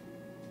down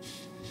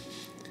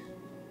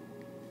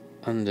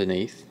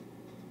underneath,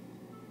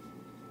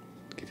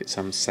 give it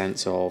some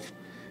sense of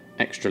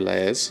extra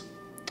layers.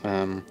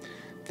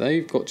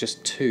 They've got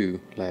just 2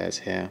 layers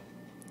here.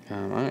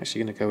 I'm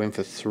actually going to go in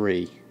for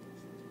 3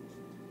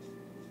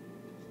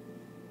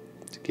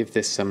 to give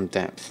this some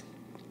depth.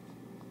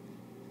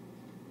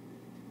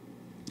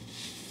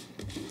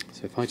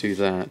 So if I do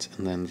that,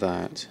 and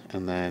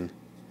then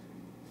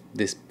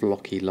this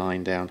blocky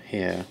line down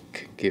here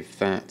can give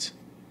that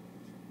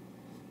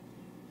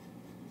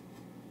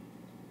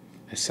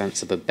a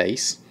sense of a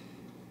base.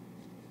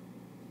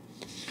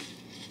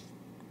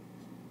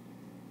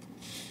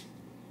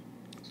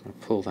 So I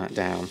pull that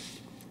down,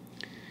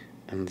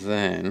 and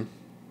then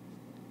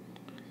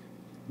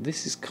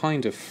this is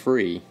kind of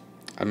free.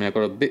 I mean, I've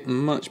got a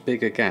much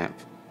bigger gap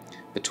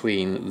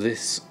between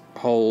this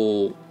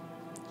whole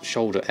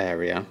shoulder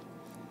area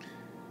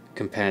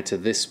compared to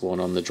this one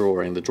on the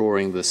drawing.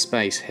 The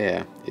space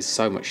here is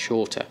so much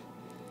shorter.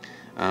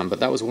 But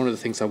that was one of the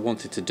things I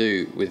wanted to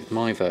do with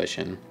my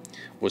version,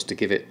 was to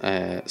give it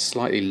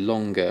slightly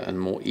longer and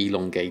more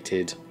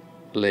elongated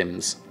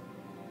limbs.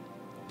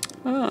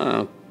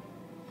 Ah,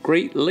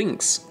 Great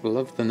Links,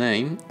 love the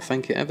name.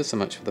 Thank you ever so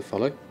much for the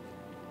follow.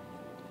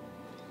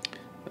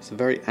 That's a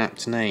very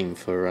apt name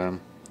for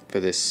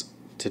this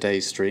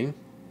today's stream,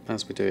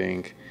 as we're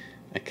doing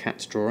a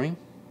cat drawing.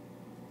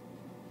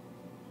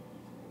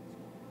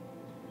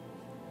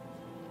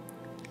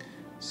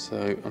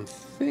 So I'm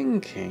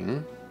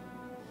thinking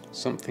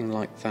something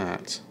like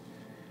that,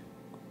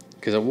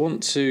 because I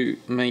want to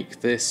make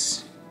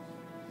this,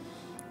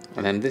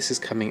 and then this is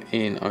coming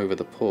in over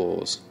the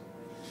paws,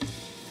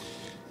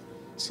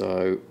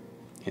 so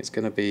it's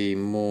going to be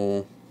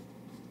more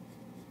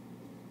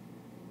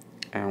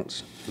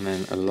out and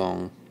then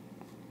along,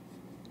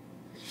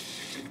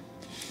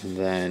 and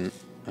then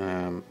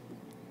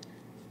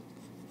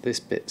this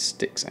bit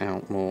sticks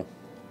out more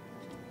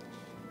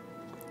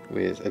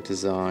with a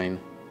design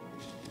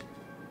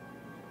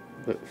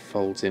that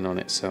folds in on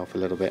itself a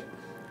little bit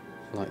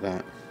like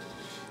that,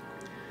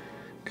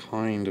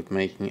 kind of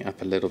making it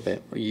up a little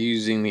bit,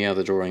 using the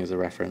other drawing as a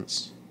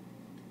reference.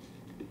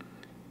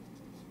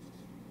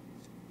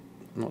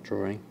 Not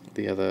drawing,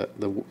 the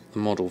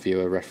model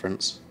viewer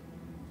reference.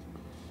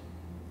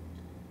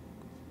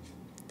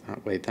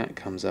 That way that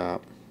comes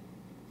up,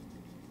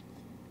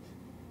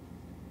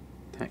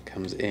 that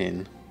comes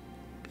in,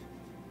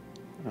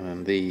 and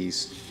then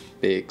these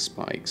big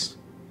spikes,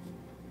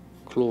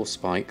 claw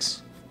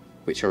spikes,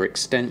 which are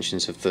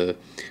extensions of the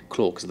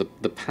claw, because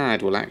the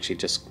pad will actually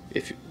just,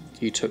 if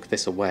you took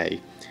this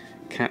away,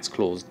 cat's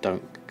claws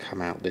don't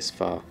come out this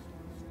far.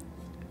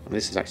 And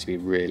this is actually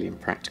really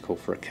impractical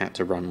for a cat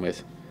to run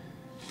with.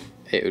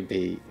 It would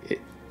be,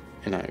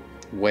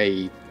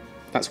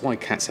 that's why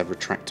cats have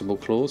retractable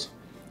claws,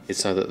 is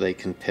so that they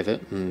can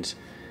pivot and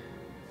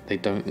they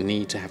don't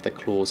need to have their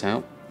claws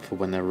out for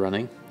when they're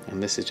running,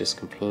 and this is just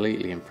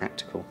completely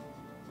impractical.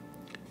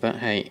 But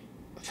hey,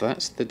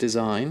 that's the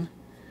design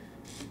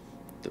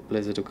that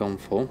Blizzard have gone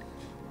for,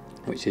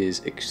 which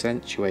is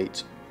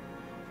accentuate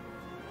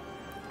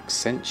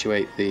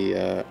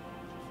the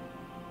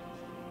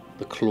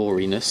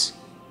clawiness,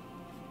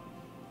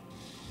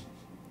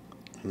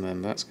 and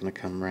then that's going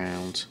to come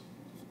round.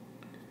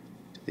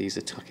 These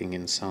are tucking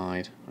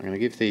inside. I'm going to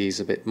give these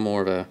a bit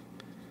more of a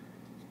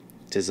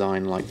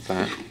design like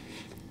that,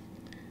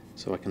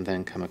 so I can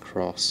then come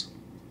across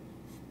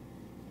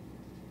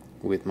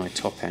with my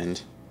top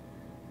end,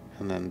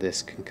 and then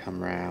this can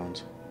come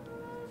round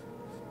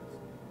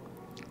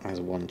as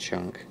one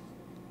chunk,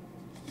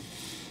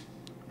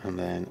 and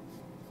then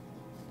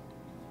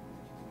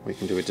we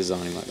can do a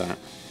design like that.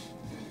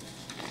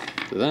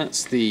 So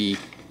that's the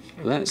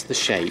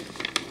shape.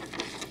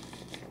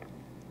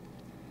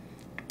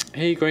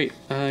 Hey, great.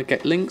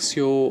 Get Links.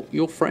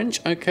 You're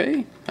French,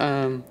 okay?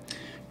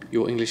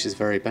 Your English is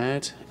very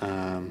bad.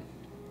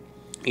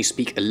 You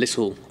speak a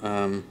little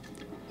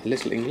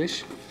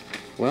English.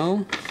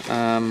 Well,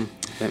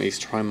 let me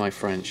try my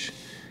French.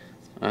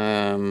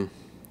 I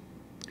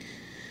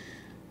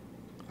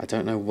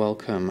don't know.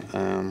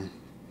 Welcome.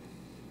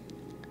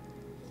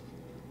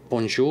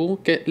 Bonjour.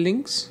 Get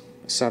Links.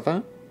 Ça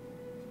va?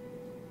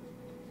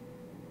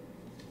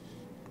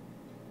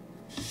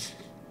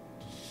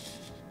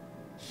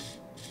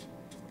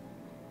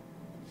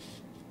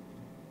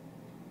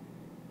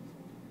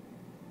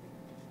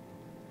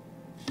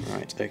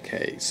 Right,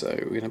 okay, so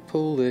we're going to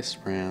pull this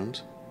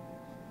round.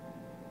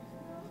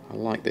 I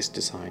like this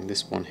design,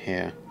 this one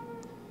here,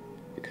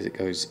 because it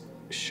goes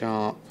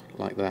sharp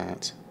like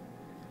that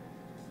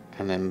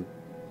and then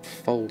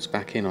folds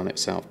back in on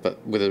itself,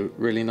 but with a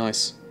really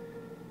nice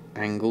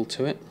angle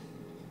to it.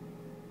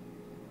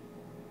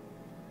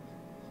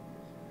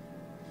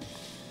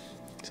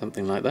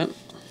 Something like that.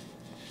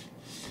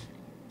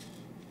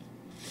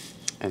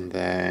 And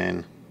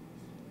then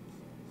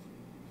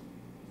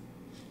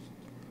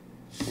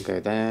we'll go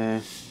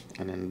there,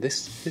 and then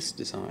this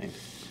design,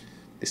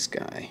 this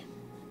guy,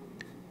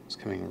 is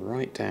coming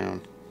right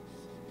down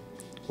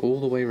all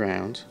the way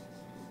round,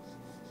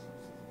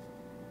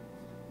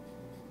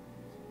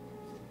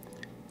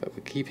 but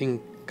we're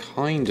keeping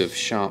kind of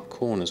sharp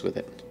corners with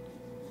it,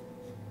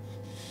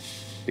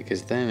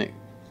 because then it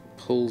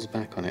pulls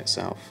back on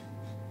itself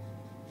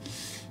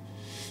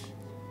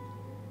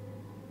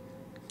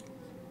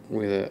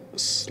with a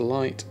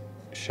slight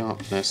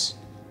sharpness,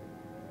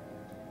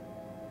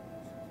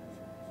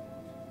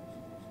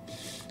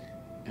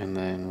 and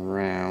then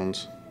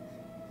round.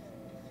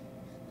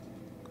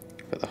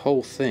 But the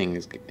whole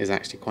thing is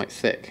actually quite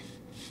thick,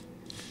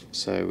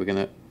 so we're going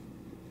to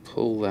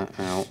pull that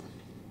out,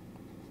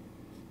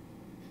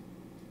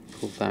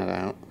 pull that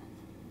out,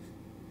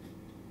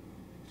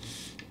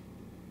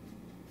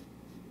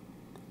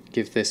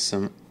 give this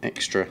some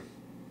extra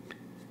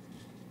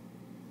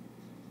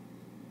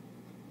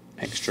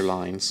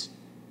lines.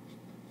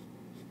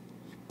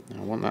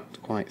 Now I want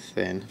that quite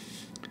thin,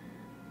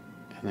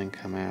 and then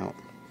come out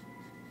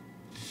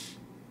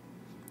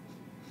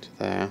to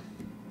there,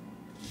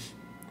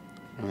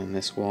 and then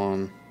this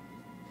one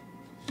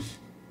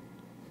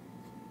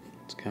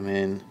to come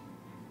in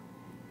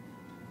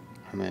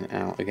and then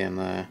out again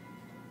there.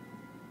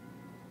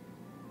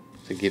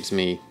 So it gives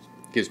me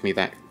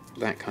that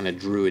kind of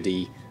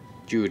druidy.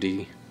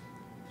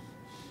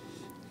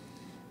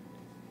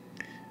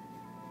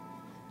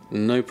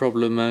 No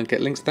problem,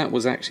 get links. That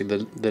was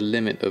actually the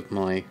limit of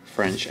my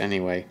French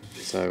anyway,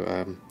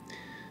 so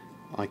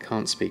I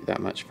can't speak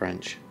that much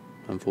French,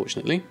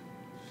 unfortunately.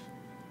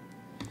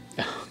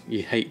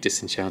 You hate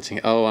disenchanting.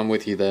 Oh, I'm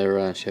with you there,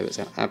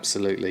 Shevitz.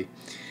 Absolutely.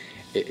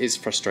 It is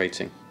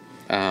frustrating.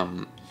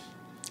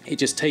 It's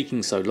just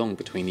taking so long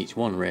between each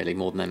one, really,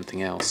 more than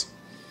anything else.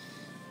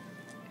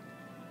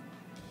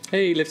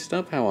 Hey, Lifted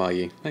Up, how are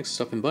you? Thanks for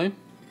stopping by.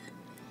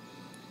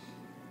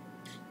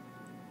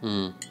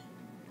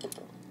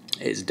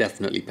 It's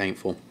definitely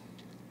painful.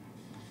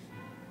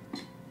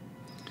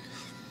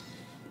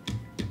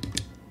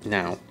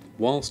 Now,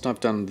 whilst I've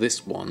done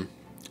this one,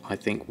 I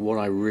think what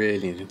I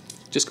really...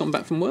 Just gone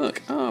back from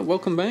work. Ah,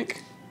 welcome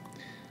back.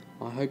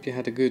 I hope you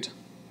had a good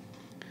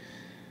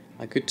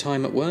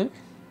time at work,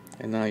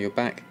 and now you're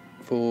back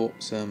for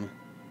some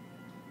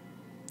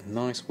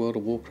nice World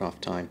of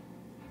Warcraft time.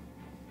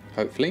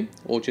 Hopefully,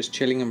 or just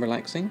chilling and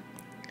relaxing,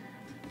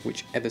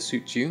 whichever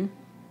suits you.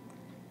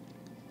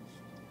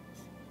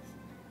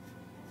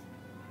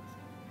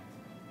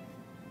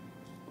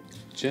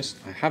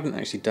 I haven't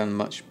actually done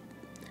much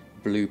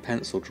blue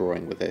pencil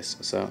drawing with this,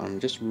 so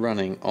I'm just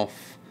running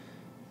off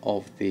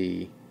of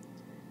the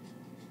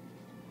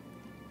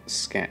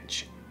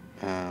sketch,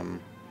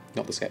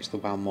 not the sketch, the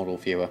WoW model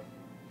viewer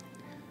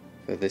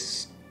for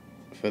this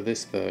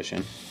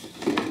version.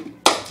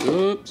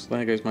 Oops,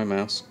 there goes my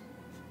mouse.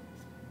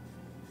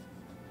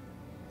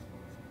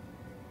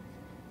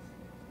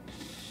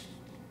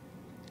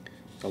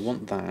 I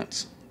want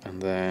that,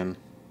 and then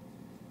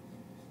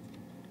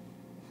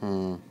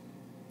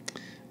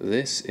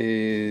this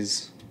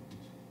is,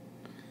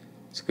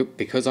 it's good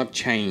because I've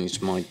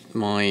changed my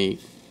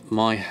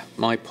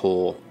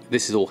paw.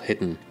 This is all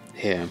hidden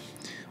here,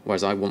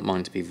 whereas I want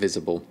mine to be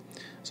visible.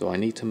 So I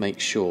need to make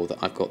sure that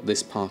I've got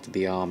this part of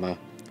the armour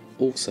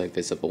also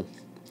visible.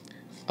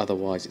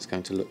 Otherwise it's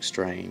going to look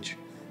strange.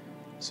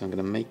 So I'm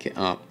going to make it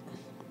up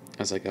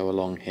as I go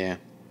along here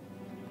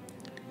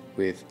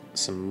with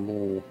some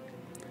more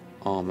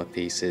armour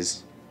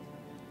pieces,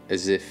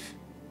 as if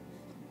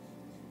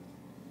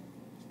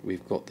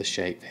we've got the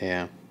shape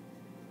here,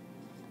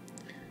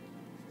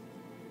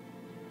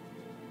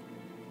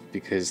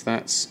 because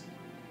that's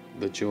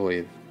the joy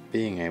of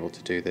being able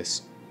to do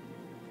this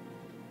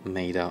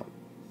made up.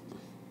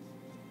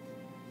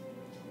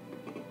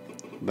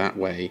 That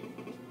way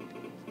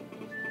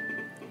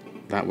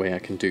I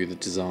can do the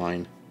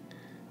design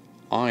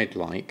I'd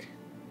like,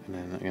 and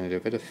then I'm going to do a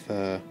bit of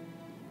fur.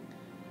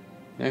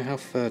 You know how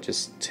fur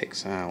just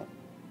ticks out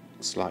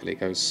slightly,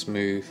 goes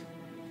smooth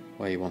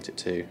where you want it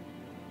to,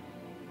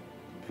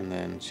 and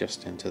then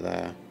just into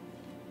there.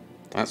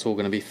 That's all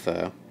going to be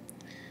fur.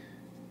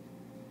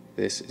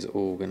 This is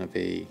all going to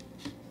be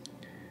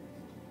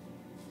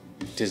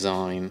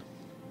design,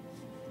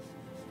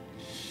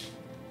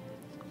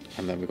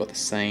 and then we've got the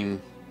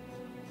same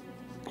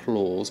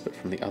claws but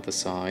from the other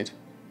side.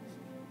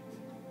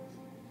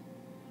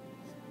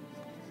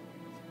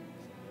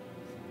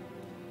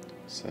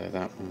 So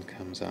that one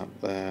comes up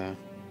there,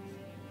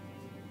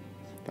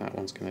 that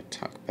one's going to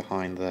tuck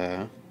behind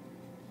there.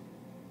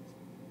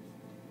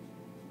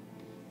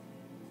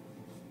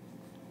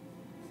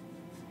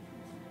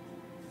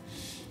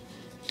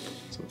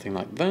 Something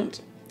like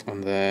that,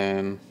 and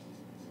then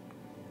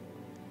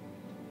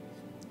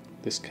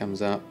this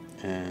comes up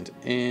and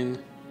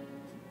in,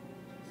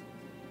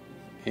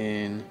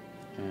 and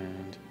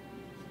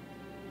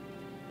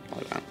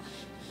like that.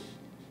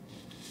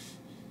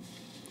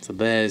 So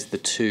there's the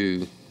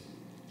two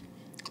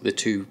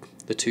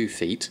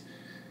feet.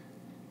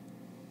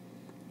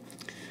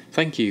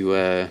 Thank you,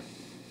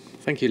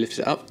 Lift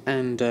It Up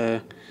and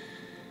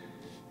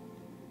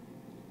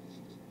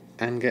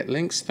get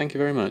links. Thank you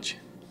very much.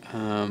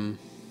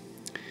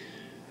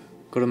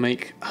 Got to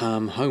make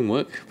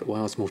homework, but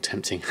wow, it's more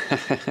tempting.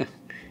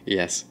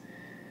 Yes,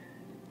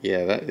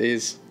 yeah, that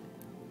is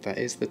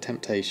the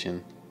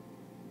temptation.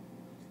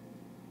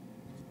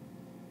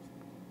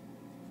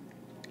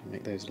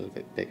 Make those a little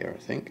bit bigger, I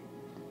think.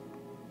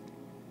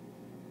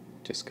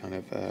 Just kind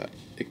of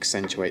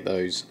accentuate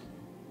those.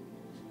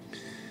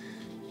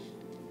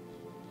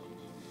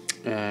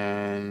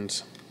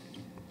 And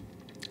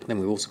then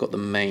we've also got the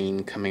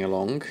mane coming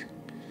along.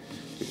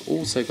 We've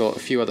also got a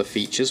few other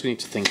features we need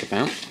to think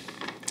about.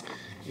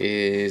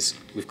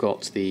 We've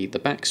got the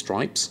back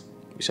stripes,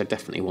 which I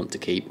definitely want to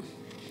keep.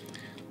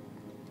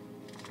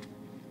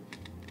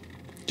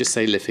 Just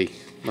say Liffey,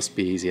 must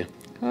be easier.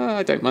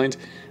 I don't mind.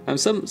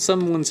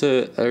 Some ones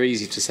are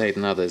easier to say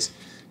than others,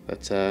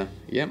 but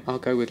yeah, I'll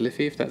go with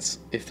Liffey if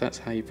that's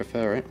how you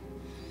prefer it.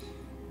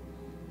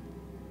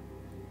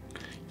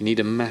 You need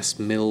a mass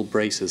mill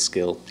bracer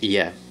skill.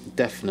 Yeah,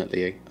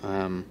 definitely.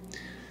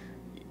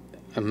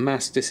 A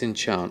mass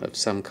disenchant of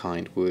some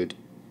kind would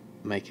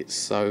make it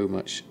so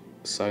much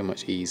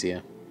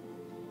easier.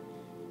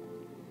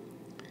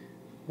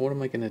 What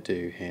am I going to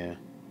do here?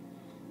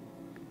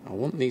 I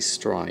want these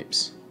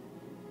stripes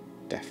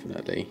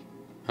definitely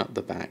at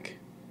the back.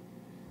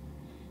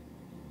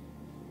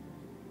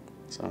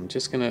 So I'm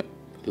just going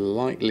to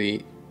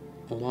lightly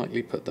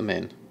put them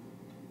in.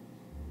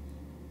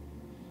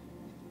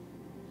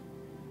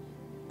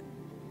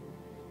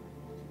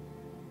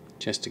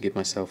 Just to give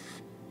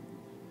myself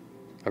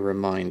a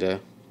reminder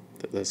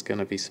that there's going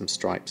to be some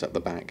stripes at the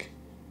back.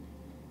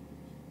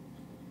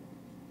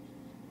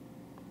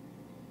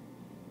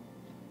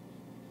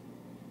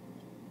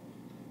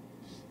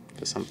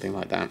 For something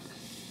like that.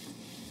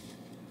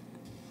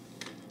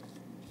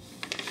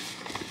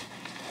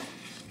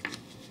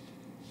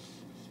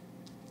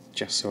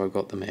 Just so I've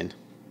got them in.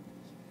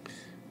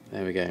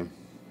 There we go.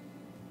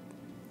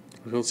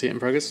 We'll see it in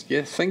progress.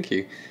 Yeah, thank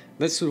you.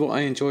 This is what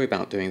I enjoy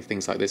about doing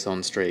things like this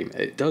on stream.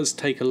 It does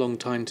take a long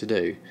time to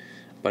do,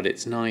 but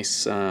it's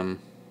nice.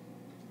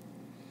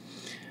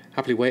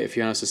 Happily wait a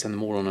few hours to send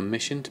them all on a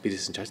mission to be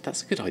disenchanted.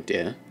 That's a good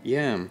idea.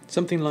 Yeah,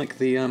 something like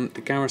the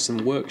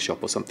garrison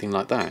workshop or something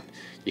like that.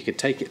 You could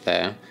take it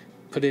there,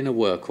 put in a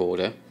work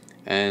order,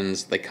 and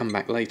they come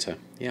back later.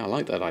 Yeah, I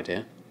like that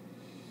idea.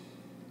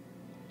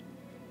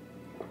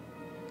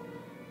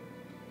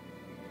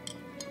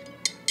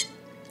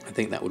 I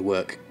think that would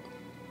work.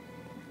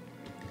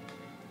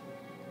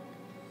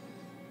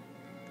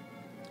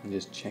 I'll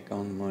just check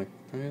on my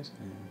progress.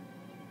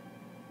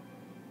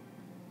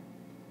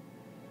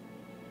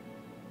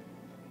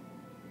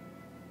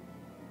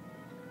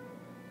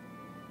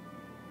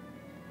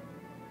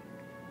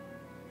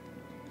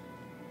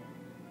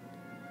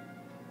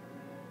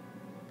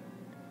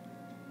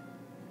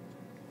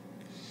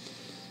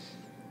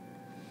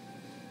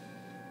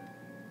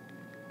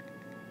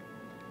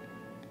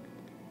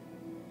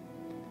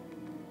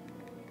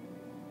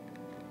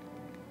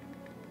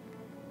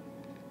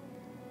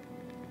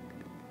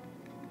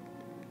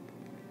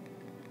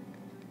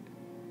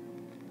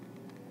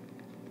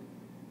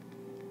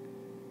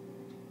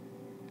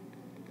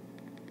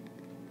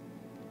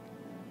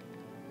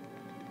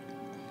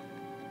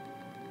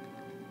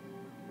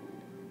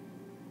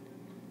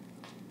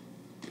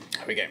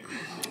 There we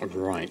go.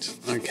 Right,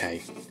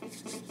 okay.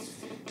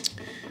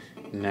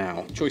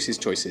 Now,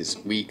 choices.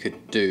 We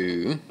could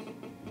do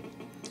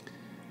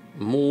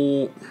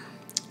more.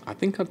 I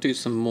think I'd do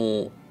some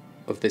more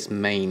of this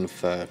mane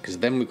fur, because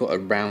then we've got a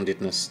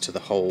roundedness to the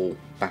whole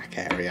back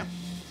area.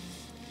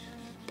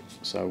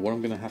 So what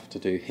I'm going to have to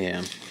do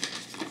here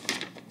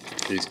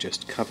is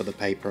just cover the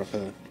paper up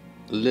a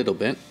little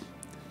bit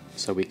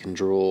so we can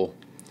draw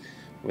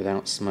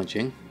without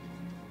smudging.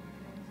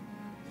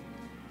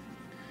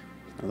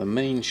 Now the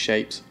main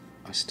shapes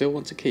I still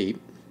want to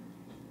keep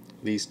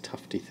these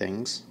tufty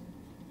things.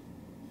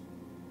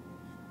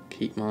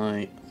 Keep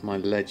my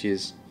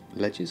edges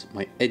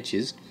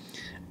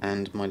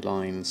and my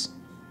lines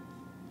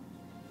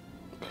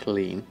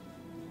clean.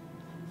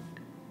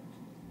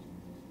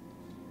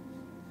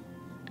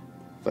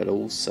 But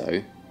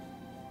also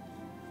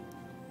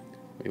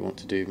we want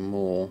to do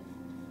more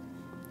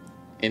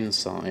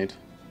inside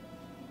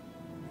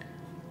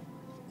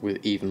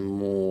with even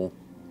more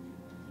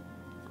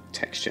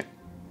texture,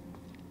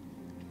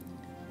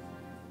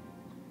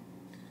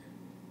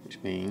 which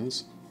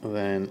means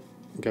then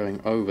going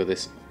over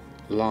this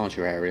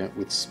larger area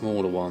with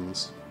smaller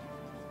ones,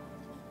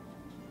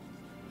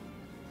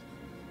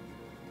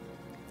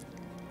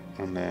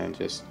 and then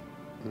just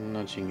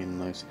nudging in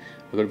those.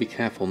 I've got to be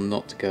careful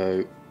not to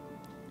go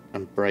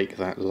and break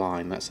that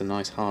line. That's a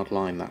nice hard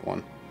line, that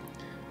one,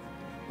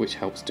 which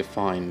helps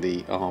define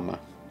the armour.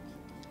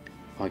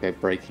 If I go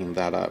breaking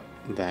that up,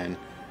 then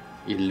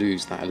you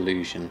lose that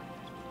illusion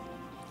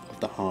of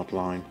the hard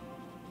line.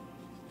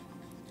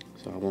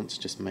 So I want to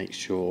just make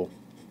sure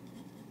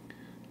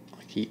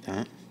I keep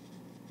that.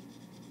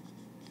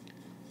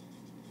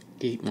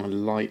 Keep my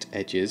light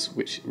edges,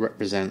 which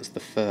represents the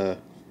fur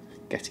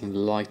getting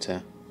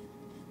lighter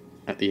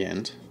at the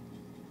end.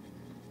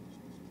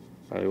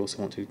 But I also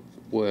want to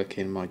work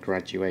in my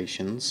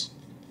graduations,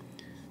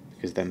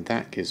 because then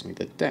that gives me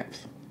the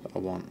depth that I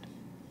want.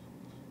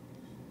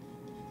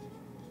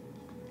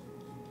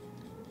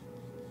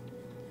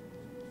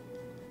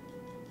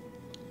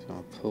 So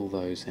I'll pull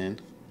those in,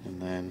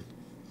 and then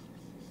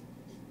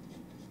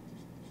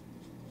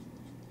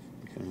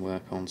we can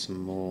work on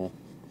some more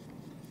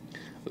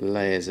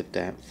layers of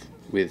depth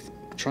with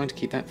trying to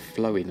keep that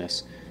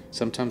flowiness.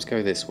 Sometimes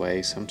go this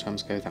way,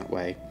 sometimes go that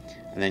way,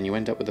 and then you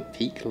end up with a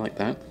peak like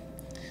that.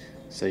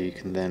 So you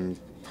can then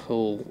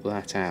pull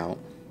that out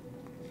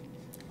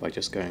by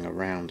just going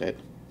around it.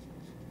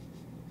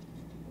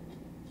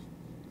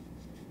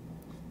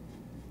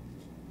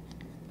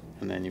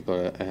 And then you've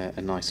got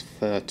a nice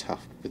fur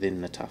tuft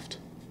within the tuft.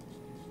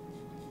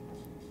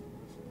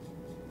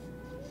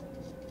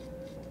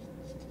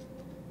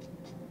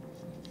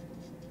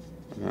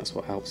 And that's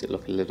what helps it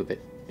look a little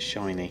bit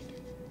shiny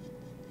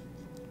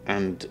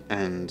and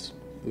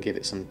give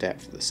it some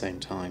depth at the same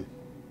time.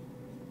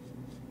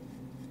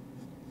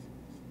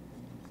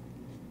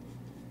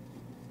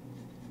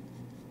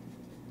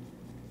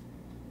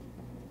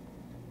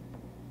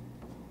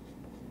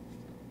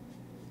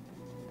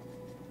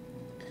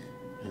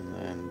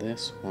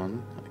 this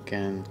one,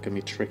 again, going to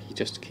be tricky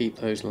just to keep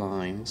those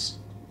lines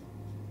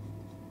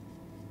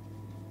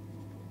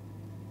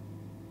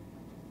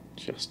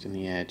just in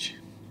the edge.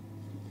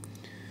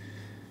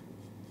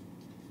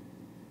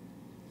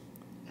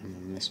 And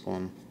then this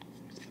one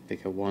is the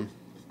bigger one.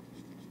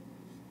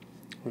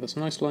 We've got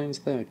some nice lines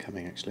there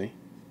coming actually.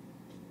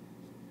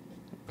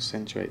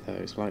 Accentuate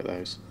those, like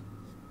those.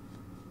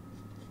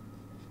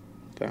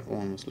 That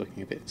one was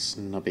looking a bit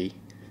snubby,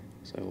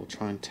 so we'll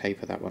try and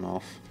taper that one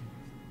off.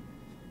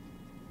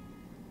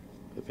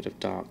 A bit of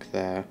dark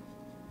there,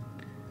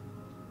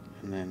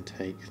 and then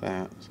take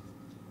that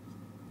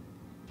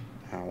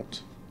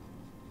out,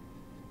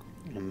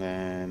 and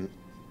then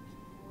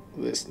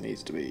this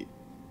needs to be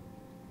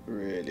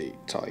really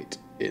tight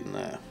in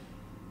there.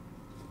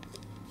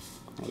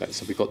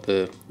 So we've got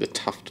the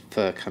tuft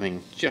fur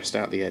coming just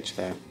out the edge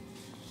there.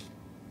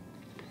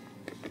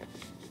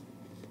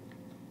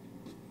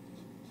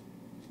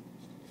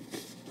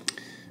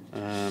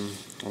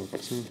 I've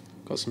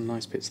got some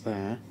nice bits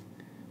there.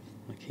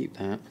 I'll keep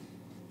that.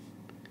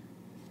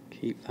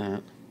 Keep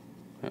that.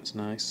 That's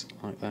nice,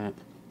 like that.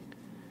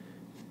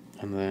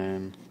 And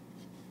then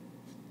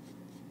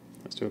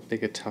let's do a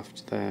bigger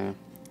tuft there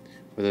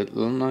with a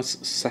little nice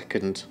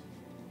second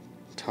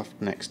tuft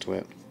next to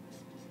it.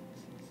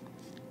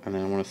 And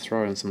then I want to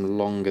throw in some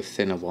longer,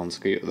 thinner ones.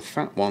 So you get the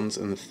fat ones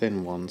and the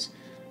thin ones,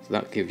 so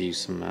that gives you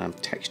some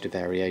texture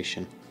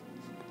variation.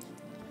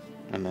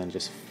 And then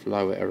just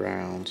flow it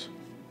around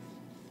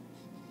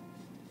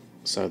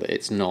so that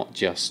it's not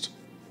just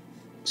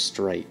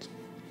straight.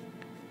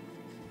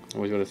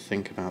 Always got to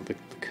think about the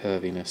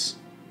curviness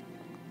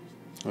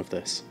of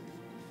this.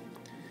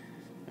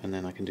 And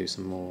then I can do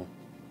some more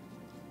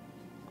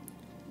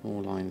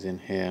lines in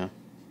here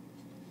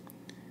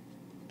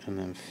and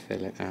then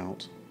fill it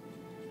out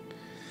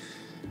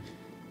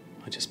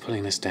by just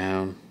pulling this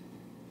down,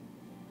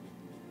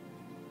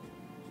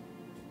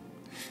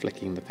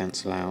 flicking the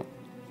pencil out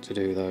to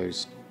do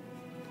those.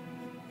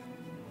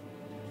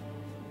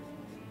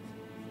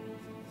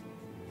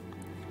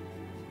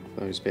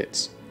 Those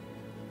bits.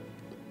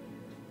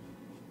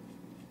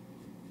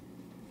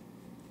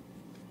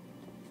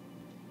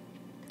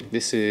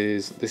 This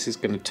is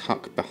going to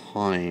tuck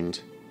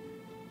behind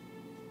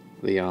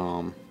the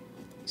arm,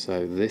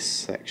 so this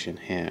section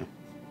here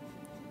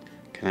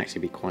can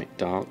actually be quite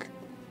dark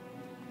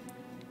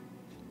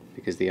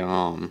because the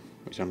arm,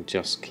 which I'm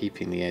just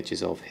keeping the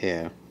edges of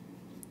here,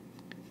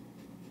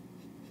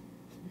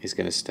 is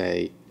going to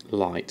stay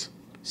light,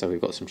 so we've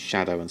got some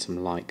shadow and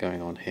some light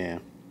going on here.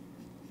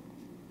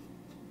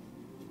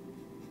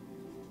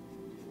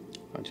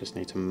 I just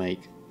need to make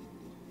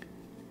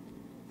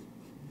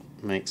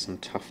some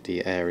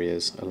tufty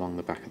areas along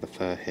the back of the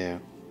fur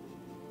here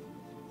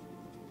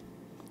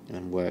and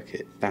then work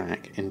it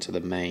back into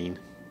the mane.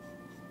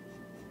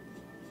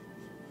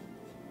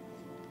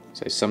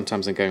 So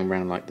sometimes I'm going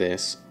around like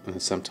this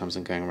and sometimes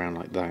I'm going around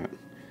like that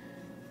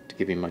to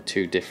give me my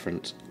two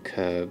different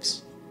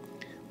curves.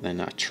 Then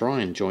I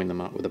try and join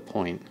them up with a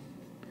point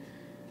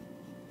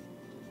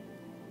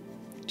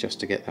just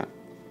to get that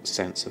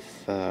sense of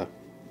fur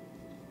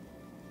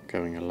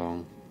going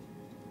along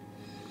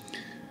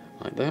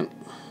like that.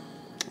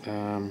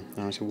 Now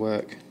I should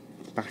work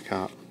back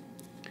up,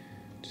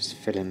 just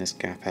fill in this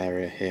gap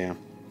area here.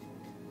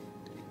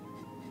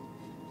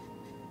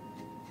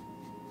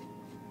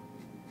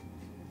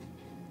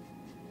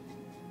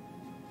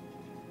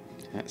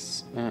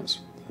 That's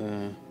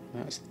the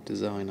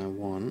design I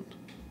want.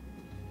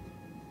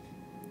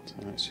 So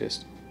let's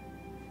just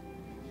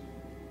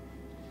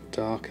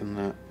darken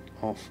that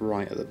off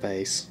right at the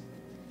base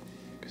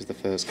because the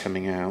fur's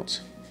coming out.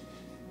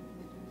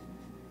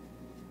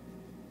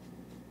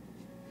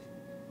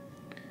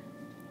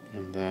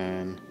 And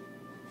then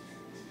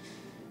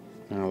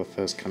now the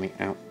fur's coming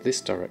out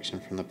this direction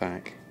from the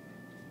back.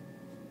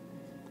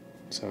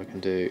 So I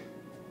can do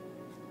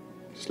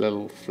just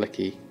little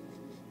flicky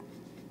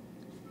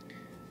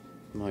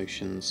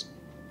motions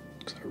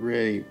because I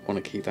really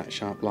want to keep that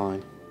sharp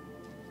line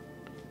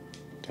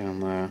down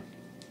there.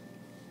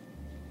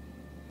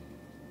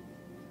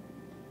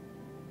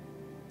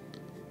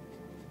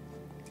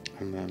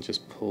 And then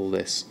just pull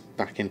this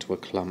back into a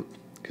clump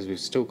because we've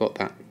still got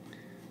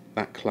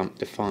that clump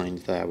defined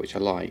there, which I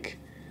like.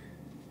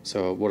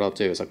 So what I'll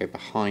do is I'll go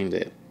behind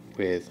it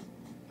with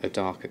a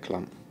darker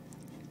clump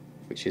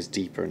which is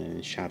deeper and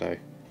in shadow,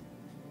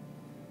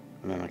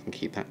 and then I can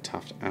keep that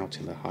tuft out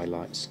in the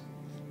highlights.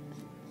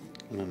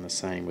 And then the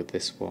same with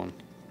this one,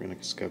 we're going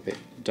to just go a bit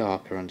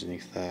darker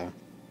underneath there,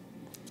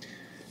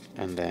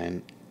 and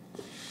then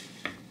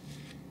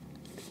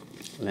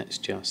let's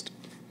just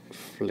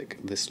flick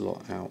this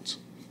lot out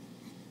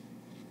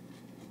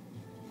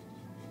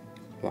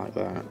like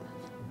that,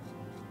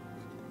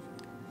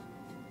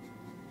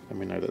 and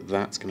we know that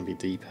that's going to be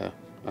deeper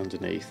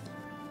underneath,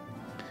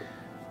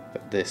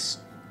 but this,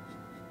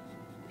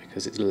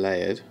 because it's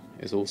layered,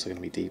 is also going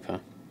to be deeper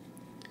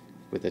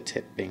with the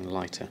tip being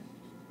lighter.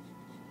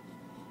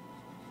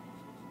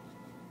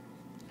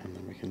 And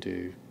then we can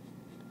do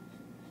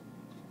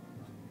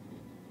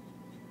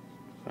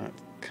that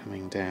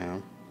coming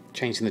down,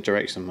 changing the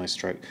direction of my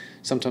stroke.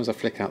 Sometimes I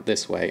flick out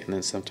this way and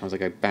then sometimes I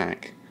go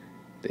back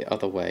the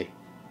other way,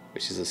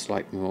 which is a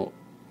slightly more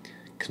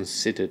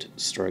considered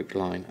stroke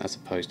line as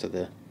opposed to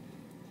the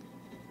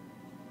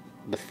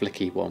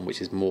flicky one,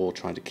 which is more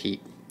trying to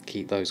keep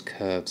those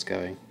curves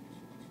going.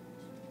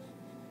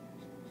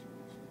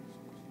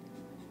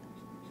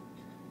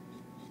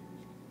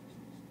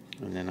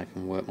 And then I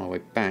can work my way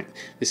back.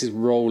 This is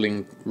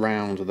rolling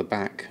round the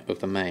back of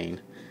the mane,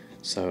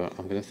 so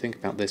I'm going to think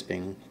about this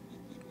being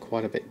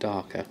quite a bit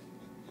darker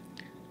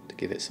to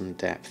give it some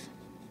depth.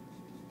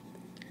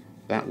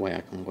 That way I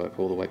can work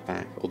all the way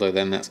back, although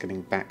then that's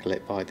getting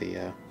backlit by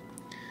the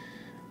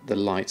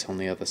light on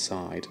the other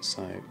side,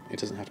 so it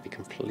doesn't have to be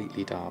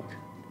completely dark,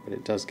 but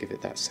it does give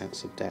it that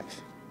sense of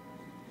depth.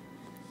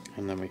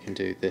 And then we can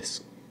do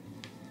this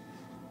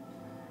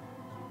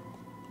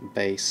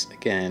base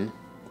again,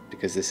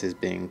 because this is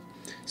being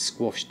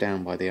squashed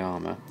down by the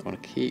armour. I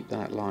want to keep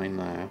that line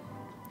there,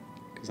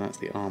 because that's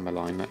the armour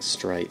line, that's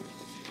straight.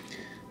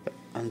 But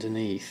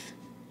underneath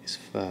is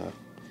fur,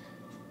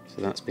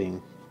 so that's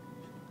being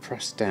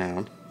pressed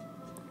down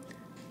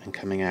and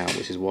coming out,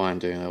 which is why I'm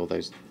doing all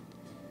those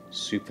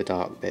super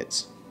dark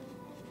bits.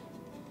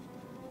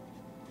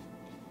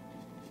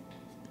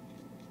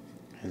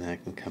 And then I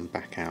can come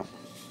back out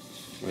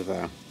with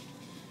that.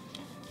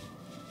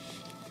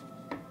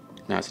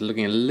 Now it's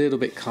looking a little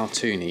bit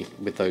cartoony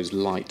with those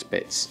light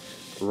bits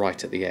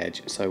right at the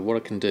edge, so what I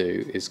can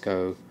do is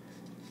go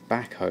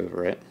back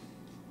over it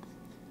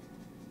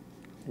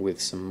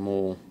with some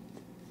more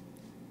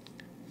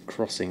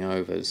crossing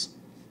overs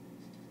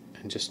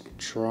and just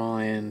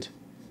try and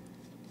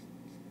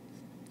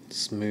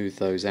smooth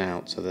those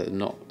out so that they're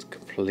not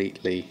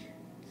completely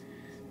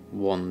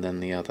one then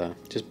the other.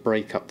 Just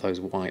break up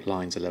those white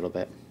lines a little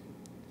bit.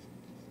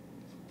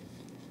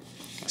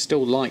 I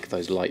still like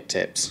those light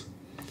tips.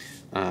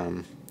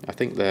 I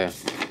think they're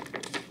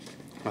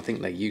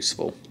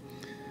useful,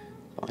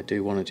 but I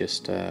do want to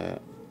just have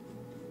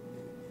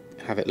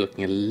it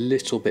looking a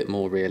little bit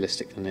more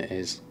realistic than it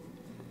is.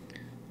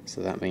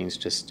 So that means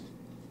just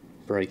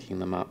breaking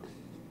them up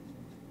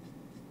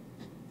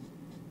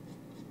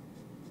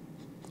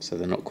so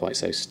they're not quite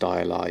so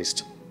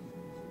stylized.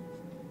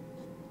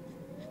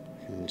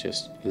 And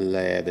just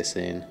layer this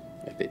in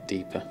a bit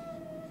deeper.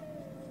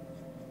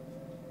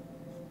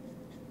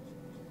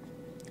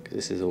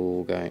 This is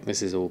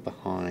all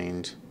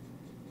behind.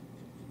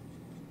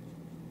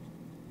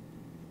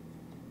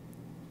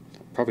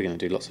 I'm probably going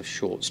to do lots of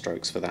short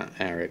strokes for that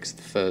area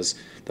because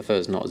the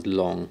fur's not as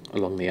long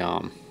along the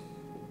arm.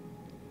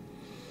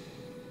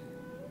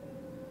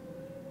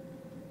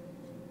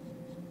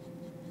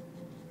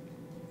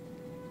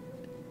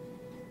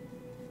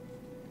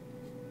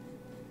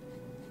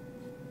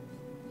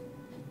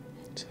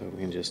 So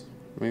we can just,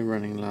 we're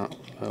running low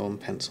on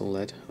pencil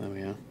lead. There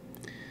we are.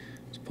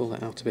 Let's pull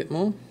that out a bit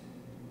more.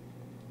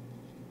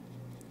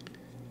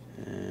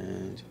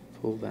 And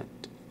pull that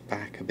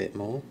back a bit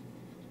more.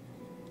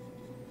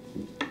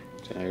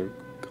 So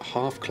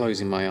half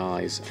closing my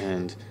eyes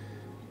and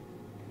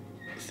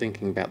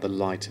thinking about the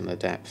light and the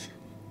depth.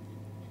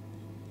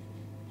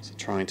 So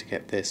trying to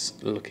get this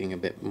looking a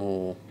bit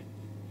more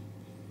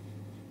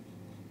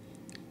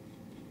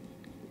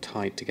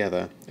tied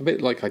together. A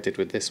bit like I did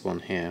with this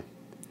one here.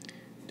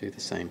 Do the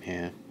same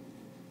here.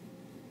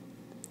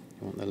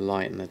 You want the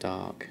light and the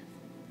dark.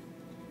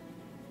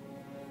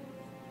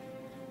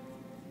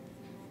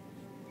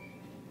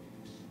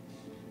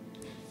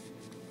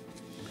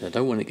 I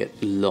don't want to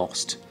get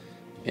lost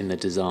in the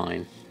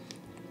design,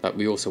 but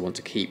we also want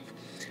to keep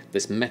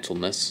this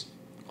metalness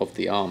of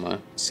the armour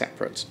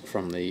separate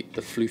from the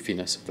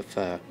floofiness of the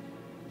fur.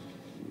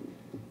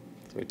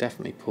 So we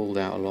definitely pulled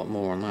out a lot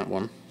more on that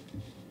one.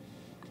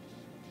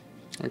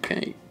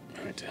 Okay,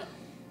 right.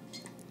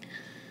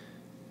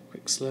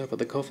 Quick slurp of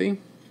the coffee.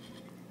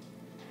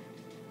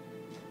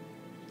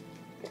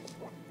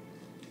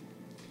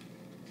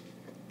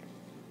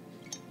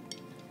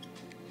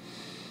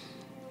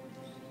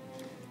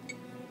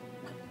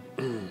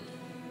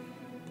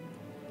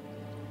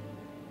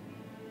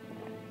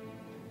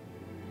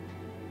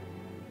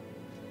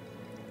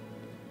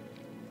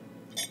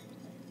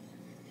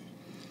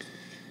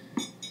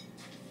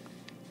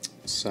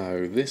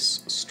 So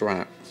this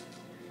strap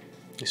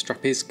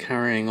is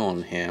carrying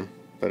on here,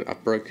 but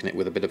I've broken it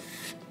with a bit of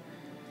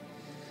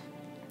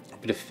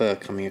fur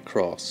coming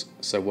across.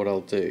 So what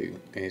I'll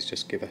do is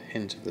just give a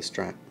hint of the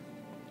strap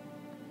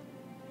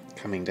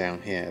coming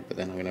down here, but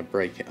then I'm going to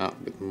break it up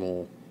with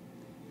more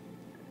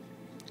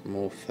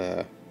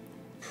fur,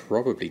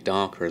 probably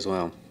darker as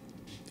well.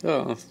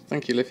 Oh,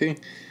 thank you, Liffy.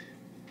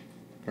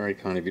 Very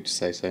kind of you to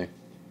say so. I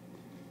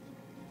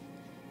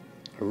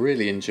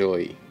really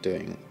enjoy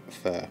doing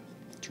fur.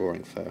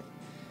 Drawing fur.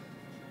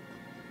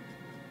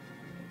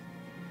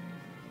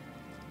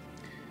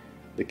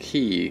 The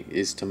key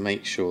is to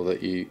make sure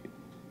that you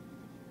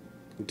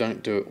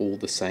don't do it all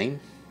the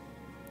same.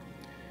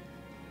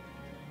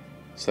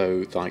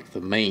 So like the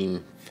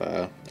mane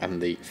fur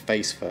and the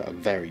face fur are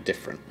very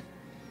different.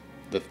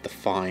 The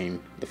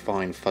fine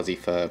fuzzy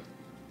fur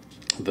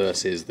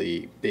versus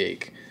the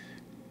big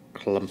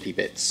clumpy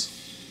bits.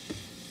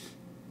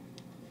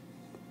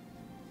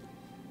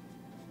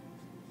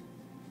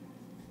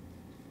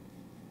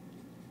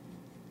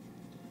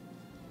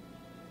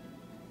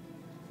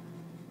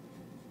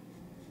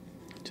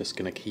 Just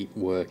going to keep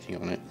working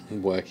on it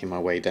and working my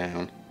way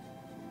down.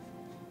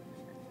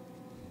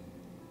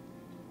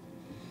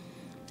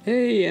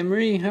 Hey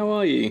Emery, how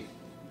are you?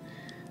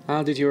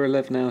 How did your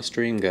 11-hour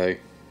stream go?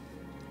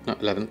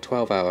 Not 11,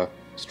 12-hour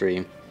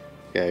stream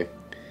go.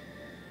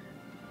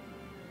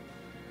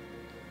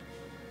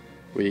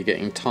 Were you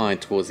getting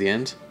tired towards the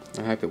end?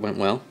 I hope it went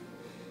well.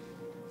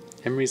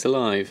 Emery's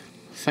alive.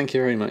 Thank you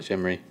very much,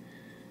 Emery.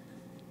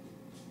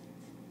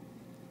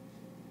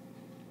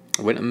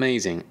 It went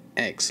amazing.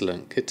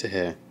 Excellent. Good to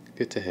hear.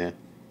 Good to hear.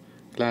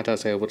 Glad I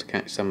was able to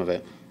catch some of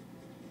it.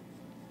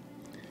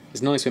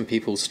 It's nice when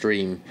people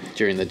stream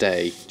during the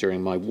day,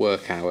 during my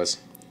work hours,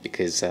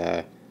 because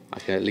I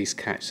can at least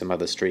catch some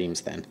other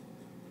streams then.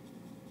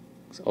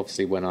 So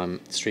obviously when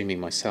I'm streaming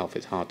myself,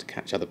 it's hard to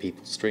catch other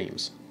people's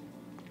streams,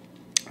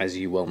 as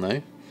you well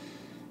know.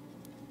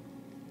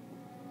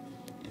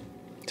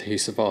 Who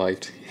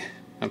survived?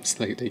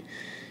 Absolutely.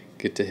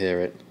 Good to hear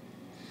it.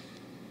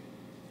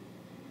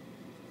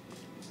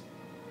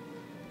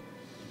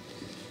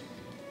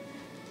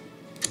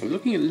 I'm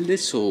looking a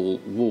little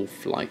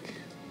wolf-like,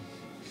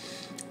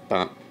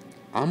 but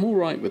I'm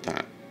alright with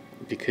that,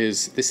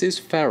 because this is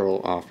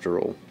feral after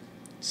all,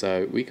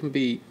 so we can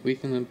be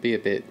a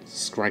bit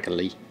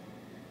scraggly.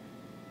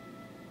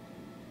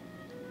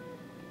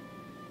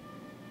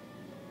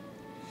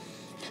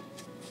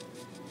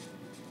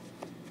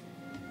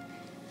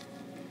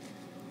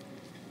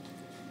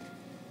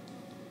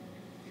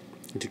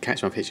 To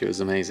catch my picture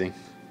was amazing.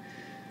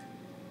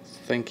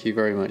 Thank you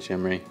very much,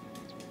 Emery.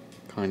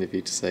 Kind of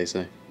you to say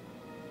so.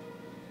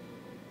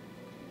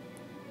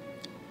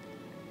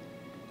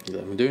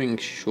 I'm doing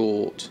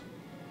shorter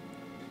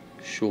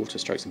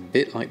strokes, a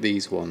bit like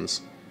these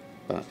ones,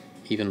 but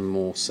even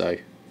more so.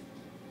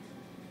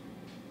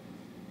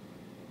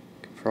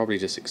 Could probably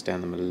just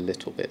extend them a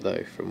little bit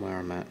though from where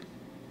I'm at.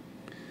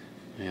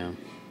 Yeah.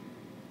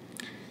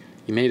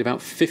 You made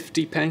about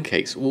 50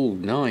 pancakes. Oh,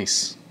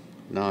 nice.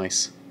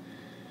 Nice.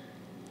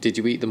 Did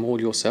you eat them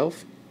all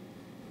yourself?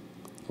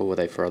 Or were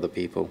they for other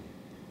people?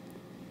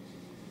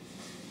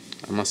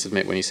 I must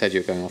admit, when you said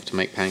you were going off to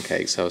make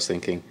pancakes, I was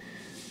thinking,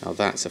 oh,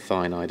 that's a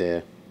fine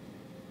idea.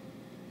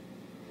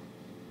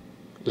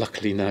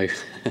 Luckily, no.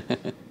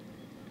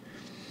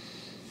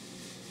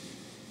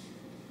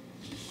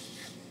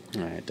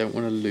 I don't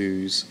want to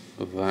lose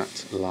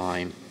that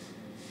line.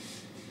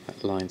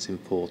 That line's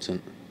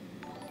important.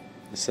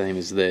 The same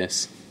as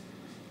this.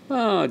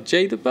 Ah,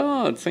 Jay the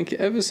Bard, thank you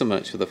ever so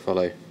much for the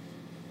follow.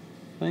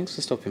 Thanks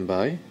for stopping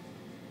by.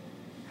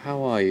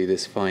 How are you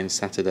this fine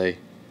Saturday?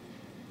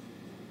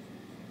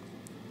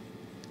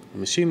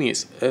 I'm assuming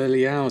it's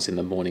early hours in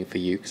the morning for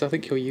you, because I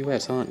think you're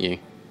US, aren't you?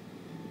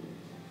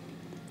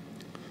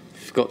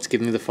 Forgot to give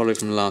me the follow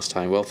from last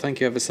time. Well,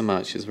 thank you ever so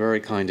much. It's very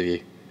kind of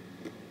you.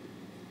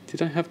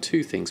 Did I have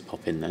two things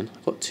pop in then?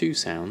 I've got two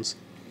sounds.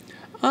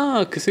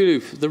 Ah,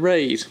 Cthulhu, the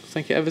raid.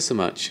 Thank you ever so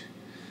much.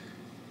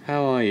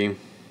 How are you?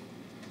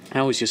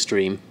 How was your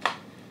stream?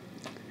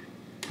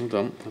 Hold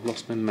on, I've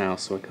lost my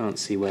mouse, so I can't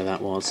see where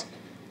that was.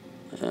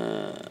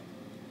 There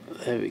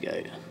we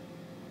go.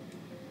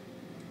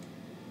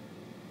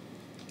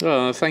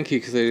 Oh, thank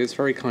you, Cthulhu. It's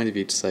very kind of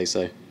you to say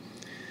so.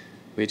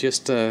 We're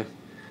just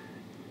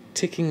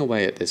ticking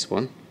away at this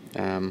one.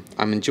 I'm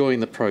enjoying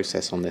the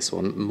process on this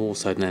one more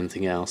so than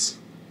anything else.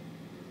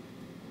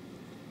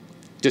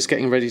 Just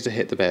getting ready to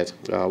hit the bed.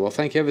 Oh, well,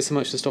 thank you ever so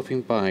much for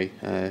stopping by,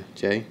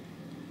 Jay.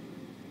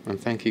 And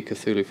thank you,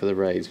 Cthulhu, for the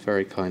raid.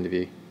 Very kind of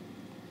you.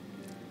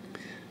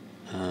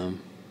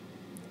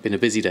 Been a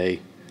busy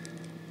day.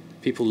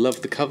 People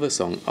love the cover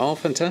song. Oh,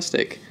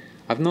 fantastic.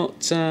 I've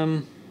not...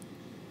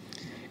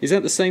 Is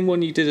that the same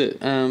one you did at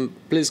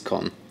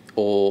BlizzCon?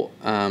 Or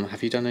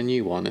have you done a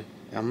new one?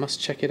 I must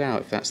check it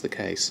out if that's the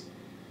case.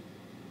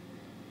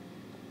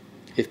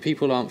 If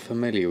people aren't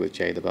familiar with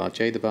Jay the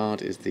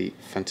Bard is the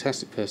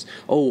fantastic person.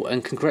 Oh,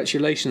 and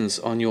congratulations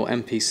on your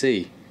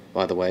NPC,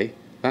 by the way.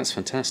 That's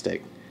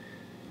fantastic.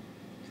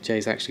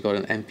 Jay's actually got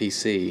an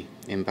NPC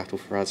in Battle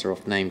for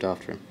Azeroth named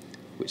after him,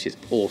 which is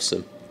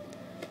awesome.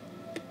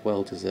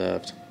 Well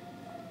deserved.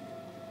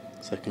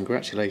 So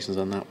congratulations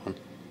on that one.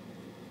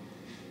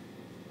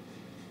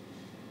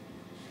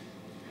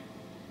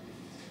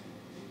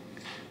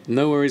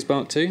 No worries,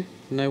 Bart 2.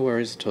 No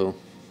worries at all.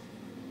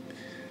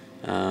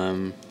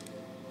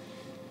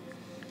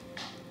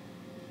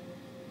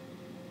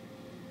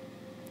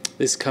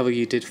 This cover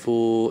you did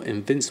for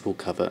Invincible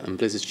cover, and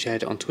Blizzard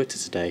shared it on Twitter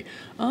today.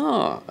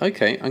 Ah,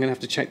 okay. I'm going to have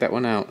to check that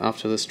one out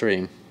after the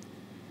stream.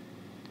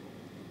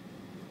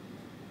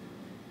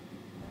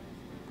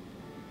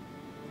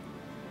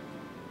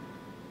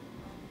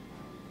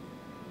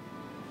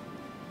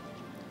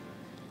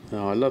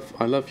 Oh,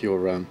 I love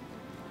your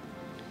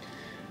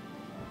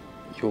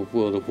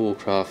World of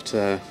Warcraft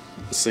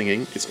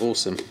singing. It's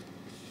awesome.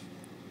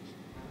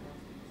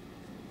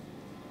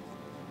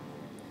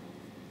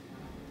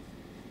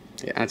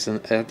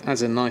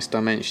 adds a nice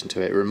dimension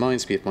to it. It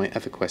reminds me of my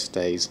EverQuest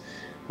days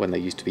when there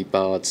used to be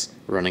bards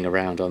running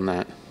around on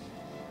that.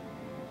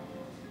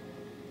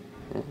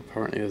 Well,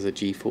 apparently there's a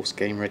GeForce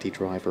Game Ready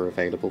driver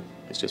available.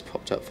 It's just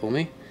popped up for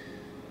me.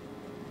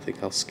 I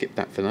think I'll skip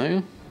that for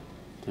now.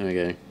 There we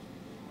go.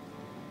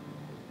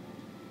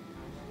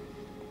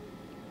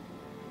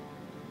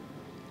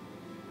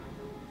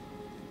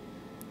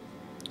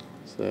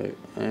 So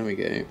there we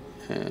go.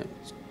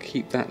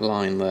 Keep that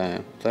line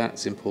there.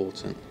 That's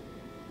important.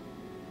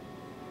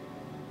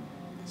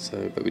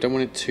 So, but we don't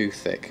want it too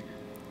thick.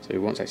 So we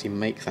want to actually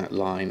make that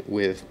line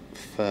with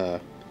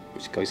fur,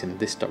 which goes in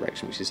this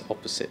direction, which is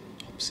opposite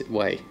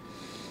way.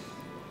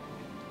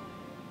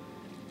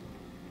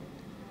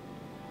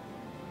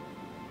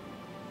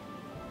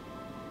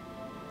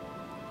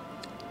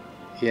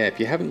 Yeah, if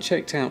you haven't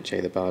checked out Jay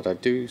the Bard, I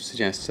do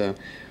suggest.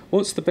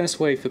 What's the best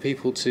way for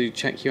people to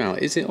check you out?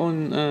 Is it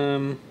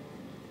on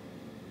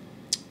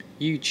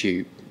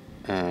YouTube,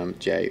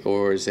 Jay,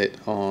 or is it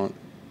on?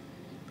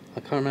 I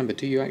can't remember.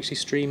 Do you actually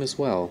stream as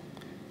well?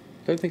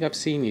 I don't think I've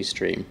seen you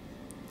stream,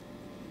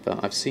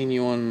 but I've seen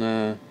you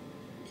on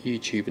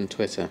YouTube and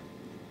Twitter,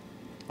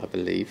 I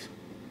believe.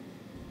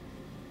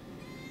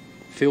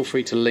 Feel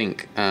free to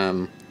link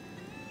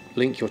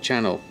your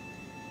channel,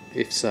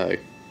 if so.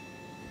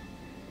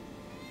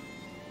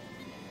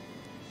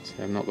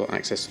 So I've not got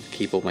access to the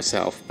keyboard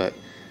myself, but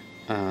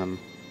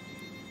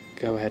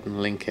go ahead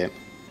and link it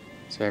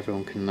so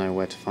everyone can know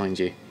where to find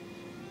you.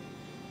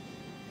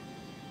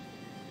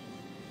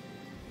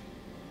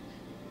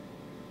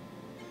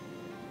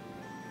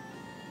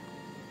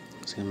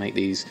 Just going to make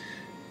these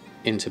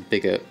into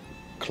bigger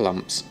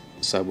clumps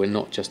so we're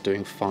not just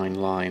doing fine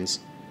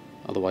lines,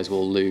 otherwise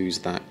we'll lose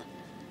that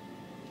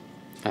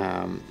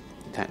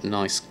that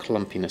nice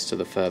clumpiness to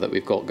the fur that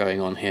we've got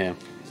going on here.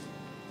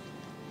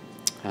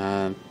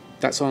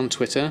 That's on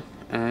Twitter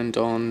and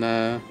on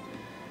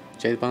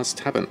Jay the Bard's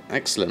Tavern.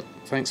 Excellent.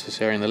 Thanks for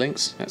sharing the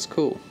links. That's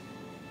cool.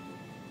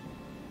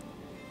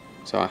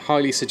 So I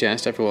highly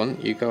suggest everyone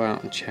you go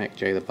out and check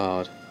Jay the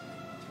Bard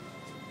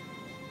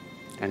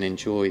and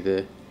enjoy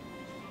the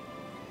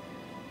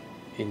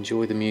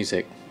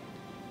music.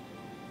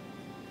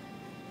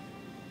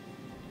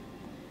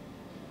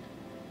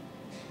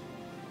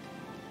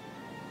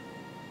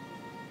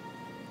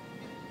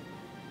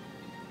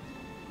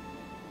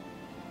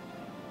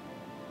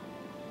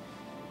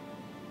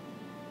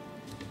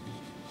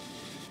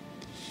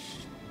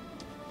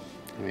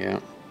 There we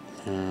are.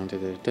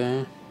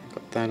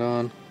 Got that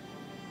on.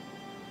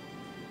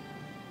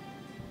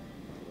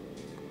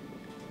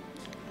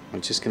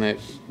 I'm just going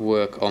to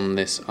work on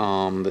this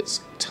arm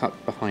that's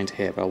tucked behind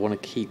here, but I want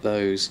to keep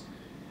those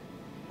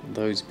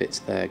bits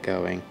there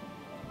going.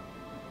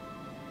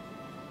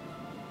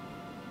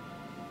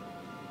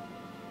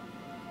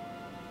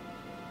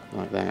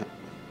 Like that.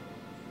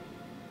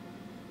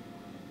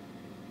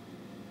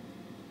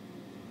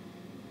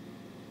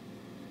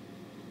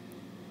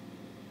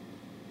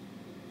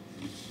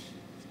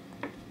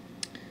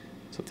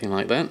 Something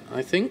like that,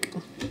 I think.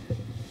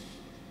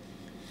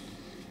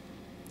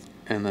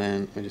 And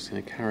then we're just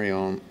going to carry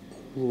on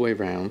all the way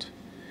around.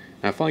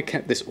 Now if I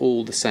kept this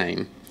all the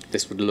same,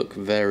 this would look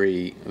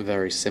very,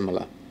 very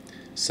similar.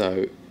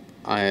 So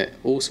I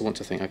also want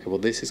to think, okay, well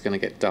this is going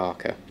to get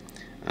darker,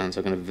 and so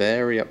I'm going to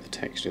vary up the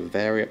texture,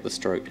 vary up the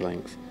stroke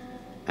length,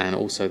 and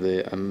also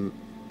the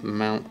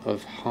amount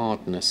of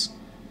hardness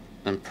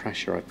and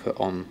pressure I put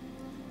on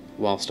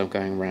whilst I'm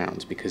going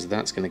round, because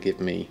that's going to give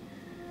me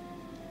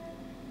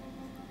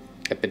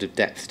a bit of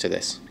depth to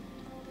this.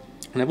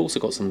 And I've also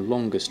got some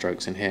longer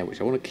strokes in here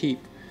which I want to keep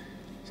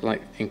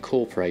like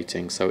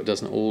incorporating so it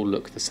doesn't all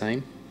look the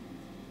same.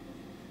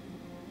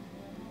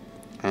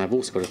 And I've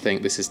also got to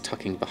think this is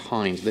tucking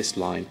behind this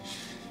line,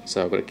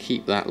 so I've got to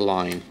keep that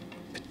line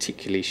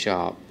particularly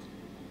sharp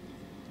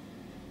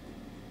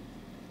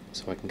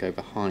so I can go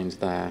behind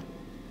there.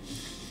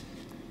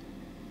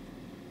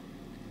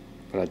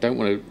 But I don't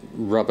want to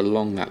rub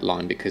along that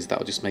line because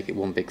that'll just make it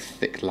one big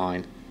thick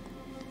line.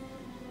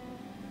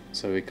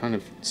 So we kind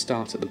of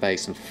start at the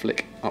base and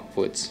flick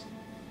upwards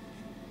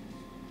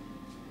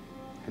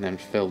and then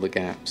fill the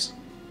gaps.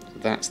 So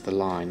that's the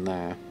line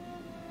there.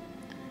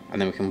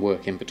 And then we can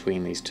work in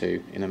between these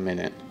two in a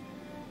minute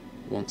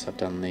once I've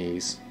done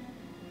these.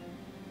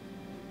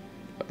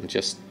 But I'm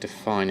just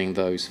defining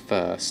those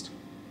first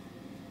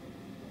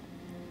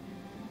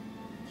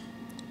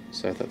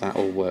so that that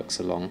all works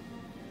along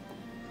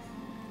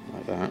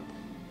like that.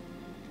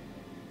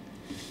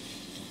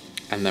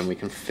 And then we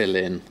can fill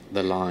in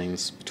the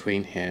lines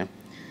between here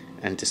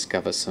and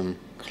discover some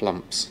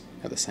clumps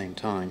at the same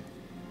time,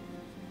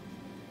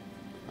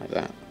 like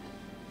that.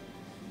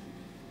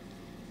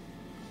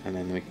 And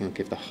then we can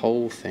give the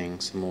whole thing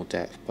some more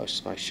depth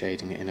just by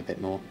shading it in a bit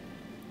more,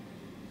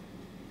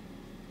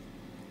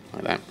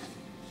 like that.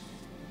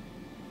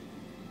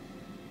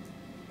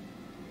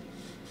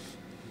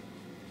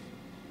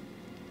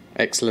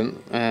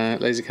 Excellent,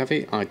 Lazy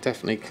Covey. I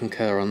definitely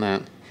concur on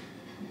that.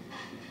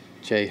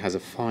 Jay has a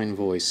fine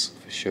voice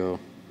for sure,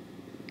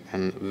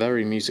 and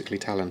very musically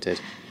talented.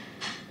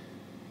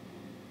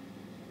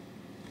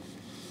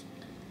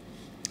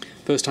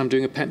 First time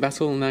doing a pet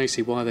battle, now you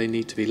see why they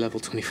need to be level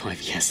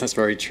 25. Yes, that's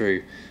very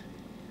true.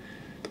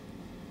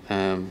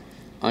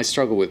 I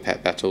struggle with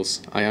pet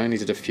battles. I only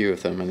did a few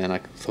of them, and then I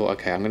thought,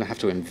 okay, I'm going to have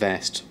to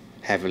invest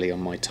heavily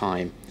on my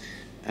time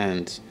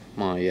and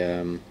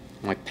my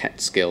my pet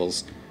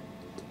skills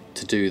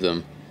to do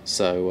them.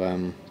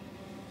 So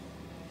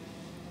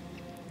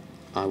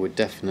I would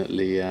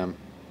definitely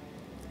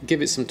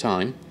give it some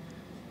time.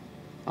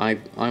 I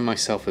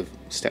myself have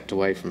stepped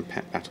away from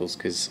pet battles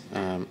because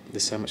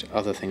there's so much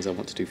other things I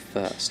want to do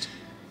first,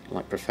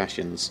 like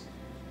professions.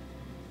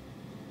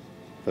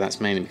 But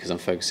that's mainly because I'm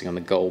focusing on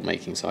the goal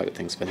making side of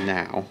things for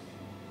now.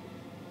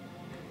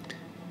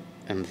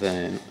 And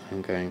then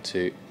I'm going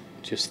to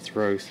just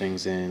throw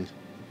things in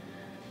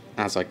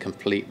as I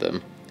complete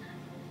them,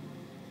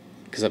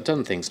 because I've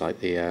done things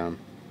like the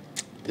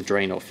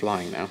drain or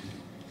flying now.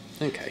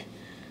 Okay,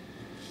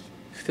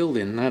 filled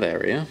in that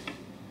area.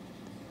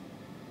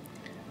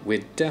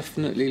 We're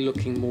definitely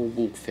looking more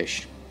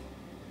wolfish.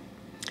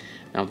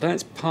 Now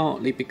that's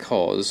partly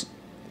because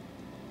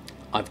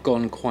I've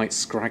gone quite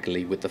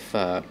scraggly with the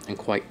fur and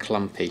quite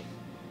clumpy.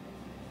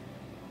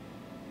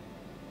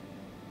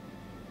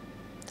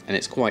 And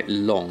it's quite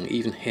long,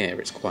 even here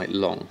it's quite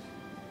long.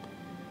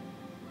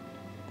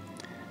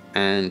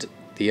 And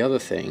the other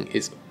thing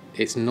is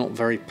it's not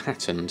very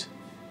patterned,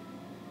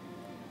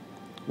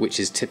 which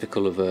is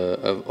typical of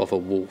a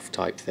wolf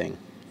type thing.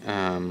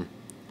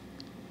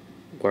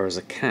 Whereas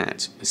a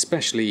cat,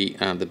 especially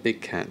the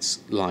big cats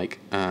like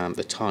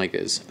the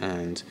tigers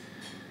and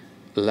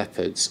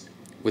leopards,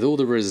 with all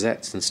the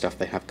rosettes and stuff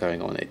they have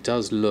going on, it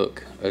does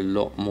look a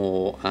lot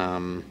more,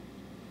 you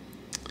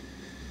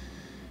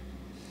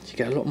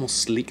get a lot more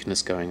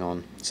sleekness going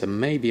on. So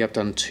maybe I've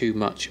done too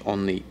much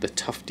on the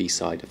tufty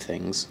side of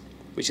things,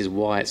 which is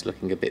why it's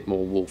looking a bit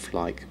more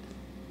wolf-like.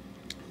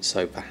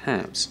 So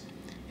perhaps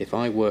if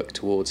I work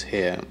towards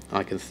here,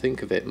 I can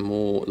think of it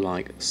more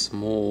like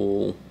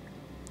small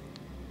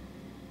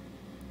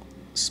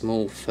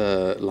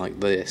fur like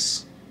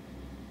this,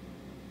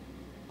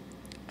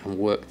 and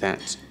work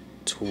that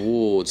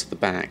towards the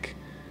back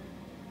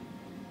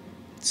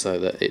so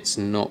that it's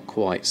not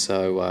quite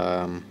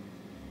so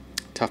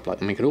tough like.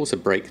 And we could also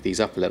break these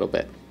up a little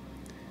bit.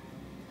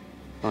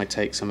 I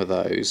take some of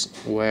those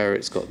where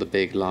it's got the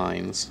big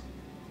lines,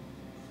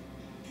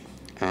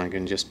 and I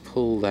can just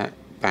pull that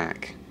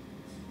back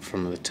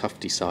from the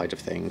tufty side of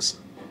things,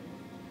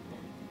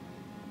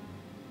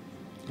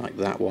 like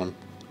that one.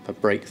 If I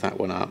break that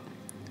one up,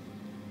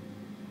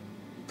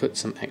 put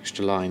some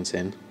extra lines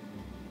in,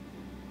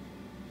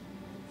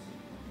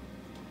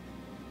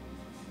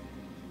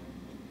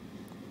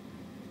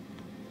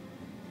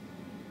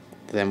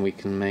 then we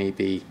can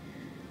maybe,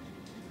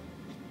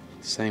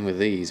 same with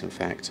these in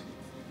fact,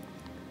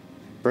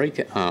 break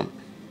it up,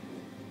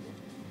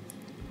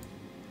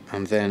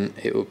 and then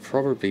it will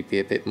probably be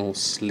a bit more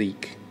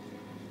sleek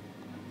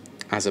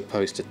as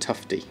opposed to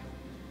tufty.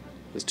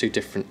 There's two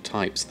different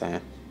types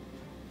there.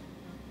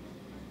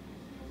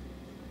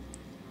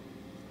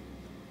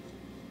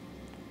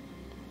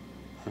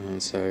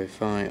 And so if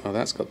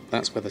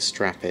that's where the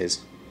strap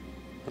is,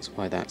 that's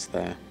why that's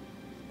there.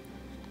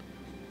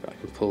 But I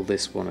can pull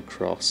this one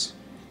across.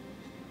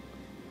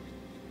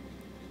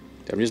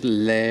 I'm just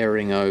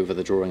layering over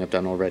the drawing I've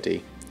done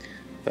already,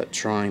 but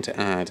trying to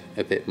add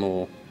a bit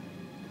more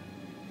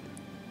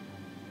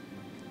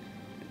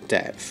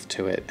depth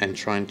to it and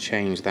try and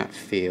change that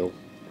feel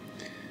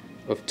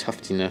of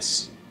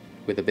tuftiness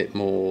with a bit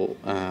more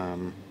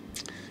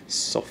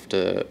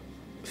softer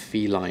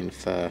feline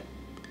fur.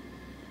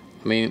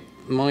 I mean,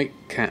 my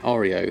cat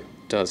Oreo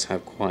does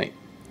have quite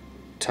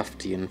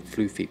tufty and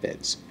floofy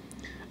bits,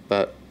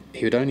 but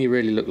he would only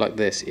really look like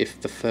this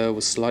if the fur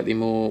was slightly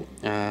more,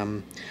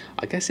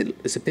 I guess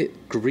it's a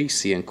bit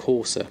greasy and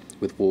coarser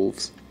with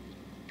wolves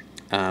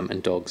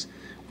and dogs,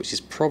 which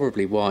is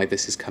probably why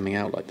this is coming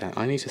out like that.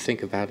 I need to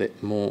think about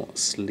it more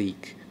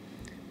sleek.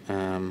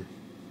 So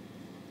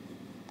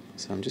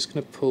I'm just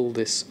going to pull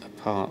this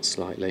apart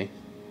slightly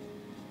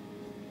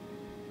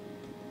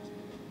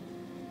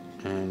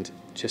and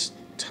just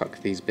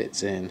tuck these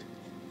bits in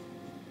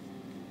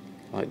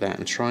like that,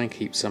 and try and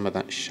keep some of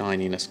that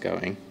shininess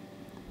going,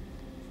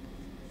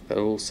 but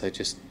also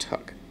just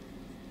tuck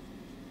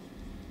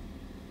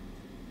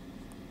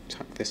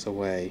this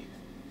away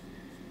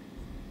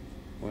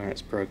where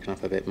it's broken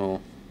up a bit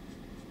more.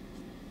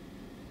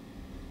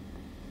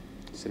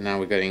 So now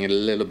we're getting a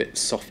little bit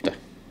softer.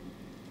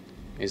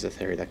 Is the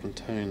theory that I can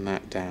tone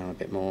that down a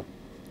bit more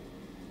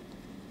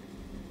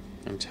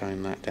and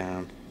tone that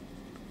down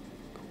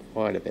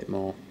quite a bit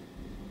more.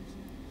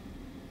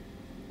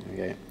 There we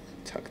go.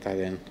 Tuck that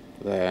in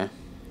there.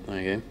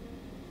 There you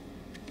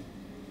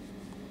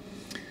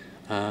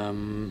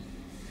go.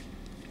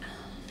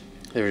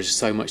 There is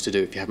so much to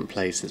do if you haven't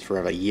played since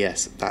forever.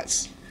 Yes,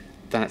 that's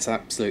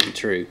absolutely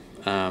true.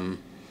 Oh,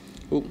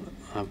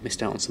 I've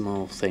missed out on some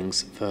more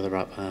things further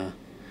up.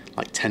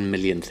 Like 10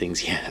 million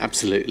things. Yeah,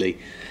 absolutely.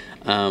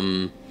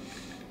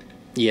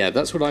 Yeah,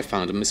 that's what I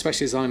found, and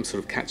especially as I'm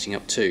sort of catching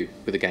up too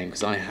with the game,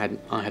 because I had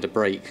a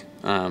break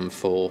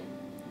for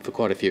for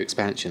quite a few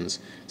expansions.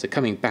 So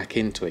coming back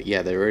into it,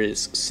 yeah, there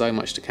is so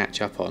much to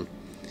catch up on.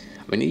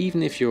 I mean,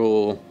 even if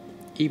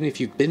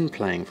you've been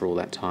playing for all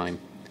that time,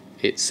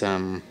 it's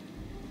there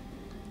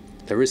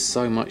is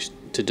so much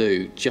to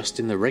do just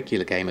in the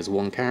regular game as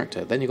one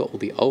character. Then you've got all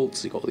the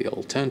alts, you've got all the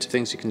alternative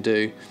things you can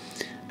do,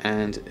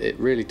 and it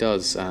really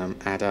does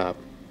add up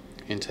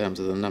in terms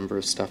of the number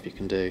of stuff you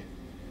can do.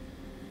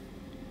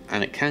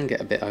 And it can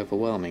get a bit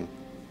overwhelming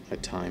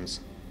at times.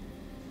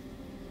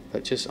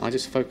 But I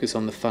just focus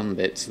on the fun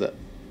bits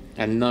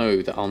and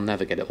know that I'll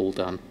never get it all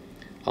done.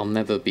 I'll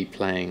never be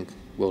playing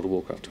World of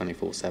Warcraft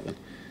 24/7.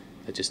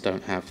 I just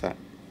don't have that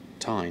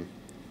time.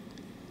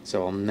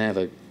 So I'll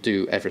never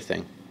do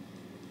everything.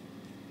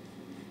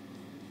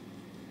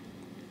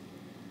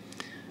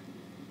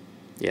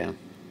 Yeah.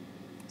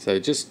 So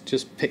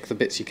just pick the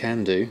bits you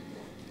can do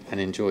and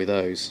enjoy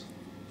those,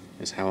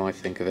 is how I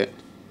think of it.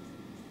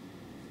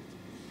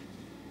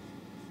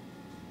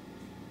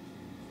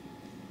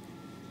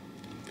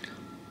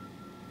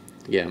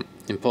 Yeah,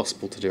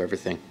 impossible to do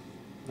everything.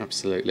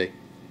 Absolutely.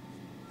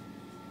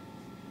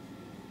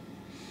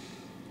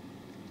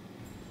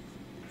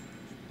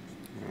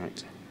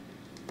 Right.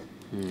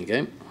 There you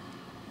go.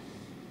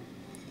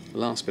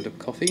 Last bit of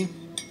coffee.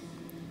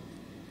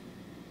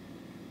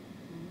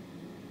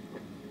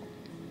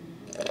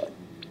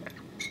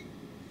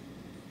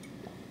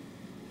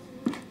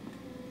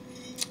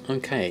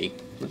 Okay,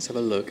 let's have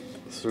a look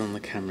through on the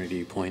camera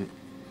viewpoint.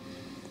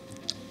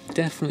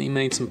 Definitely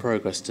made some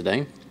progress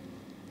today.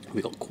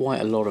 We got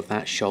quite a lot of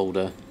that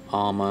shoulder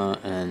armour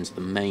and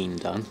the mane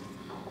done.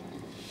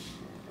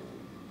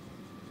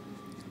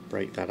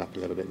 Break that up a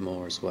little bit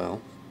more as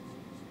well,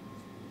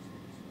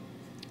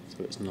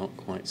 so it's not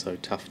quite so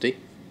tufty.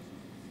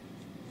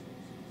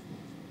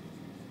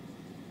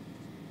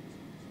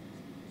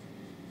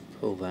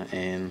 Pull that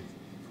in,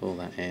 pull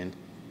that in.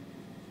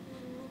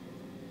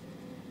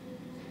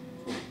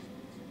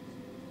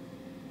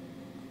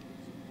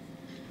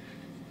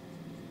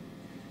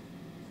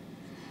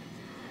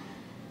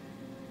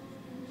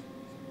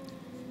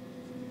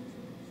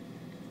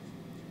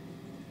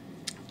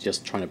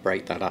 Just trying to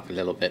break that up a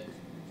little bit.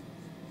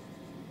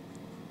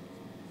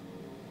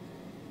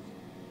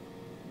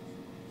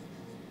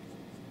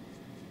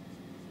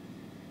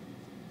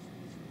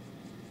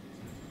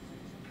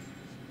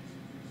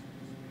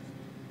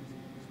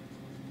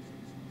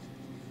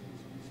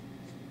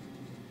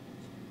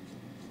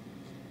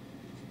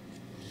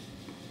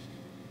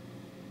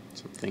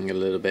 Something a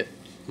little bit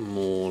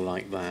more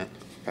like that,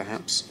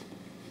 perhaps.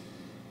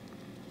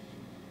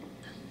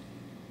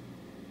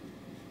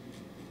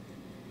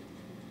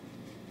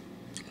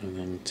 And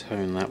then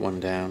tone that one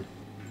down.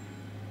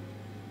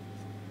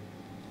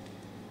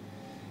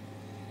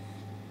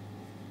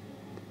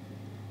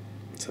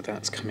 So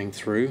that's coming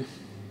through,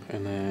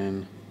 and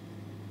then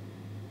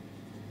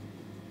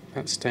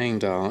that's staying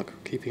dark,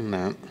 keeping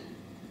that.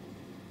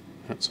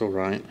 That's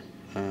alright.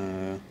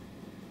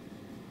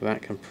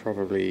 That can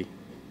probably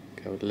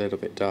go a little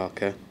bit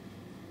darker.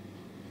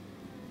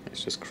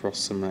 Let's just cross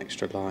some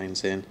extra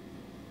lines in.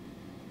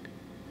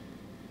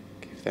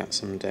 Give that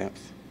some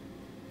depth.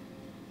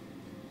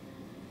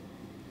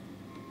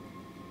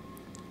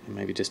 And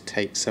maybe just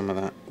take some of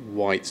that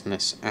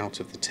whiteness out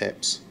of the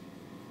tips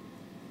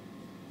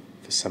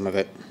for some of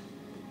it.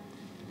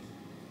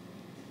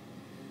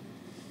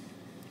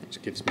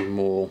 Which gives me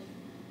more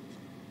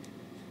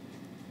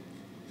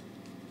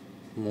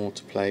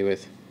to play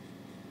with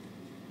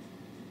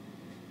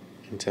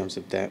in terms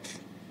of depth.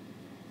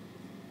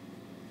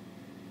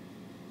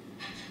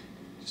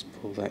 Just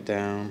pull that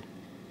down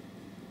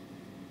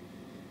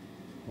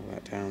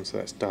so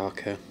that's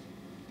darker,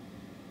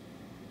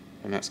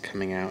 and that's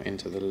coming out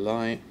into the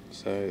light,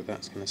 so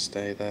that's going to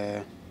stay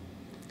there.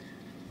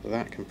 So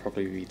that can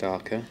probably be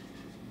darker.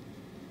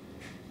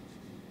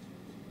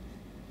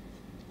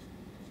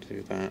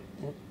 Do that.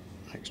 Oh,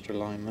 extra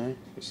line there,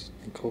 just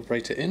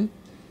incorporate it in.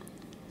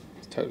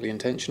 It's totally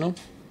intentional.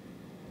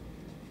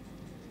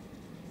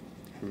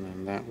 And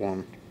then that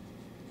one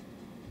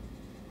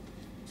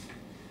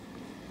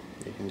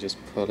you can just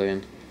pull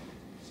in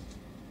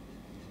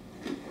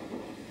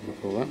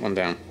and pull that one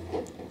down.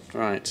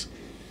 Right.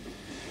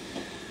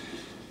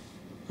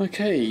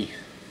 Okay,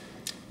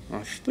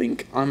 I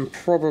think I'm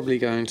probably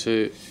going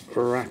to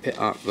wrap it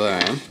up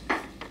there.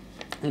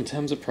 In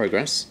terms of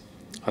progress,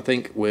 I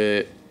think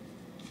we're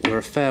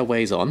a fair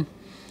ways on.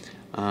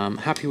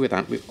 Happy with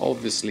that. We've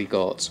obviously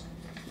got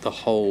the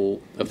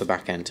whole of the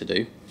back end to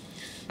do.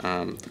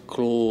 The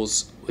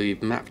claws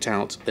we've mapped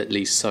out at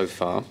least so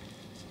far.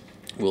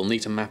 We'll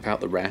need to map out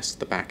the rest,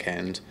 the back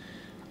end.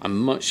 I'm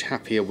much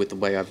happier with the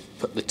way I've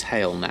put the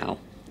tail now,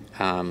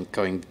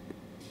 going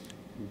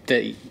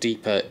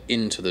deeper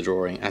into the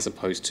drawing as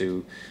opposed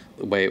to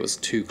the way it was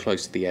too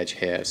close to the edge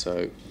here,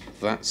 so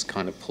that's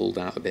kind of pulled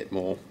out a bit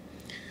more.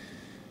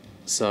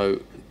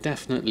 So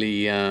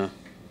definitely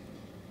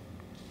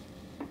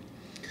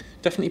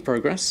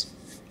progress.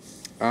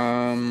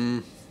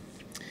 In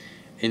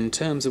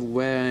terms of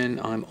when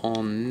I'm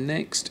on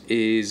next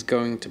is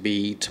going to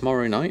be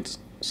tomorrow night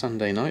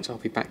Sunday night, I'll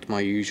be back to my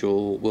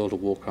usual World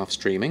of Warcraft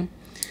streaming.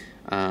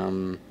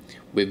 We're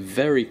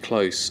very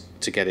close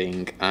to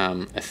getting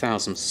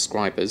 1,000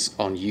 subscribers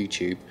on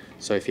YouTube,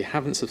 so if you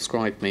haven't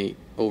subscribed me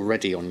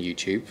already on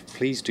YouTube,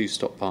 please do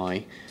stop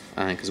by,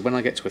 because when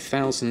I get to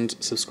 1,000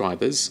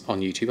 subscribers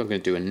on YouTube, I'm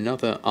going to do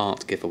another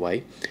art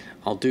giveaway.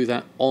 I'll do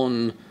that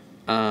on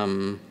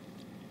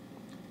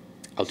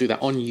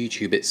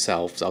YouTube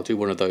itself. So I'll do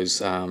one of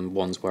those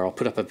ones where I'll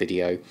put up a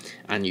video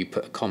and you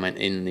put a comment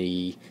in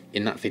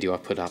that video I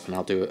put up, and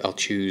I'll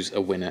choose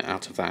a winner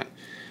out of that.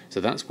 So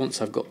that's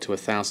once I've got to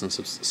 1,000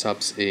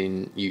 subs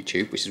in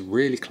YouTube, which is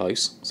really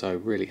close, so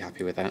really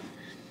happy with that.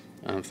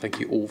 Thank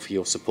you all for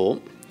your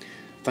support.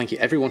 Thank you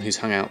everyone who's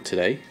hung out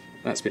today.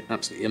 That's been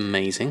absolutely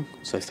amazing,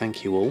 so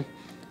thank you all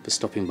for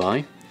stopping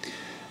by.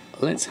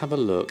 Let's have a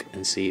look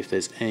and see if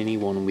there's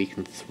anyone we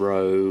can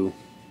throw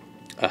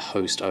a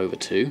host over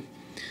to.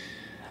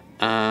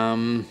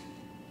 I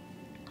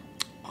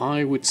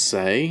would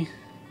say,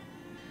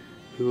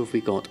 who have we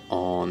got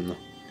on?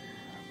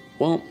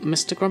 Well,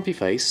 Mr. Grumpy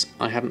Face,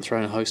 I haven't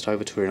thrown a host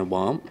over to in a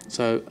while,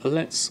 so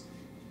let's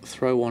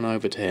throw one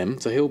over to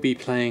him. So he'll be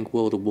playing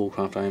World of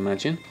Warcraft, I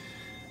imagine.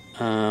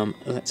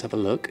 Let's have a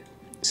look,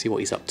 see what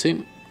he's up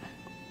to.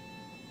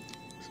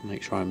 Let's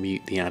make sure I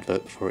mute the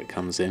advert before it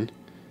comes in.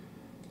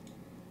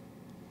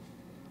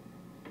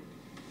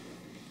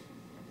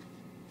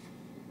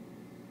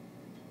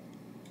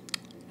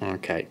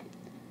 Okay,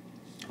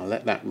 I'll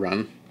let that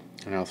run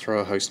and I'll throw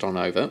a host on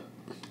over.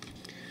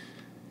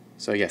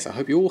 So yes, I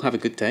hope you all have a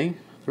good day.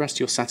 The rest of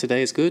your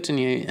Saturday is good and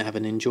you have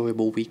an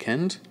enjoyable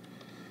weekend.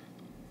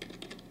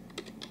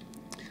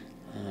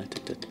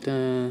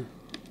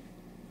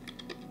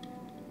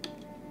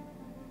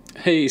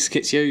 Hey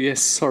Skitsio,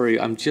 yes, sorry,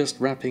 I'm just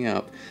wrapping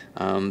up.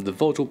 The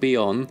VOD will be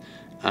on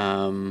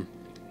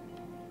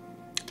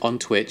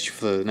Twitch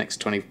for the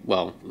next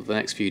the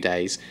next few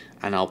days,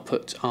 and I'll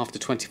put, after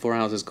 24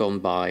 hours has gone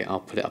by, I'll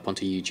put it up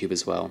onto YouTube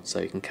as well, so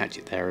you can catch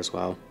it there as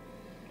well.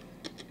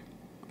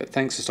 But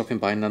thanks for stopping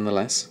by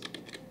nonetheless.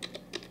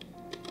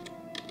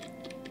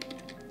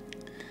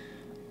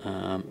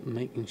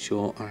 Making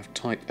sure I've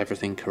typed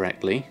everything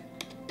correctly.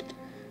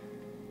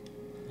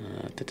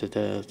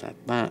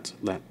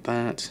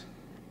 That.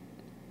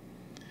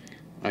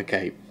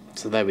 Okay,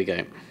 so there we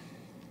go.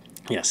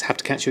 Yes, have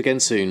to catch you again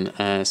soon,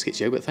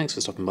 Skitsio, but thanks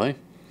for stopping by.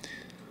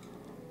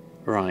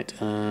 Right,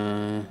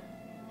 done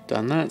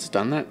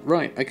that.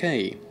 Right,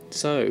 okay,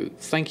 so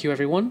thank you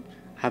everyone.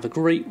 Have a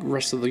great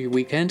rest of the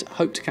weekend.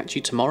 Hope to catch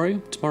you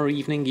tomorrow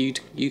evening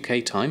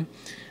UK time.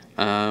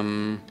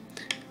 And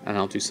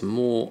I'll do some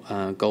more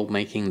gold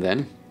making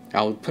then.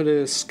 I'll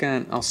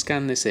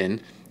scan this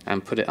in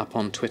and put it up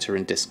on Twitter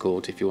and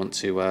Discord if you want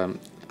to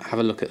have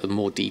a look at a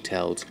more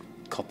detailed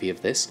copy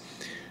of this.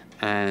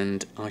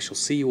 And I shall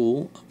see you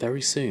all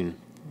very soon.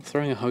 I'm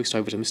throwing a host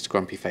over to Mr.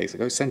 Grumpy Face. I'll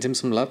go send him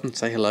some love and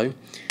say hello.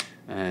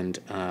 And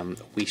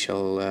we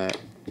shall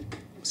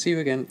see you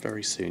again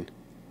very soon.